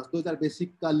indicators. Those are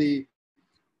basically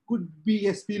could be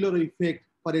a spillover effect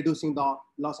for reducing the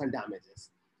loss and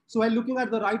damages. So while looking at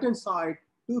the right-hand side,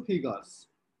 two figures.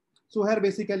 So here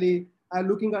basically I'm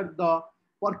looking at the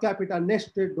per capita net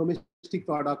domestic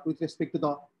product with respect to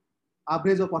the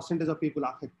average of percentage of people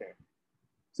affected.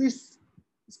 So this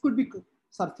could be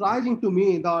surprising to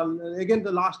me. Again,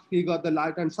 the last figure, the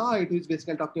right-hand side, is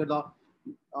basically talking about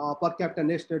the per capita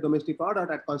net domestic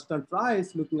product at constant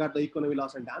price, looking at the economic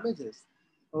loss and damages.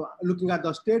 Looking at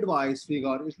the state-wise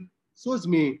figure, it shows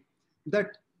me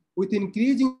that with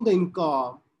increasing the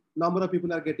income, number of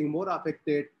people are getting more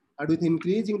affected, and with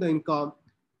increasing the income,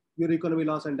 your economic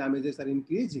loss and damages are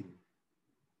increasing.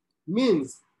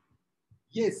 Means,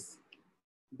 yes,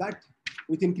 that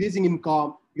with increasing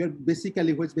income, you're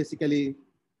basically, which basically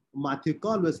Matthew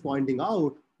Call was pointing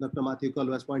out, Dr. Matthew Call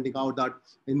was pointing out that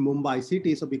in Mumbai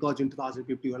city, so because in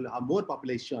 2050 you will have more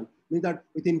population, means that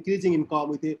with increasing income,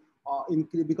 with the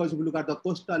because if you look at the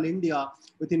coastal India,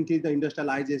 with increase the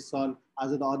industrialization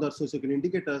as the other socioeconomic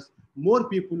indicators, more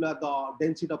people are the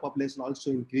density of population also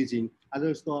increasing. As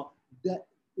also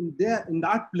in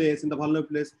that place, in the vulnerable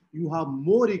place, you have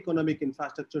more economic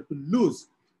infrastructure to lose.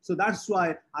 So that's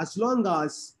why, as long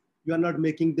as you are not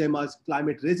making them as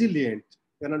climate resilient,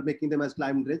 you are not making them as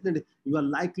climate resilient, you are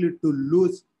likely to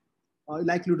lose,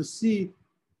 likely to see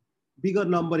bigger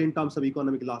number in terms of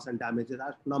economic loss and damages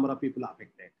as number of people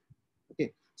affected.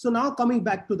 Okay, so now coming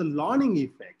back to the learning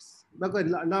effects,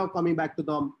 because now coming back to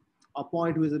the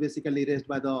point which is basically raised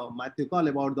by the Matthew Call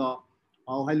about the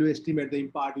how you estimate the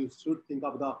impact, you should think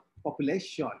of the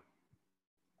population.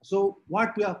 So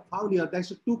what we have found here,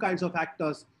 there's two kinds of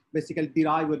factors basically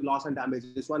derive with loss and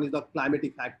damages. One is the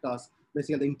climatic factors,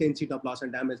 basically the intensity of loss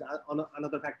and damage.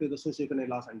 Another factor is the socioeconomic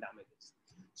loss and damages.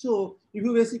 So if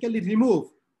you basically remove,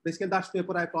 basically that's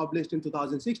paper I published in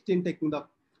 2016, taking the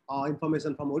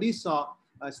information from Odisha,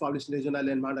 as published in Regional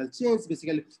Environmental Change.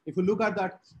 Basically, if you look at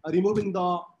that, removing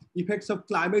the effects of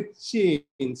climate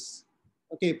change,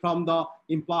 okay, from the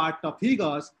impact of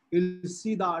figures, you'll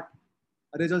see that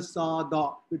results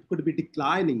are it could be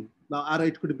declining, or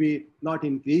it could be not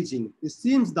increasing. It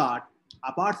seems that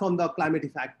apart from the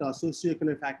climatic factors,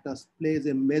 socioeconomic factors plays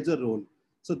a major role.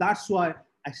 So that's why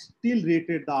I still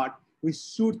rated that we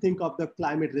should think of the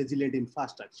climate resilient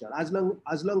infrastructure. As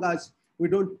long as we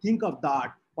don't think of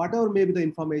that, whatever may be the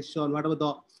information, whatever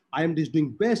the IMD is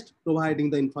doing best, providing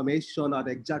the information or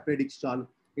the exact prediction,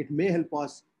 it may help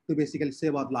us to basically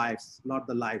save our lives, not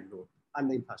the livelihood and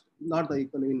the infrastructure, not the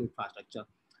economic infrastructure.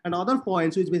 And other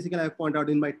points, which basically I point out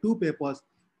in my two papers,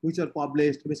 which are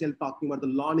published, basically talking about the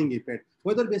learning effect,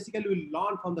 whether basically we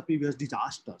learn from the previous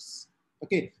disasters.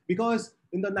 Okay, because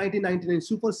in the 1999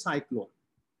 super cyclone,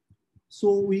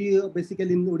 so we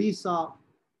basically in Odisha,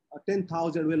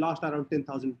 10,000, we lost around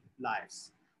 10,000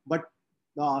 lives. But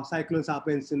the cyclones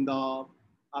happens in the,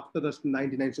 after the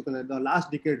 99, so the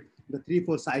last decade, the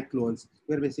 3-4 cyclones,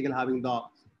 we're basically having the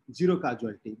zero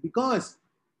casualty because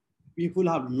people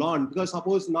have learned. Because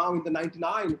suppose now in the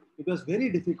 99, it was very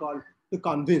difficult to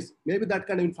convince. Maybe that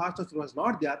kind of infrastructure was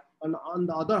not there. And on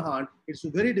the other hand, it's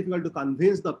very difficult to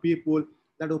convince the people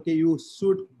that, okay, you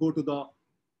should go to the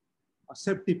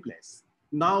safety place.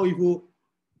 Now, if you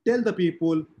tell the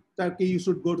people that, okay, you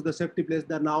should go to the safety place,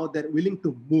 they're willing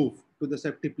to move to the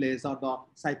safety place or the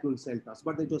cyclone shelters,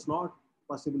 but it was not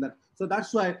possible. That. So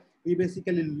that's why we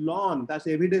basically learn, that's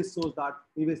evidence shows that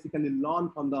we basically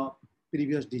learn from the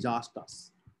previous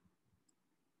disasters.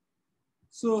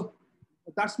 So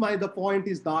that's the point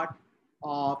is that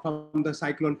from the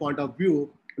cyclone point of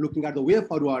view, looking at the way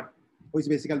forward, which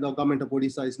basically the government of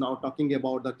Odisha is now talking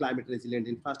about the climate resilient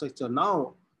infrastructure.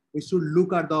 Now we should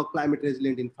look at the climate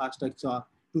resilient infrastructure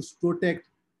to protect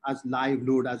as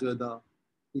livelihood as well as the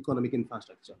economic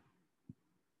infrastructure.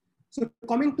 So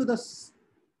coming to the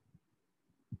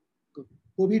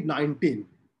COVID-19.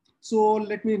 So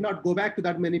let me not go back to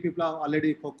that. Many people are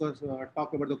already focused,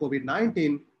 talk about the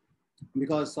COVID-19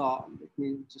 because let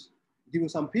me just give you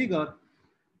some figure.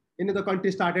 The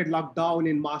country started lockdown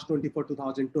in March 24,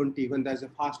 2020 when there's a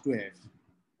fast wave.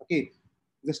 Okay,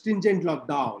 the stringent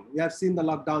lockdown. We have seen the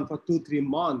lockdown for 2-3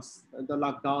 months, the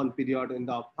lockdown period in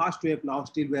the first wave. Now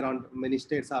still we're on, many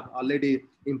states have already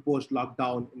imposed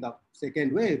lockdown in the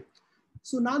second wave.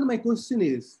 So now my question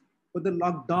is, was the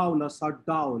lockdown or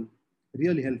shutdown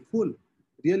really helpful,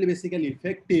 really basically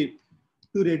effective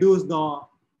to reduce the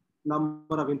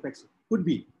number of infections? Could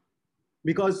be.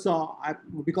 because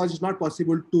because it's not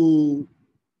possible to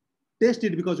test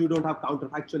it because we don't have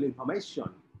counterfactual information.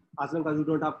 As long as we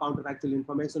don't have counterfactual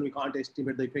information, we can't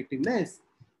estimate the effectiveness.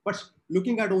 But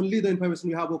looking at only the information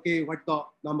we have, okay, what the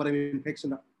number of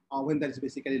infection when there is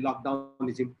basically lockdown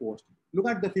is imposed. Look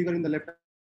at the figure in the left.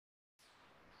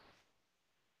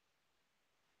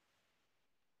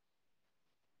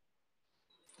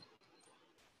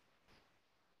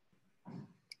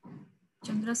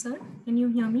 Chandra sir, can you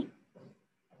hear me?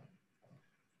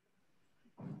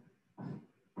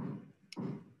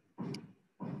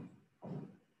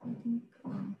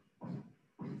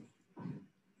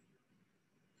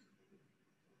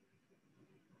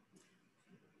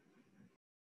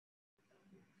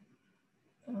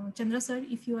 Chandra sir,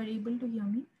 if you are able to hear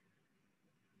me,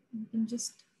 you can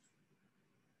just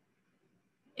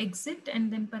exit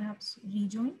and then perhaps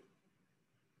rejoin.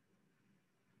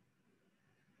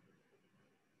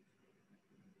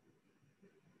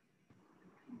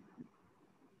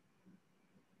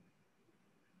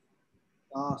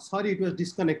 Sorry, it was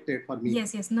disconnected for me.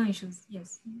 Yes, no issues.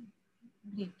 Yes,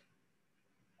 great.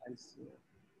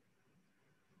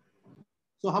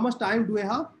 So how much time do I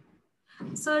have?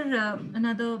 Sir,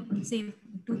 another, say,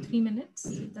 2-3 minutes.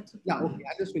 That's okay. Yeah, okay,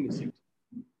 I'll just finish it.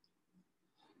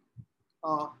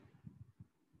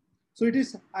 So it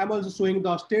is, I'm also showing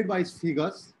the state-wise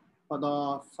figures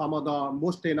for some of the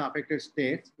most affected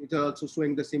states, which are also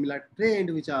showing the similar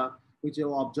trend which are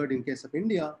observed in case of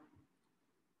India.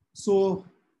 So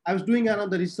I was doing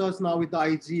another research now with the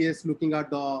IGS, looking at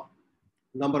the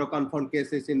number of confirmed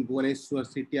cases in Bhubaneswar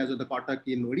city as well as the Cuttack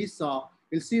in Odisha.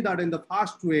 You'll see that in the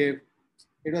first wave,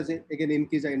 it was again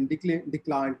increased and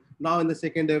declined. Now in the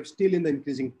second wave, still in the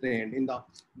increasing trend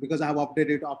because I have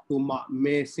updated up to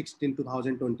May 16,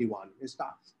 2021.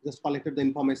 Just collected the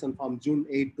information from June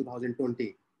 8,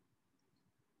 2020.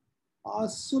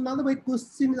 So now my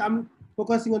question is, I'm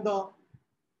focusing on the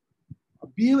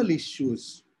behavioral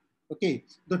issues. Okay,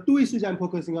 the two issues I'm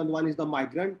focusing on, one is the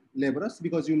migrant laborers,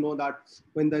 because you know that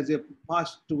when there's a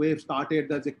first wave started,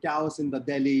 there's a chaos in the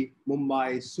Delhi,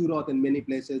 Mumbai, Surat, and many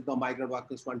places. The migrant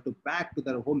workers want to back to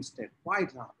their home state. Why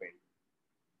it happened?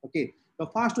 Okay, the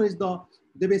first one is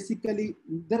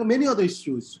there are many other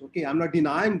issues. Okay, I'm not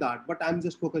denying that, but I'm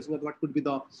just focusing on what could be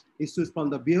the issues from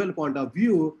the behavioral point of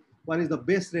view. One is the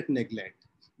base rate neglect.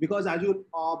 Because as you,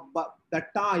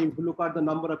 that time, if you look at the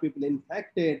number of people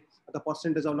infected, the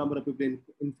percentage of number of people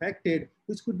infected,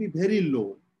 which could be very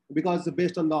low, because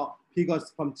based on the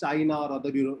figures from China or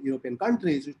other European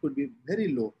countries, it could be very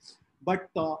low. But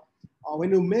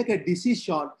when you make a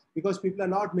decision, because people are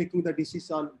not making the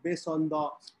decision based on the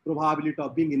probability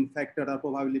of being infected or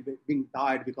probability being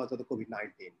died because of the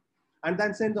COVID-19. And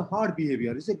then send the herd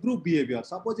behavior, it's a group behavior.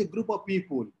 Suppose a group of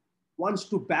people wants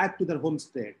to back to their home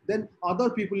state, then other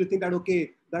people, you think that,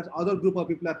 okay, that other group of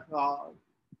people are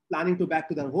planning to back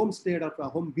to their home state or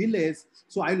home village,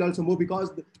 so I'll also move,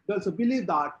 because they also believe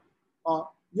that,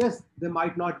 yes, they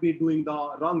might not be doing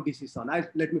the wrong decision.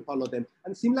 Let me follow them.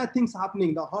 And similar things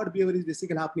happening, the herd behavior is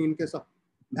basically happening in case of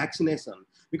vaccination.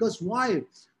 Because why?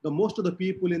 Most of the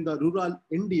people in the rural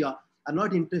India are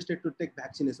not interested to take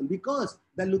vaccination, because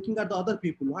they're looking at the other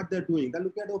people, what they're doing. They're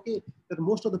looking at, okay, that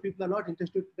most of the people are not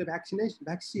interested to take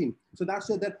vaccine. So that's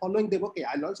why they're following them. Okay,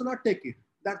 I'll also not take it.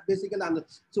 That's basically,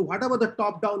 so whatever the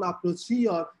top-down approach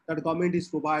here, that the government is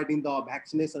providing the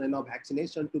vaccination and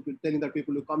vaccination to telling the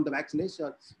people to come the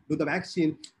vaccination, do the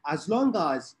vaccine, as long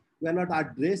as we are not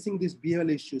addressing these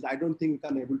behavioral issues, I don't think we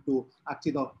can able to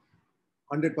achieve the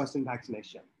 100%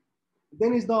 vaccination.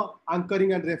 Then is the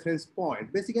anchoring and reference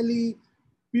point. Basically,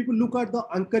 people look at the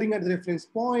anchoring and reference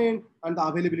point and the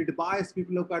availability bias.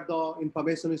 People look at the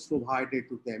information is provided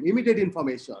to them, immediate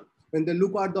information. When they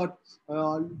look at that,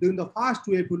 during the first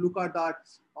wave, you look at that,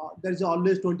 there's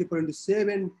always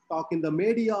 24/7 talk in the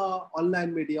media,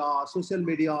 online media, social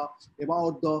media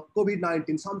about the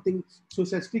COVID-19, something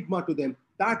social stigma to them.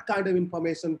 That kind of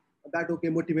information that, okay,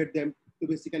 motivate them to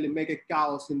basically make a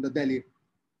chaos in the Delhi.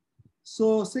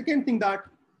 So second thing, that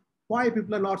why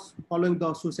people are not following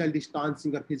the social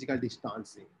distancing or physical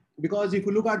distancing. Because if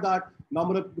you look at that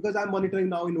number of, because I'm monitoring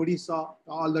now in Odisha,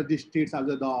 all the districts,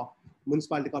 also the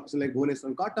municipality corporation like Bhubaneswar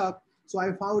and Cuttack. So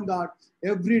I found that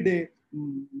every day,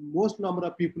 most number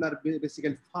of people are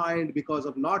basically fined because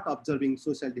of not observing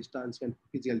social distancing and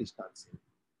physical distancing.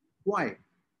 Why?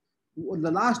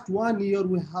 The last 1 year,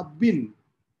 we have been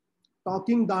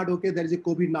talking that, okay, there is a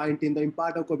COVID-19, the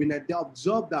impact of COVID-19, they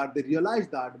observe that, they realize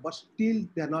that, but still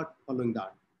they're not following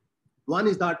that. One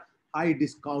is that high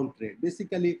discount rate,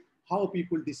 basically how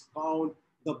people discount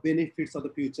the benefits of the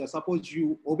future. Suppose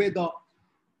you obey the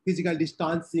physical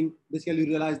distancing, basically you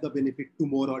realize the benefit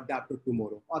tomorrow or day after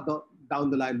tomorrow, or down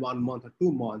the line 1 month or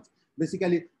 2 months.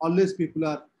 Basically, always people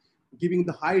are giving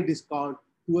the high discount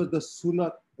towards the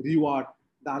sooner reward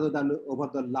rather than over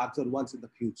the larger ones in the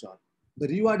future. The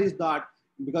reward is that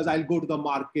because I'll go to the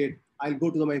market, I'll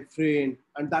go to my friend,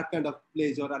 and that kind of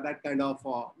pleasure or that kind of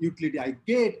utility I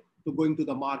get to going to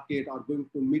the market or going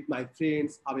to meet my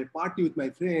friends, have a party with my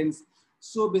friends.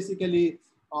 So basically,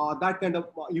 that kind of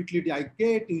utility I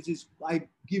get, which is I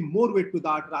give more weight to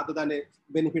that rather than a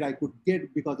benefit I could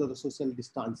get because of the social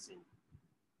distancing.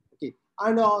 Okay,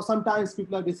 and sometimes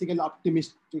people are basically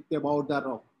optimistic about their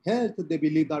health. They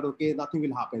believe that okay, nothing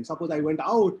will happen. Suppose I went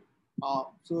out,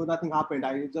 so nothing happened.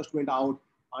 I just went out,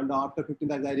 and after 15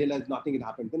 days I realized nothing will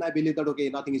happen. Then I believe that okay,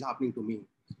 nothing is happening to me.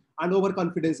 And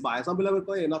overconfidence bias. Some people will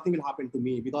say nothing will happen to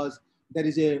me because there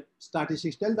is a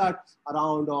statistics tell that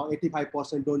around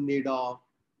 85% don't need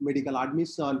medical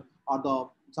admission,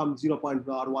 or some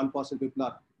 0.1% people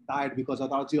are died because of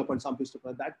that 0. Some people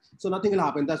are that. So nothing will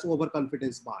happen. That's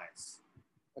overconfidence bias.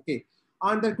 Okay,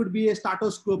 and there could be a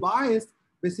status quo bias.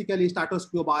 Basically, status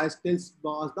quo bias tells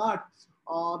us that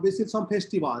basically some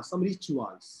festivals, some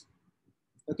rituals.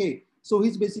 Okay, so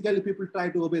it's basically people try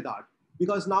to obey that.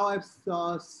 Because now I've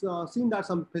seen that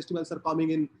some festivals are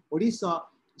coming in Odisha,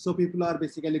 so people are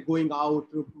basically going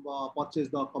out to purchase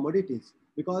the commodities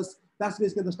because that's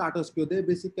basically the status quo. They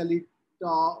basically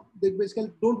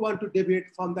don't want to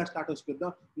deviate from that status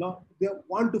quo. They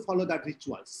want to follow that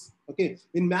rituals. Okay,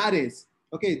 in marriage,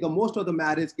 okay, the most of the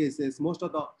marriage cases, most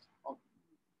of the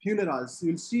funerals,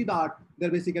 you'll see that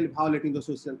they're basically violating the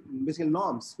social basically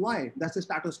norms. Why? That's the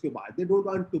status quo bias. They don't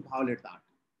want to violate that.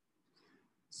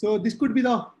 So this could be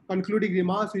the concluding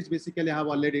remarks, which basically I have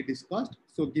already discussed.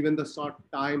 So given the short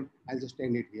time, I'll just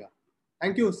end it here.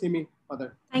 Thank you, Simi, for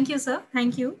that. Thank you, sir.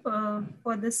 Thank you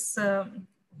for this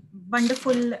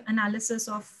wonderful analysis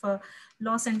of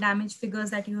loss and damage figures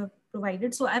that you have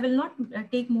provided. So I will not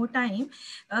take more time.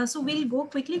 So we'll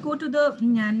quickly go to the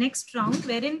next round,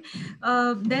 wherein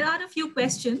there are a few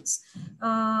questions.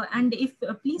 And if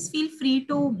please feel free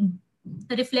to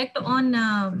reflect on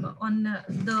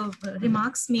the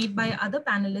remarks made by other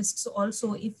panelists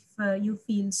also, if you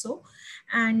feel so.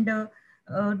 And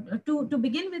to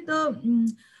begin with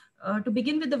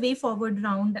the way forward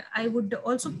round, I would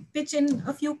also pitch in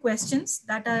a few questions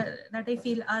that I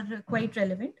feel are quite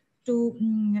relevant to,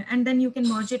 and then you can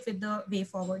merge it with the way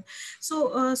forward. So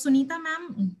Sunita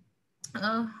ma'am,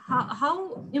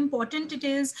 how important it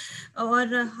is, or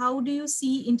how do you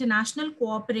see international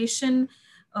cooperation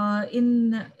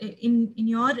in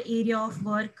your area of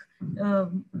work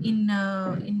in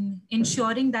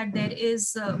ensuring that there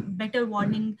is better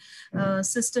warning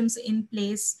systems in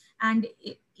place, and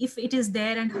if it is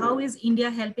there, and how is India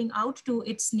helping out to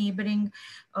its neighboring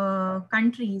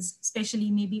countries, especially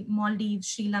maybe Maldives,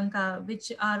 Sri Lanka,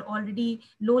 which are already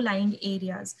low-lying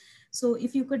areas? So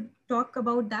if you could talk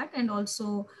about that, and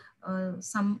also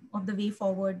some of the way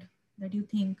forward that you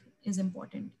think is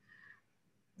important.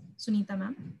 Sunita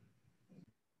ma'am.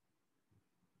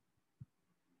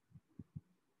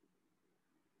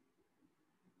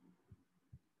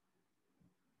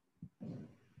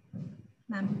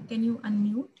 Ma'am, can you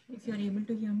unmute if you're able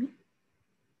to hear me?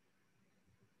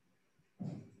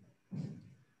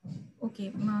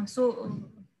 Okay, so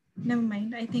never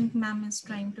mind. I think ma'am is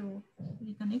trying to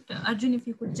reconnect. Arjun, if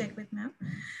you could check with ma'am.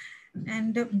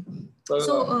 And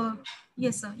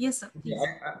yes, sir. Yes, sir. Please.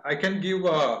 Yeah, I can give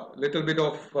a little bit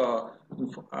of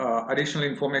additional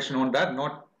information on that,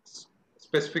 not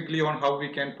specifically on how we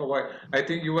can provide. I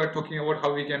think you were talking about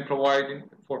how we can provide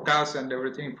forecasts and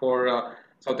everything for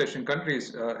South Asian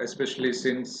countries, especially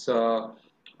since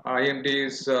IMD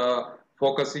is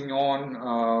focusing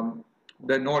on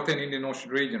the Northern Indian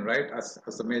Ocean region, right, as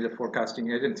a major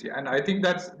forecasting agency. And I think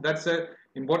that's an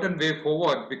important way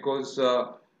forward, because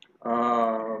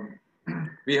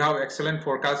we have excellent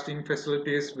forecasting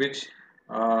facilities which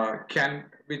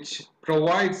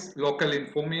provides local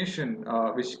information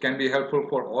which can be helpful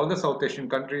for all the South Asian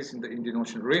countries in the Indian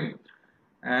Ocean rim.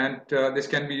 And this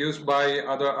can be used by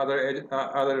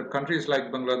other countries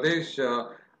like Bangladesh,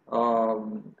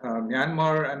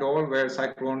 Myanmar, and all, where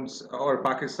cyclones, or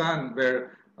Pakistan,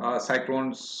 where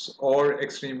cyclones or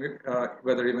extreme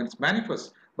weather events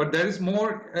manifest. But there is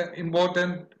more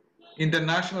important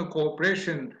international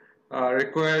cooperation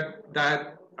required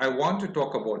that I want to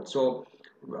talk about. So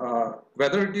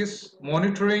whether it is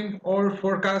monitoring or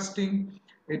forecasting,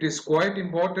 it is quite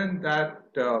important that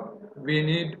we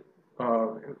need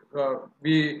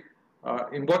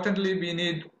importantly, we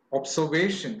need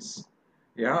observations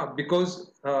Yeah,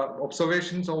 because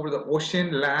observations over the ocean,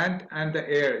 land, and the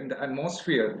air in the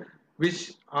atmosphere,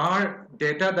 which are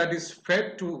data that is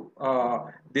fed to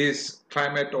these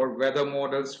climate or weather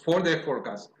models for their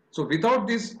forecast. So without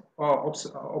these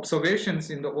observations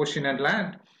in the ocean and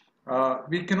land,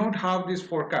 we cannot have this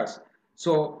forecast.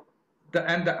 So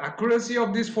the accuracy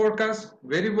of this forecast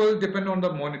very well depend on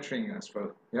the monitoring as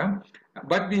well. Yeah,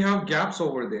 but we have gaps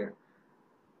over there.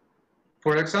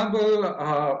 For example,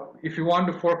 if you want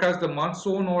to forecast the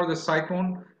monsoon or the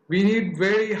cyclone, we need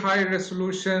very high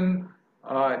resolution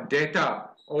data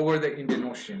over the Indian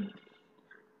Ocean.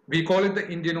 We call it the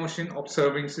Indian Ocean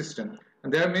Observing System.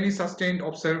 And there are many sustained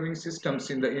observing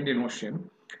systems in the Indian Ocean.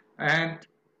 And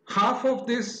half of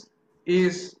this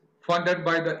is funded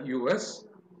by the US.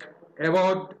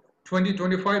 About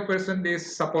 20-25%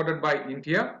 is supported by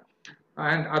India,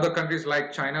 and other countries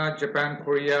like China, Japan,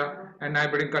 Korea, and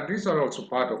neighboring countries are also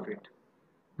part of it,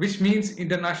 which means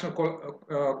international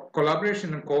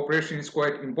collaboration and cooperation is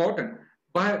quite important.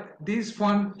 But these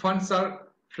funds are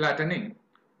flattening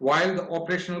while the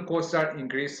operational costs are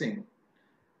increasing.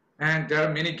 And there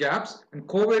are many gaps, and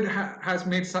COVID has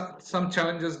made some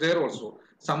challenges there also.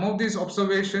 Some of these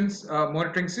observations,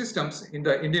 monitoring systems in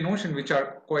the Indian Ocean, which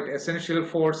are quite essential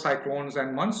for cyclones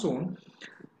and monsoon,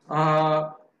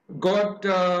 got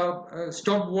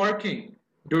stopped working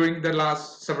during the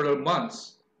last several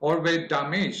months or were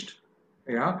damaged.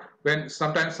 Yeah, when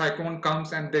sometimes cyclone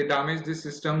comes and they damage the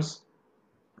systems.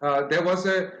 There was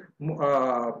a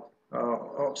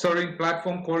observing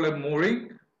platform called a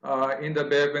mooring in the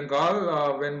Bay of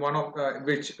Bengal when one of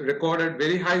which recorded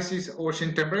very high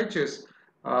ocean temperatures,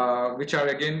 which are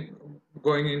again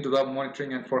going into the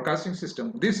monitoring and forecasting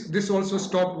system. This also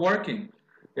stopped working.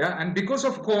 Yeah, and because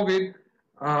of COVID,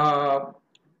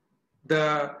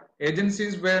 the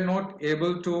agencies were not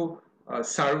able to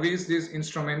service these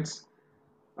instruments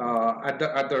at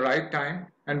the right time,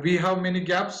 and we have many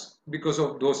gaps because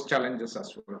of those challenges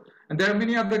as well. And there are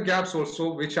many other gaps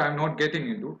also which I'm not getting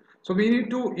into. So we need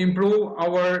to improve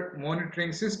our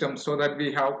monitoring system so that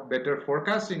we have better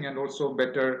forecasting and also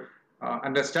better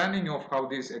understanding of how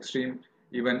these extreme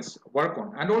events work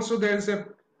on. And also there is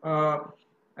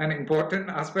an important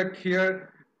aspect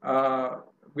here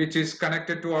which is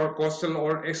connected to our coastal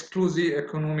or exclusive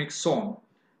economic zone.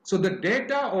 So the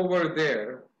data over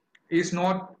there is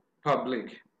not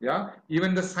public. Yeah,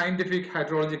 even the scientific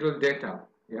hydrological data,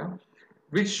 yeah,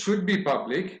 which should be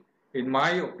public in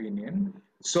my opinion,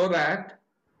 so that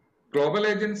global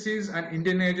agencies and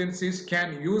Indian agencies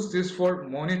can use this for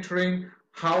monitoring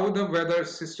how the weather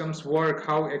systems work,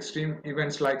 how extreme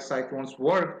events like cyclones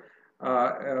work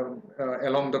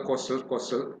along the coastal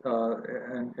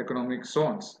and economic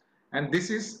zones. And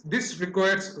this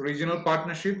requires regional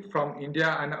partnership from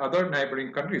India and other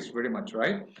neighboring countries very much,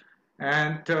 right?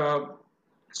 And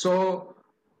so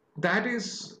that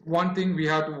is one thing we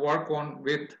have to work on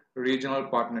with regional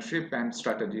partnership and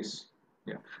strategies.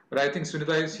 Yeah, but I think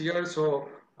Sunita is here, so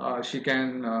she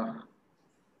can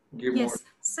give more. Yes,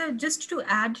 so just to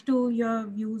add to your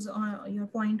views on your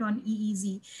point on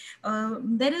EEZ,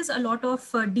 there is a lot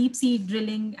of deep sea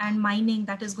drilling and mining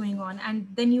that is going on, and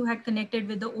then you had connected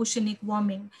with the oceanic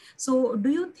warming. So, do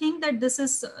you think that this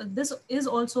is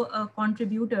also a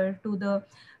contributor to the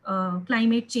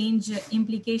climate change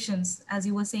implications, as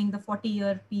you were saying, the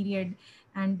 40-year period,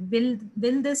 and will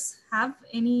this have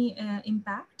any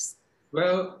impacts?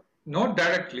 Well, not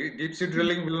directly. Deep sea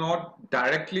drilling will not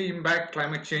directly impact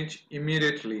climate change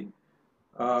immediately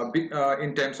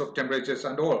in terms of temperatures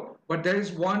and all. But there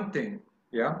is one thing,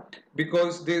 yeah,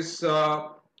 because this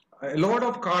a lot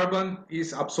of carbon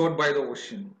is absorbed by the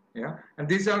ocean, yeah, and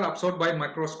these are absorbed by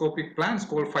microscopic plants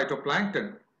called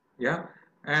phytoplankton, yeah,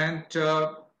 and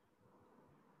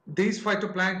these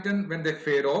phytoplankton, when they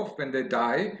fade off, when they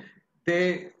die,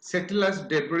 they settle as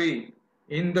debris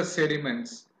in the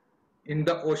sediments in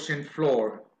the ocean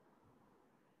floor.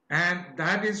 And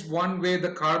that is one way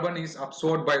the carbon is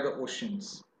absorbed by the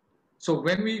oceans. So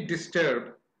when we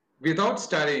disturb, without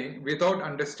studying, without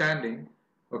understanding,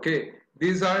 okay,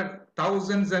 these are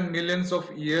thousands and millions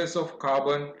of years of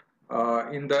carbon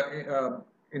in the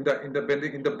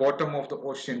bottom of the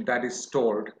ocean that is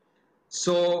stored.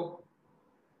 So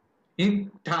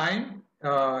in time,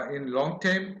 in long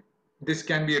term, this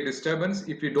can be a disturbance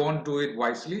if you don't do it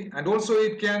wisely. And also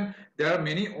there are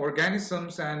many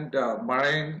organisms and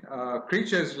marine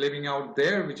creatures living out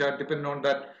there which are dependent on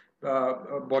that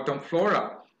bottom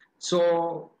flora.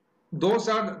 So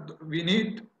we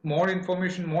need more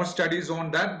information, more studies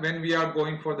on that when we are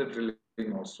going for the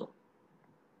drilling also.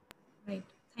 Right.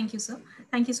 Thank you, sir.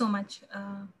 Thank you so much.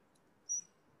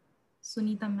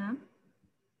 Sunita ma'am.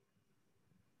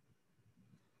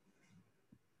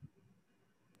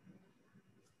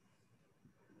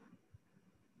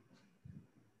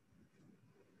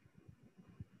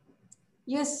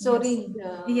 Yes, sorry.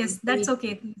 Yes, that's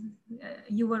okay.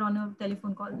 You were on a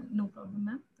telephone call, no problem,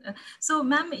 ma'am. So,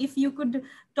 ma'am, if you could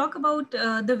talk about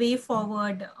the way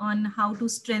forward on how to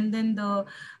strengthen the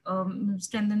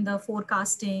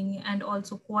forecasting and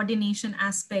also coordination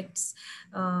aspects,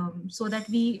 so that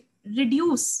we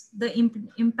reduce the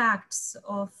impacts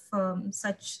of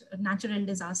such natural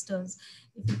disasters.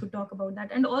 If you could talk about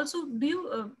that, and also, do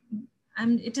you?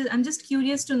 I'm just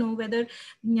curious to know whether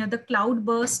the cloud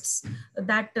bursts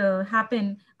that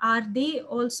happen, are they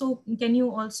also, can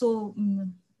you also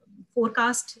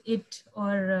forecast it,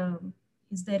 or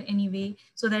is there any way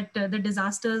so that the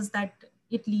disasters that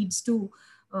it leads to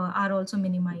are also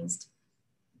minimized?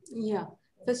 Yeah.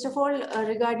 First of all,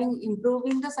 regarding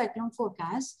improving the cyclone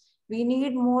forecast, we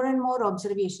need more and more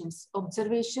observations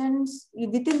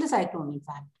within the cyclone, in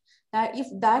fact. If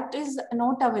that is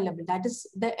not available, that is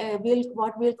the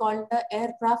what we'll call the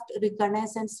aircraft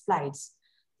reconnaissance flights.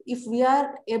 If we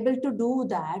are able to do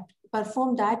that,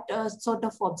 perform that sort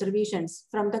of observations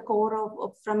from the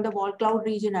core from the wall cloud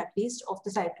region, at least, of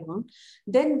the cyclone,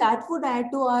 then that would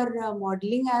add to our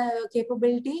modeling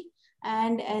capability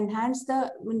and enhance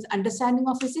the understanding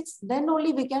of physics. Then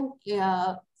only we can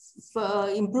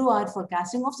improve our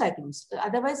forecasting of cyclones.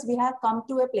 Otherwise, we have come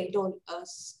to a plateau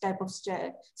type of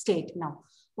state now.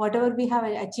 Whatever we have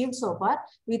achieved so far,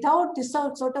 without this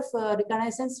sort of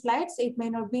reconnaissance flights, it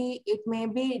may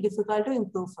be difficult to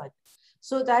improve further.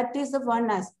 So that is the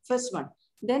first one.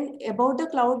 Then about the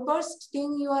cloudburst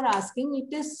thing you are asking,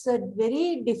 it is a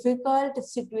very difficult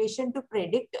situation to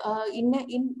predict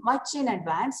much in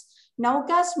advance.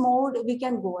 Nowcast mode, we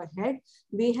can go ahead.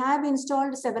 We have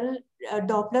installed several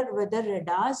Doppler weather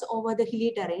radars over the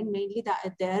hilly terrain, mainly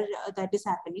that is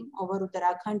happening over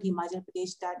Uttarakhand, Himachal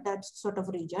Pradesh, that sort of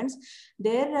regions.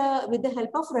 There, with the help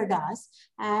of radars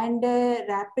and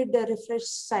rapid refresh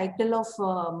cycle of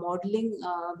modeling,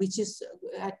 which is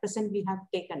at present we have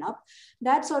taken up,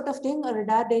 that sort of thing,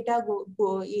 radar data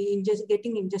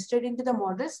getting ingested into the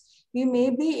models, we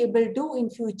may be able to in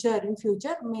future,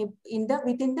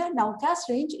 within the nowcast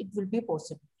range, it will be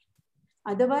possible.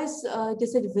 Otherwise, it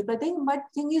is a difficult thing. But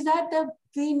thing is that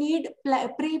we need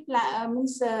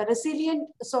resilient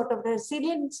sort of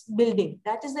resilience building.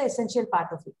 That is the essential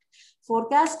part of it.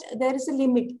 Forecast, there is a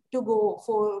limit to go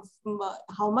for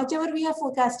how much ever we are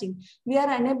forecasting. We are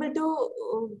unable to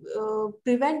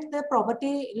prevent the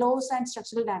property loss and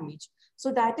structural damage.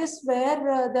 So that is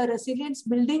where the resilience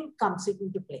building comes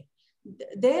into play.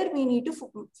 There we need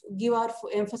to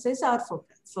emphasize our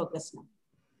focus now.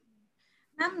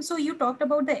 Ma'am, so you talked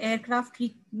about the aircraft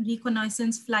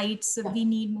reconnaissance flights. Yeah. We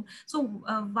need more. So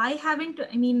why haven't,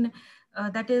 I mean,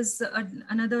 that is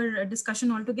another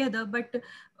discussion altogether, but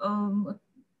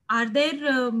are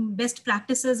there best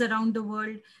practices around the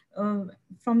world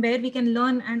from where we can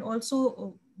learn, and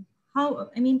also how,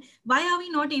 I mean, why are we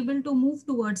not able to move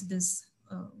towards this?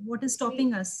 What is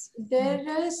stopping us? There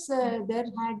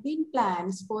had been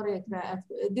plans for aircraft.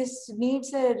 This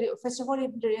needs first of all,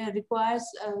 it requires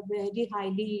a very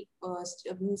highly,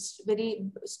 very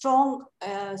strong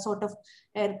sort of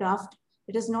aircraft.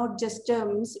 It is not just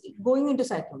going into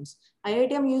cyclones.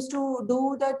 IITM used to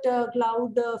do that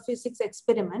cloud physics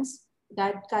experiments,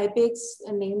 that CAIPEX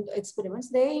named experiments.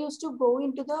 They used to go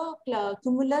into the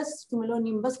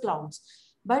cumulonimbus clouds.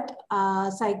 But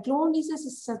cyclone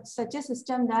is such a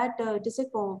system that it is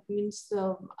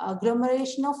a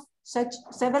agglomeration of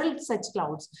several such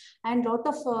clouds, and lot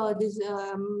of this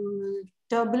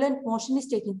turbulent motion is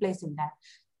taking place in that.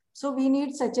 So we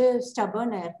need such a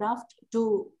stubborn aircraft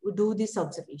to do this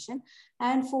observation.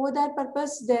 And for that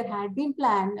purpose, there had been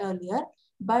planned earlier,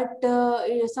 but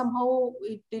somehow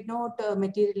it did not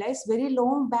materialize. Very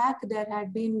long back, there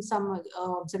had been some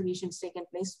observations taken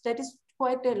place. That is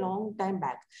quite a long time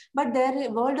back. But there,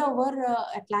 world over,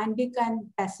 Atlantic and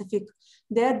Pacific,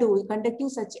 they are conducting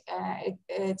such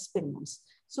experiments.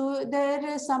 So there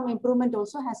is some improvement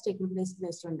also has taken place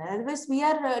based on that. Otherwise, we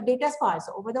are data sparse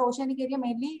over the oceanic area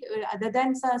mainly, other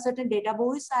than certain data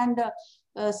buoys and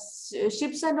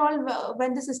ships and all.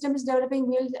 When the system is developing,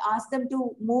 we'll ask them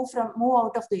to move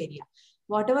out of the area.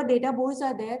 Whatever data buoys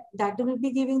are there, that will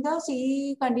be giving the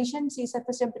sea condition, sea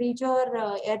surface temperature,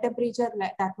 air temperature,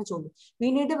 that much only.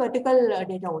 We need a vertical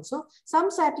data also. Some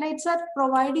satellites are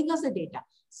providing us the data.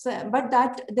 So, but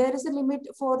that there is a limit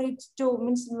for it to,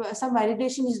 means some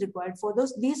validation is required for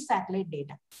these satellite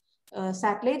data.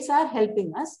 Satellites are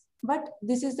helping us, but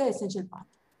this is the essential part.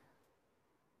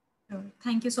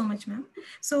 Thank you so much, ma'am.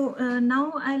 So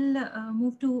now I'll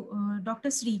move to Dr.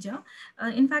 Srija.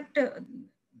 In fact,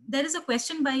 there is a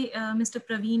question by Mr.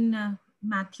 Praveen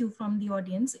Matthew from the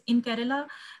audience. In Kerala,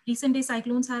 recent day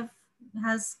cyclones have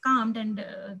has calmed and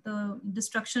the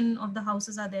destruction of the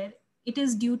houses are there, it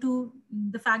is due to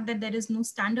the fact that there is no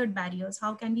standard barriers.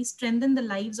 How can we strengthen the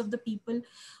lives of the people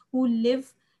who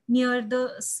live near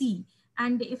the sea?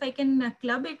 And if I can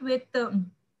club it with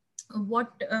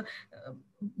what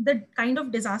the kind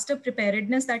of disaster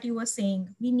preparedness that you were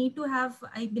saying, we need to have,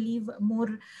 I believe,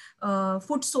 more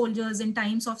foot soldiers in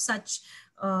times of such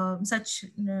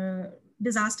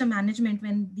disaster management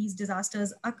when these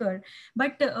disasters occur.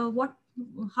 But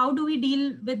how do we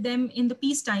deal with them in the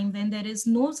peacetime when there is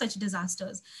no such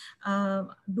disasters?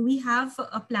 Do we have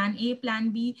a plan A, plan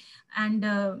B?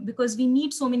 And because we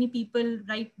need so many people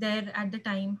right there at the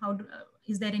time,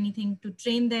 is there anything to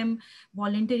train them,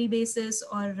 voluntary basis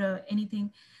or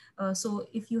anything? So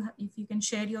if you can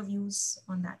share your views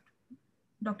on that,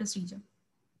 Dr. Srija.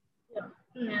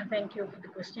 Yeah, thank you for the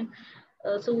question.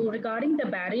 So regarding the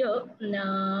barrier,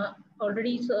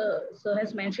 already Sir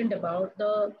has mentioned about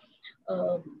the,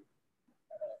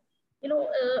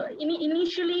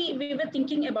 initially we were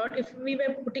thinking about if we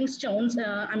were putting stones,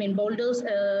 boulders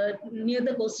near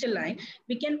the coastal line,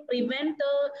 we can prevent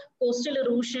the coastal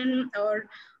erosion or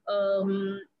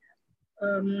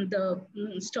the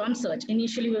storm surge.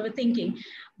 Initially we were thinking,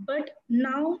 but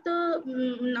now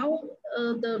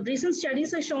the recent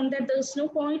studies have shown that there's no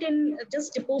point in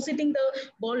just depositing the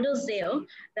boulders there,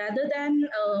 rather than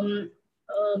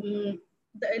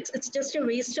it's just a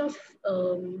waste of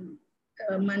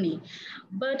money.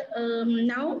 But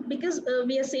now, because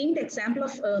we are seeing the example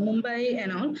of Mumbai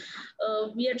and all,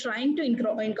 we are trying to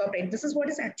incorporate. This is what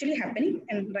is actually happening,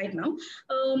 and right now,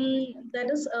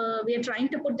 that is, we are trying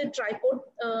to put the tripod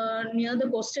near the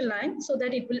coastal line so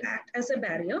that it will act as a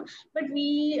barrier. But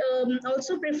we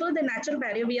also prefer the natural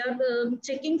barrier. We are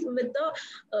checking with the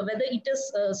whether it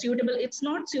is suitable. It's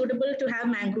not suitable to have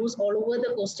mangroves all over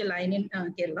the coastal line in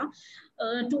Kerala.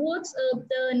 Towards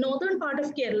the northern part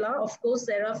of Kerala, of course,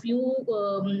 there are few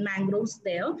mangroves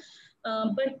there.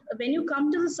 But when you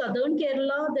come to the southern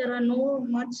Kerala, there are no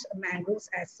much mangroves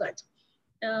as such.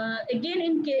 Again,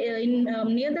 in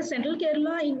near the central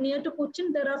Kerala, near to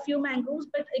Cochin, there are few mangroves,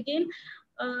 but again,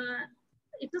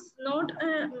 it is not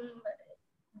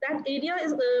that area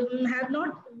is we have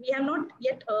not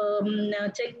yet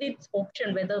checked its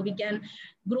option whether we can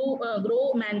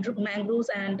grow mangroves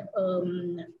and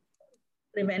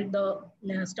prevent the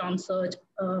storm surge.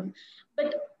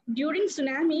 But during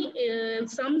tsunami,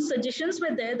 some suggestions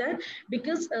were there that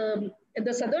because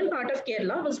the southern part of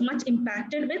Kerala was much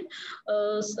impacted with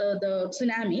the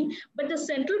tsunami, but the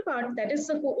central part, that is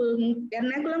the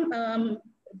Ernakulam,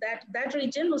 that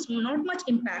region was not much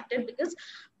impacted because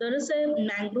there is a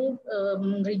mangrove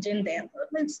region there.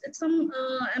 It's some,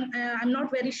 I'm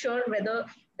not very sure whether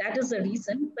that is the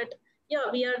reason, but yeah,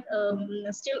 we are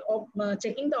still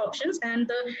checking the options, and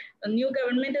the new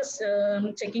government is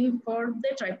checking for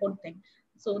the tripod thing.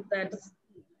 So that is,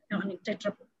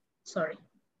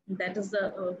 that is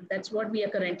the that's what we are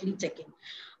currently checking.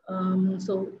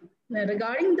 So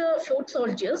regarding the foot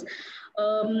soldiers,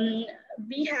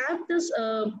 we have this.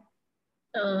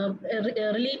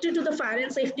 Related to the fire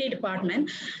and safety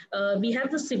department, we have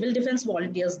the civil defense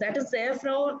volunteers that is there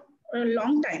for a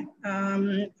long time.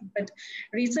 But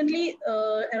recently,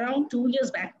 around 2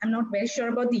 years back, I'm not very sure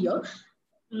about the year,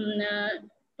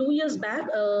 2 years back,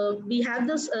 we have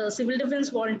this civil defense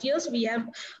volunteers.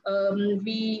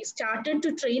 We started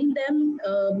to train them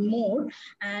more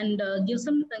and give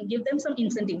them some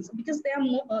incentives, because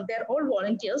they're all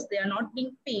volunteers. They are not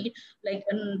being paid, like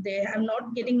they are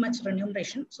not getting much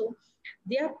remuneration. So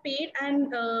they are paid,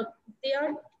 and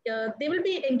they will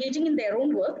be engaging in their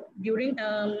own work during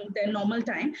their normal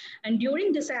time, and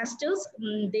during disasters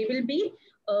they will be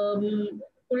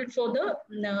pulled for the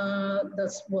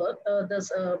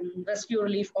rescue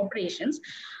relief operations,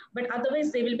 but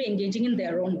otherwise they will be engaging in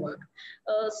their own work.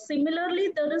 Similarly,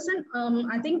 there is an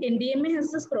I think NDMA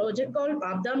has this project called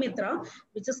Abda Mitra,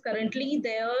 which is currently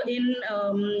there in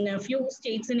a few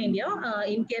states in India.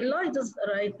 In Kerala, it is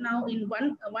right now in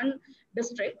one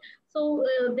district. So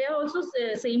they are also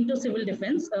same to civil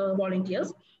defense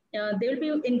volunteers. They will be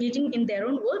engaging in their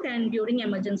own work, and during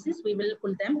emergencies, we will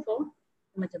pull them for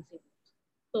emergency.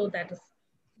 So that is.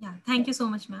 Yeah, thank you so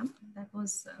much, ma'am. That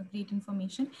was great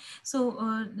information. So,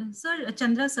 Sir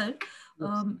Chandra, sir,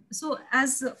 so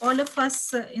as all of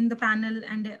us in the panel,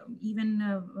 and even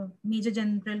Major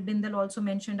General Bindal also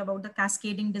mentioned about the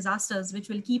cascading disasters, which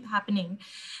will keep happening.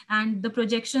 And the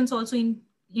projections also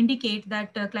indicate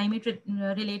that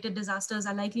climate-related disasters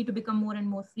are likely to become more and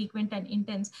more frequent and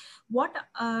intense. What,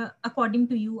 according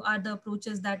to you, are the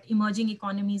approaches that emerging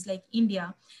economies like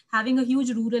India, having a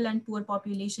huge rural and poor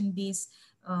population base,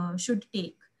 should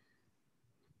take?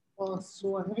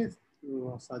 So I have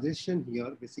a suggestion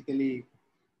here. Basically,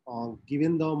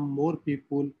 given the more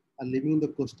people are living in the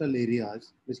coastal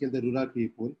areas, basically the rural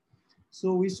people,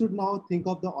 so we should now think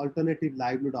of the alternative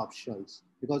livelihood options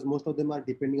because most of them are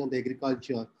depending on the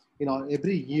agriculture. You know,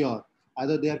 every year,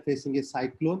 either they are facing a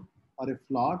cyclone or a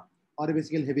flood or a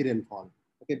basically heavy rainfall.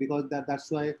 Okay, because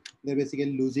that's why they're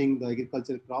basically losing the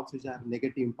agricultural crops, which have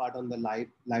negative impact on the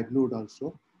livelihood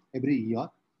also every year.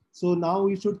 So now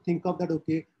we should think of that,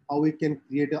 okay, how we can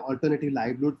create an alternative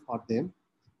livelihood for them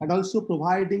and also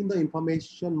providing the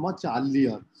information much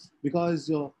earlier because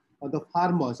the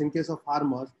farmers, in case of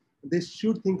farmers, they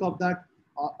should think of that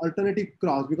alternative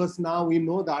crops because now we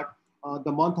know that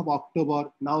the month of October,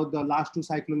 now the last two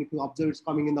cyclones, if you observe, it's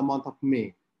coming in the month of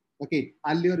May. Okay,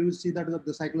 earlier you see that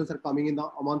the cyclones are coming in the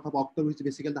month of October, which is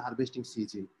basically the harvesting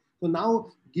season. So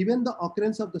now, given the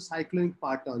occurrence of the cyclonic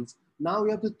patterns, now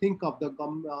we have to think of the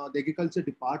agriculture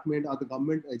department or the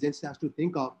government agency has to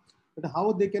think of that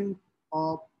how they can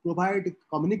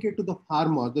communicate to the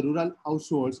farmers, the rural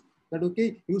households, that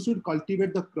okay, you should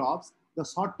cultivate the crops, the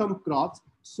short-term crops,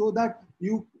 so that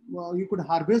you could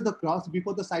harvest the crops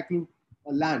before the cyclone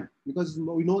land, because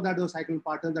we know that the cyclone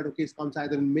pattern that okay, it comes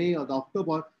either in May or the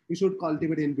October, we should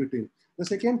cultivate in between. The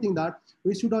second thing that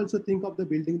we should also think of the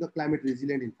building the climate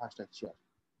resilient infrastructure.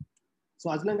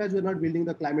 So as long as we're not building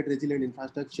the climate resilient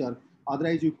infrastructure,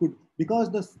 otherwise you could,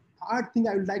 because the third thing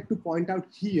I would like to point out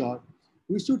here,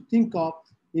 we should think of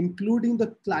including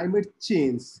the climate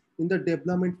change in the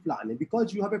development planning,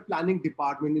 because you have a planning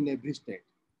department in every state.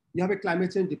 You have a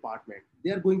climate change department.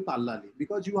 They are going parallelly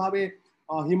because you have a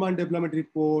human development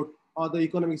report or the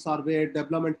economic survey,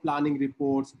 development planning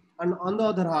reports. And on the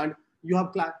other hand, you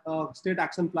have state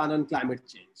action plan on climate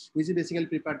change, which is basically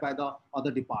prepared by the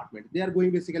other department. They are going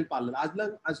basically parallel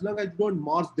as long as you don't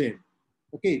merge them.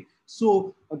 Okay,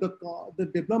 so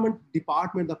the development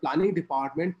department, the planning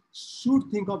department should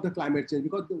think of the climate change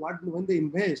because when they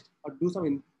invest or do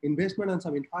some investment on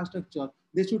some infrastructure,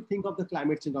 they should think of the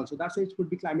climate change also. That's why it could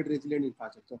be climate resilient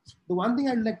infrastructure. The one thing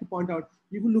I'd like to point out,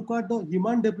 if you look at the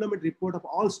human development report of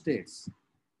all states,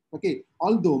 okay,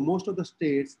 although most of the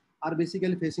states are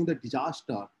basically facing the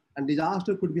disaster, and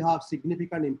disaster could have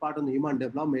significant impact on the human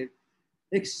development,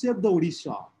 except the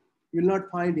Odisha. You will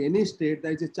not find any state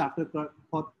that is a chapter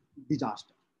for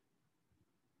disaster.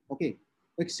 Okay,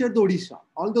 except the Odisha.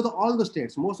 Although all the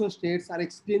states, most of the states are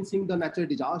experiencing the natural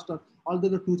disaster, although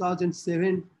the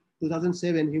 2007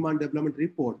 Human Development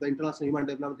Report, the International Human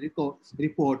Development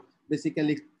Report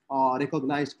basically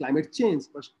recognized climate change,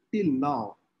 but still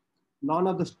now, none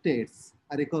of the states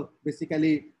are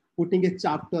basically putting a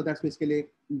chapter that's basically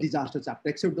disaster chapter,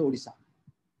 except the Odisha.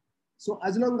 So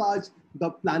as long as the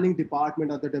planning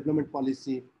department or the development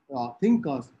policy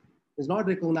thinkers is not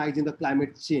recognizing the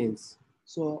climate change,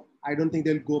 so I don't think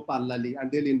they'll go parallelly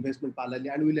and they'll investment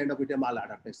parallelly and we'll end up with a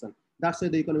maladaptation. That's why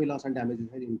the economic loss and damage is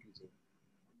very increasing.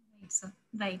 Right, sir.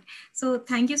 Right. So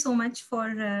thank you so much for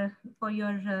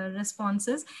your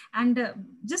responses. And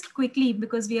just quickly,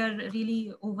 because we are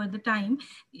really over the time,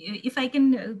 if I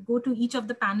can go to each of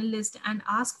the panelists and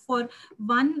ask for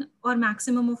one or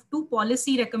maximum of 2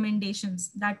 policy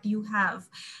recommendations that you have,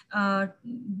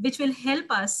 which will help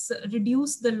us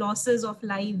reduce the losses of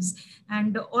lives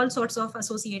and all sorts of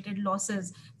associated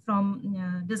losses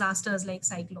from disasters like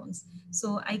cyclones.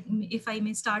 So if I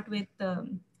may start with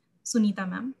Sunita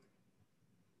ma'am.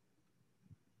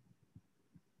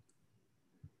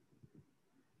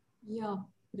 Yeah,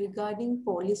 regarding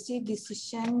policy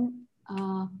decision,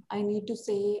 I need to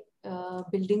say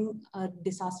building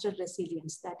disaster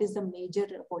resilience. That is the major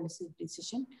policy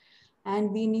decision.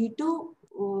 And we need to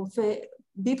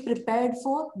be prepared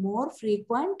for more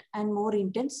frequent and more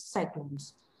intense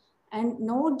cyclones. And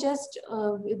not just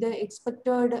the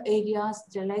expected areas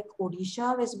like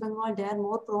Odisha, West Bengal, they are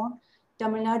more prone.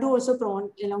 Tamil Nadu also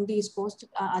prone along the East Coast,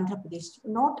 Andhra Pradesh.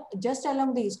 Not just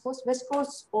along the East Coast, West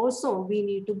Coast also we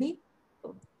need to be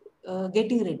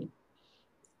getting ready.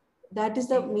 That is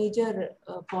the major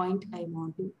point I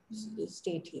want to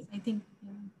state here. I think,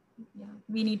 yeah,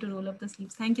 we need to roll up the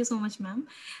sleeves. Thank you so much, ma'am.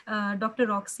 Dr.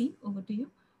 Roxy, over to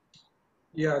you.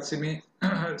 Yeah, Simi.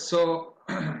 So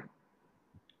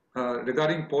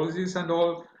regarding policies and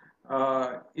all,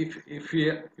 if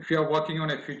we are working on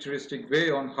a futuristic way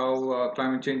on how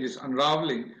climate change is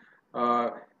unraveling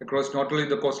across not only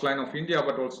the coastline of India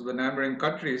but also the neighboring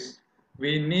countries,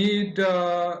 we need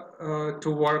to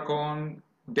work on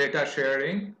data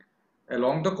sharing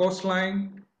along the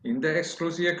coastline, in the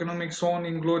exclusive economic zone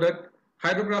included,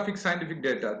 hydrographic scientific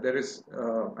data. There is,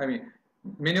 I mean,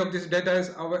 many of this data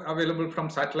is available from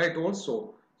satellite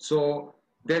also. So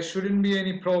there shouldn't be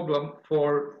any problem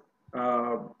for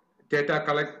data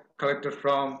collected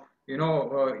from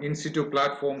in situ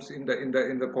platforms in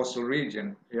the coastal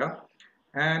region. Yeah,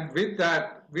 and with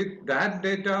that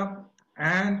data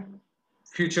and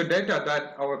future data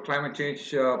that our climate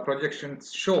change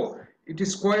projections show, it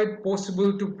is quite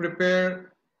possible to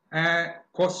prepare a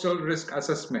coastal risk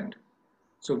assessment.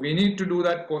 So we need to do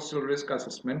that coastal risk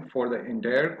assessment for the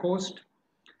entire coast.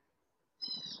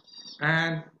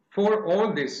 And for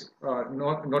all this,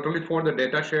 not only for the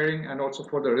data sharing and also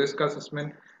for the risk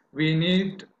assessment, we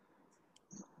need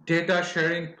data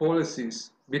sharing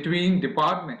policies between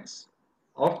departments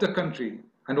of the country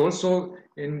and also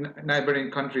in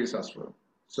neighboring countries as well.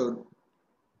 So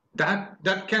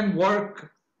that can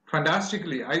work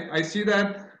fantastically. I see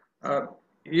that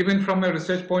even from a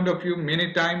research point of view,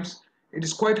 many times it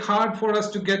is quite hard for us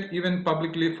to get even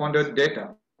publicly funded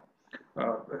data.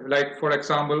 Like, for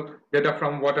example, data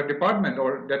from water department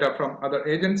or data from other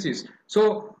agencies.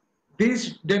 So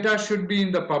these data should be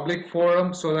in the public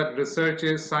forum so that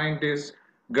researchers, scientists,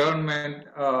 government,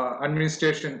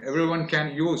 administration, everyone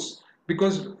can use.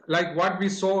 Because like what we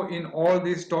saw in all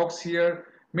these talks here,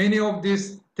 many of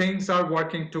these things are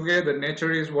working together.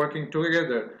 Nature is working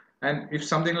together. And if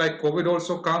something like COVID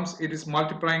also comes, it is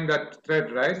multiplying that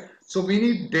thread, right? So we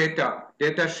need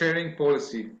data sharing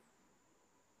policy.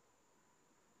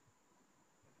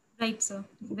 Right, sir.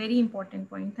 Very important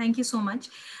point. Thank you so much.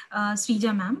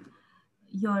 Srija ma'am,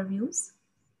 your views?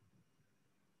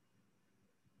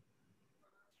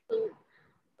 So,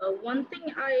 one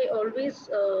thing I always,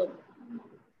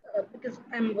 because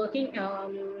I'm working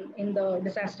in the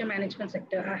disaster management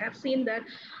sector, I have seen that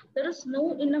there is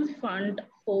no enough fund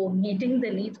for meeting the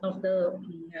needs of the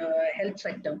health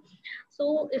sector.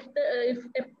 So if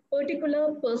a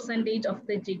particular percentage of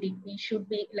the GDP should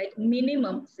be like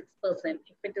minimum 6%,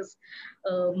 if it is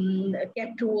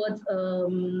kept towards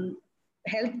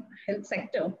health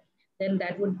sector, then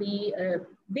that would be a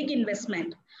big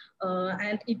investment,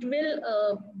 and it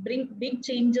will bring big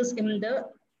changes in the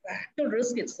actual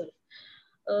risk itself.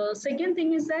 Second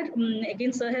thing is that,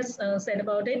 again, sir has said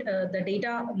about it, the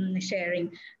data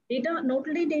sharing. Data, not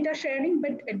only data sharing,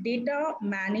 but data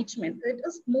management. It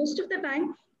is most of the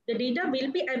time, the data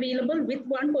will be available with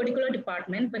one particular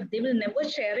department, but they will never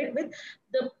share it with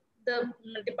the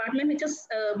department which is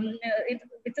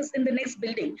in the next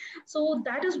building. So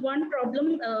that is one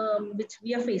problem which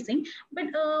we are facing. But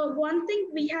one thing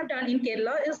we have done in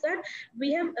Kerala is that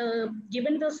we have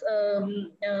given this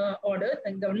order,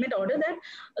 government order, that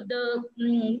the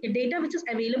data which is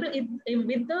available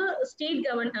with the state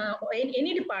government, in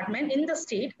any department in the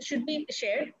state, should be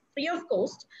shared free of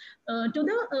cost to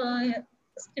the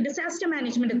disaster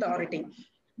management authority.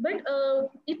 But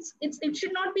it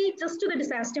should not be just to the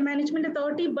disaster management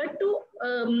authority, but to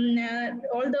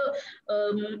all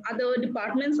the other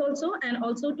departments also, and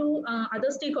also to other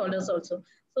stakeholders also.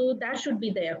 So that should be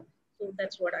there. So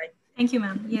that's what I. Thank you,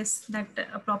 ma'am. Yes, that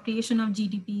appropriation of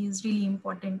GDP is really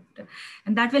important,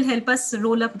 and that will help us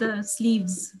roll up the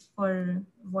sleeves for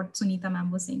what Sunita ma'am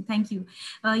was saying. Thank you.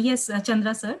 Yes,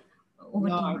 Chandra sir, over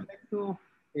to you. I'd like to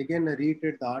again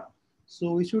reiterate that.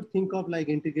 So we should think of like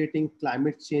integrating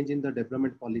climate change in the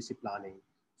development policy planning.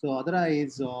 So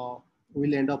otherwise,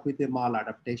 we'll end up with a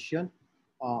maladaptation.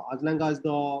 As long as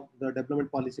the development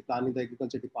policy planning, the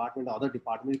agriculture department, the other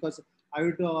department, because I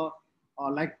would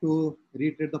like to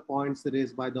reiterate the points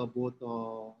raised by the both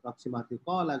Rakshi Matthew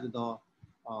Kaul as the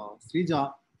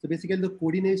Srija. So basically the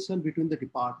coordination between the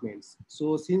departments.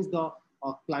 So since the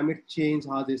climate change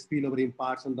has a spillover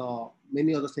impacts on the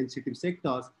many other sensitive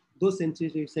sectors, those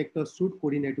sensitive sectors should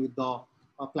coordinate with the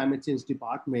climate change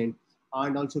department,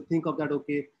 and also think of that,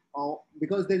 okay,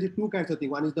 because there's two kinds of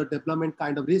things. One is the development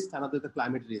kind of risk, another is the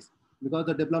climate risk. Because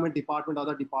the development department,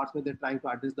 other departments, they're trying to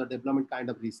address the development kind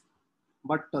of risk.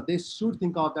 But they should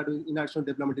think of that in addition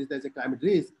to development risk, there's a climate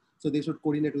risk. So they should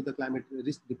coordinate with the climate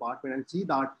risk department and see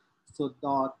that, so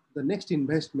the next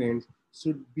investment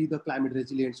should be the climate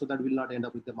resilient, so that we'll not end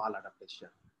up with the maladaptation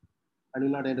and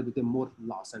will not end up with a more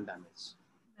loss and damage.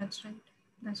 That's right.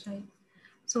 That's right.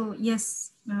 So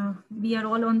yes, we are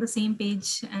all on the same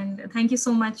page, and thank you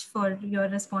so much for your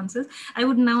responses. I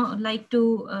would now like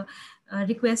to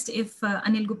request if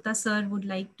Anil Gupta sir would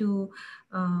like to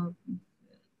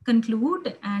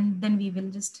conclude, and then we will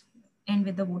just end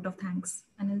with the vote of thanks.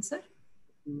 Anil sir.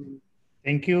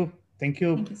 Thank you. Thank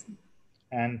you. Thank you, sir.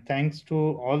 And thanks to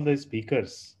all the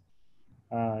speakers.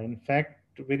 In fact,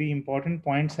 very important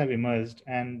points have emerged,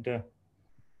 and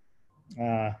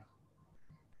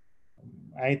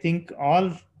I think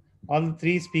all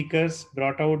three speakers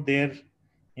brought out their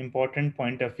important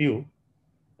point of view.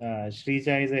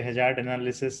 Shrija is a hazard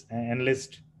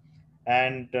analyst,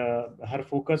 and her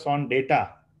focus on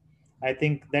data. I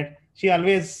think that she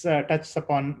always touches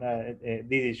upon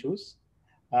these issues.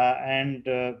 And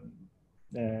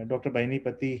Dr.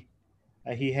 Bainipati,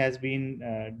 he has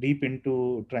been deep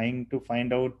into trying to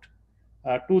find out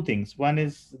two things. One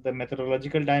is the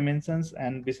methodological dimensions,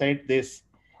 and beside this,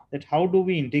 that how do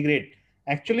we integrate?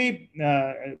 Actually,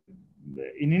 in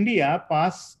India,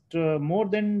 past more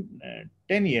than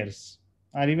 10 years,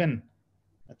 or even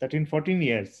 13, 14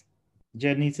 years,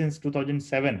 journey since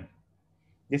 2007,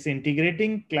 this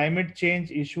integrating climate change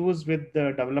issues with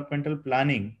the developmental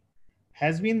planning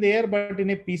has been there, but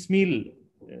in a piecemeal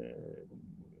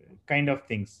kind of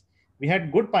things. We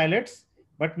had good pilots,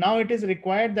 but now it is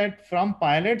required that from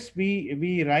pilots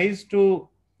we rise to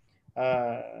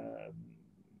uh,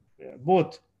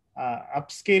 both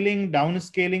upscaling,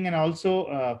 downscaling, and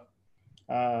also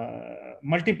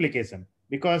multiplication,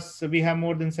 because we have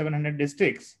more than 700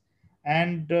 districts.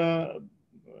 And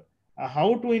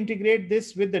how to integrate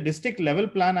this with the district level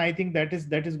plan, I think that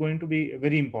is going to be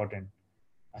very important.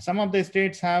 Some of the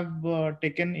states have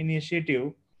taken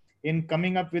initiative in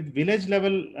coming up with village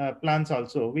level plans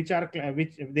also, which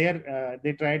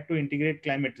they try to integrate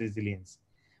climate resilience.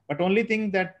 But only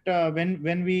thing that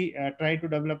when we try to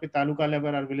develop a taluka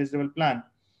level or village level plan,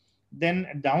 then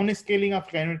downscaling of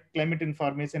climate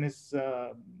information is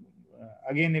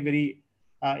again a very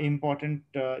important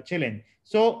challenge.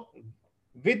 So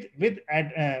with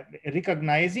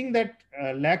recognizing that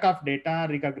lack of data,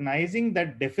 recognizing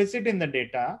that deficit in the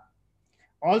data,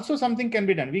 also something can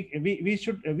be done. We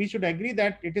should agree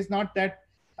that it is not that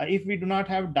if we do not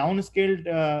have downscaled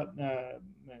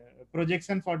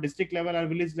projection for district level or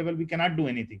village level, we cannot do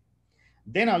anything.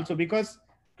 Then also, because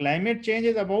climate change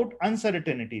is about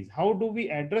uncertainties, how do we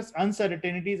address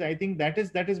uncertainties? I think that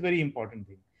is very important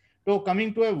thing. So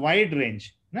coming to a wide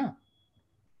range, no.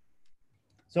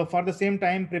 So for the same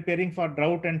time preparing for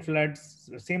drought and floods,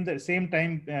 same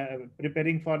time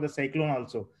preparing for the cyclone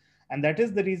also. And that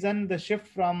is the reason the shift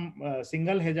from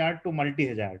single hazard to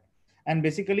multi-hazard. And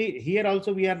basically here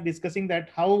also we are discussing that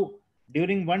how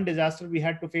during one disaster we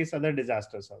had to face other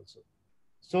disasters also.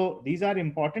 So these are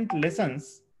important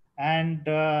lessons. And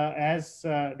as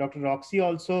Dr. Roxy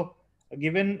also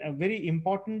given a very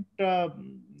important,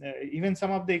 even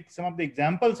some of the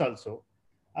examples also,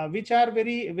 which are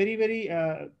very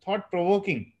thought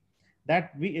provoking,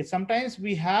 that we sometimes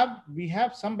we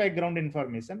have some background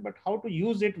information, but how to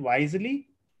use it wisely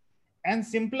and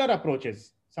simpler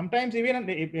approaches. Sometimes even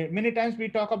many times we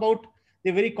talk about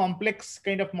the very complex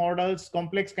kind of models,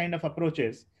 complex kind of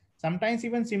approaches. Sometimes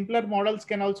even simpler models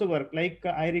can also work. Like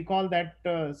I recall that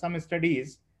some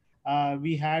studies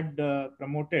we had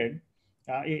promoted,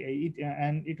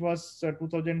 and it was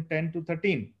 2010 to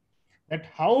 13, that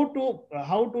how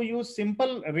to use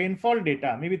simple rainfall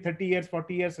data, maybe 30 years,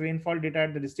 40 years rainfall data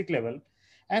at the district level,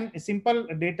 and simple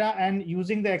data, and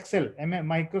using the Excel,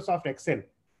 Microsoft Excel.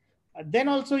 Then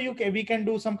also we can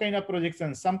do some kind of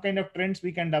projections, some kind of trends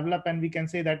we can develop, and we can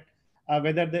say that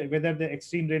whether the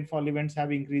extreme rainfall events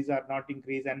have increased or not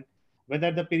increased, and whether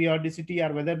the periodicity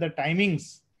or whether the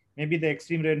timings, maybe the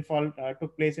extreme rainfall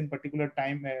took place in particular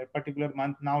time, particular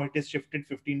month, now it is shifted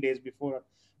 15 days before,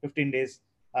 15 days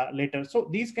later. So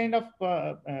these kind of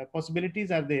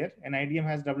possibilities are there. NIDM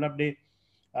has developed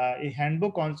a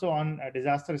handbook also on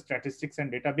disaster statistics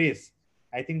and database.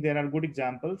 I think there are good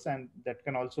examples, and that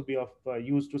can also be of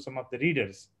use to some of the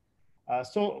readers. I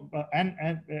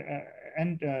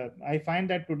find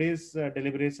that today's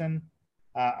deliberation,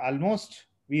 almost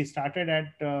we started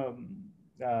at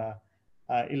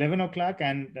 11 o'clock,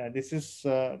 and this is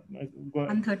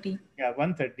 1:30. Yeah,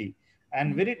 1:30,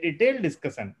 and very detailed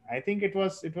discussion. I think it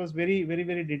was very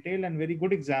detailed, and very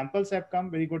good examples have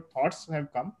come, very good thoughts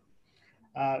have come.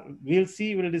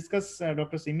 We'll discuss,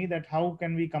 Dr. Simi, that how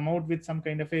can we come out with some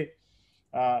kind of a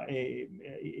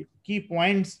key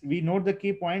points. We note the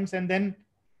key points, and then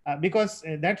because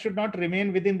that should not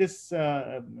remain within this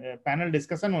panel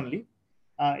discussion only.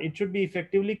 It should be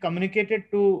effectively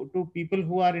communicated to people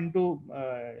who are into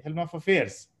helm of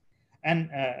affairs. And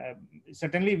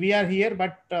certainly we are here,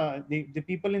 but the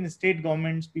people in the state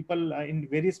governments, people in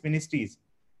various ministries,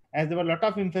 as there were a lot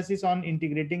of emphasis on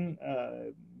integrating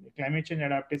climate change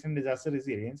adaptation, disaster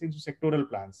resilience into sectoral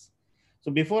plans.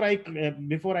 So before I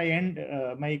end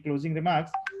my closing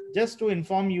remarks, just to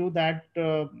inform you that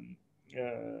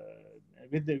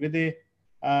with a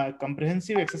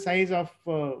comprehensive exercise of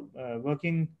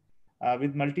working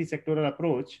with multi-sectoral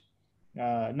approach,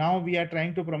 now we are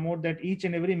trying to promote that each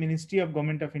and every ministry of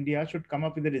Government of India should come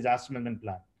up with a disaster management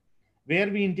plan, where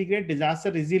we integrate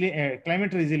disaster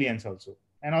climate resilience also,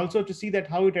 and also to see that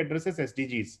how it addresses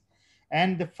SDGs.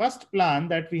 And the first plan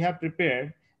that we have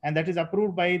prepared, and that is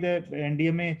approved by the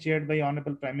NDMA chaired by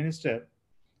Honorable Prime Minister,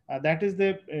 that is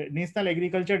the National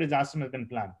Agriculture Disaster Management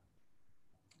Plan.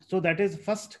 So that is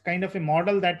first kind of a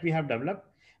model that we have developed.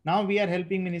 Now we are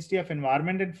helping Ministry of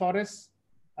Environment and Forests.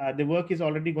 The work is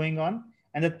already going on.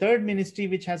 And the third ministry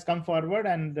which has come forward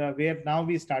and where now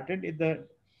we started is the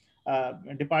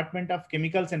Department of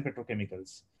Chemicals and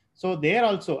Petrochemicals. So there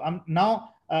also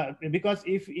now, because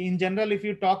if in general, if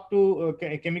you talk to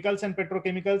chemicals and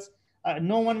petrochemicals,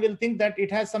 no one will think that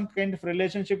it has some kind of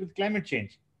relationship with climate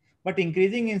change. But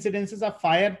increasing incidences of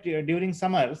fire during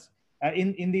summers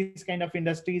in these kind of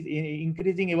industries,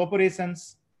 increasing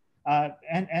evaporations,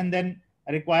 and then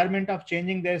a requirement of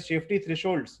changing their safety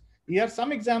thresholds. Here are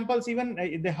some examples, even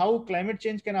how climate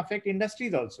change can affect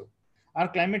industries also. Our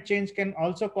climate change can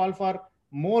also call for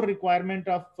more requirement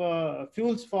of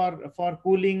fuels for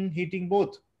cooling, heating,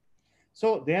 both.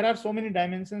 So there are so many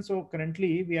dimensions. So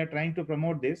currently we are trying to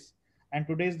promote this. And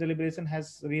today's deliberation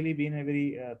has really been a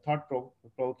very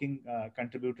thought-provoking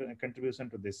contribution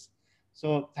to this.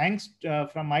 So thanks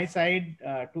from my side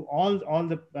to all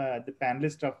the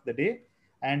panelists of the day,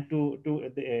 and to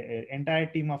the entire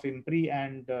team of IMPRI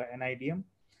and NIDM,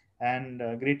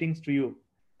 and greetings to you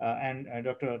and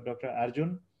Dr.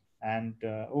 Arjun, and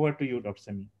over to you, Dr.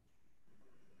 Sami.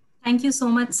 Thank you so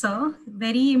much, sir.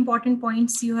 Very important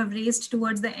points you have raised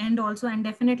towards the end also, and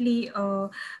definitely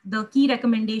the key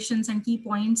recommendations and key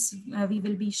points we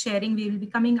will be sharing. We will be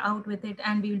coming out with it,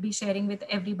 and we will be sharing with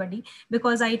everybody,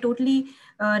 because I totally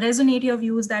resonate your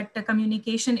views that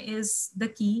communication is the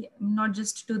key, not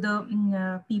just to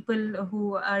the people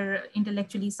who are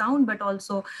intellectually sound, but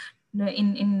also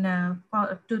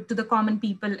to the common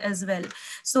people as well.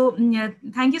 So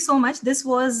thank you so much. This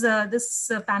was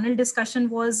this panel discussion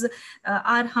was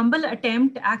our humble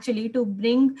attempt actually to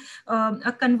bring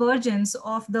a convergence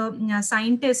of the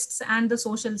scientists and the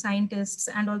social scientists,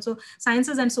 and also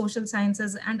sciences and social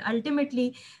sciences, and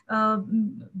ultimately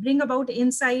bring about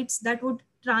insights that would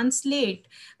translate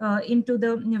into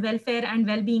the welfare and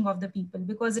well-being of the people,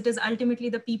 because it is ultimately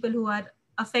the people who are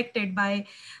affected by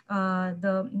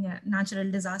the natural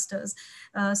disasters.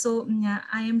 So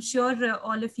I am sure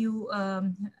all of you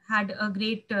had a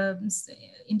great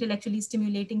intellectually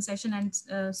stimulating session,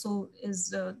 and so is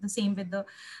the same with the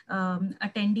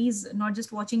attendees, not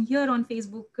just watching here on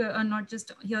Facebook, not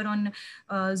just here on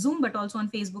Zoom, but also on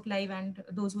Facebook Live, and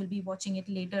those will be watching it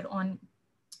later on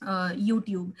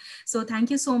YouTube. So thank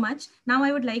you so much. Now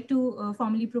I would like to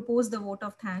formally propose the vote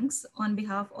of thanks on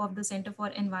behalf of the Center for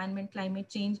Environment, Climate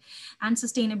Change and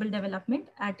Sustainable Development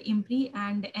at IMPRI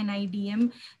and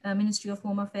NIDM, Ministry of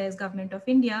Home Affairs, Government of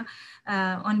India,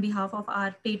 on behalf of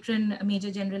our patron,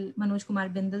 Major General Manoj Kumar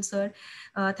Bindal, sir.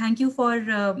 Thank you for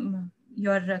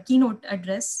your keynote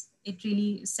address. It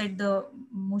really set the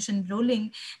motion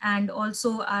rolling. And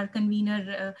also our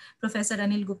convener, Professor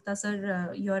Anil Gupta,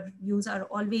 sir, your views are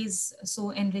always so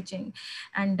enriching.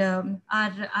 And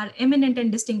our eminent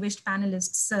and distinguished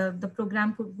panelists, the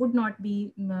program would not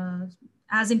be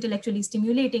as intellectually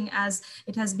stimulating as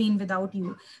it has been without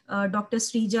you. Dr.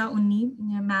 Srija Unni,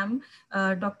 ma'am,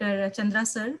 Dr. Chandra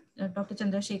sir, Dr.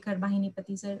 Chandrasekhar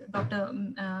Bahinipati sir, Dr.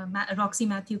 Roxy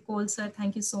Matthew Cole sir,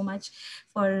 thank you so much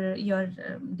for your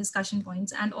discussion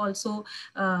points, and also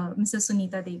Mrs.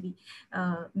 Sunita Devi,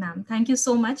 ma'am, thank you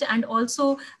so much. And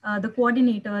also the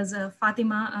coordinators,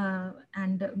 Fatima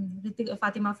and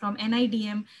Fatima from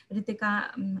NIDM,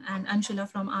 Ritika and Anshula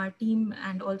from our team,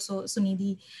 and also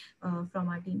Sunidhi from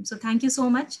our team. So thank you so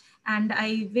much. And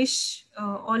I wish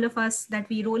all of us that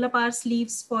we roll up our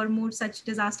sleeves for more such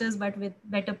disasters, but with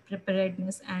better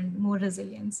preparedness and more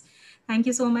resilience. Thank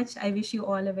you so much. I wish you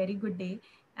all a very good day,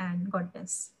 and God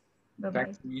bless. Bye-bye.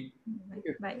 Thanks, me. Bye.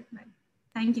 Bye. Bye.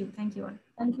 Thank you. Thank you all.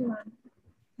 Thank you all.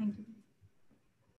 Thank you.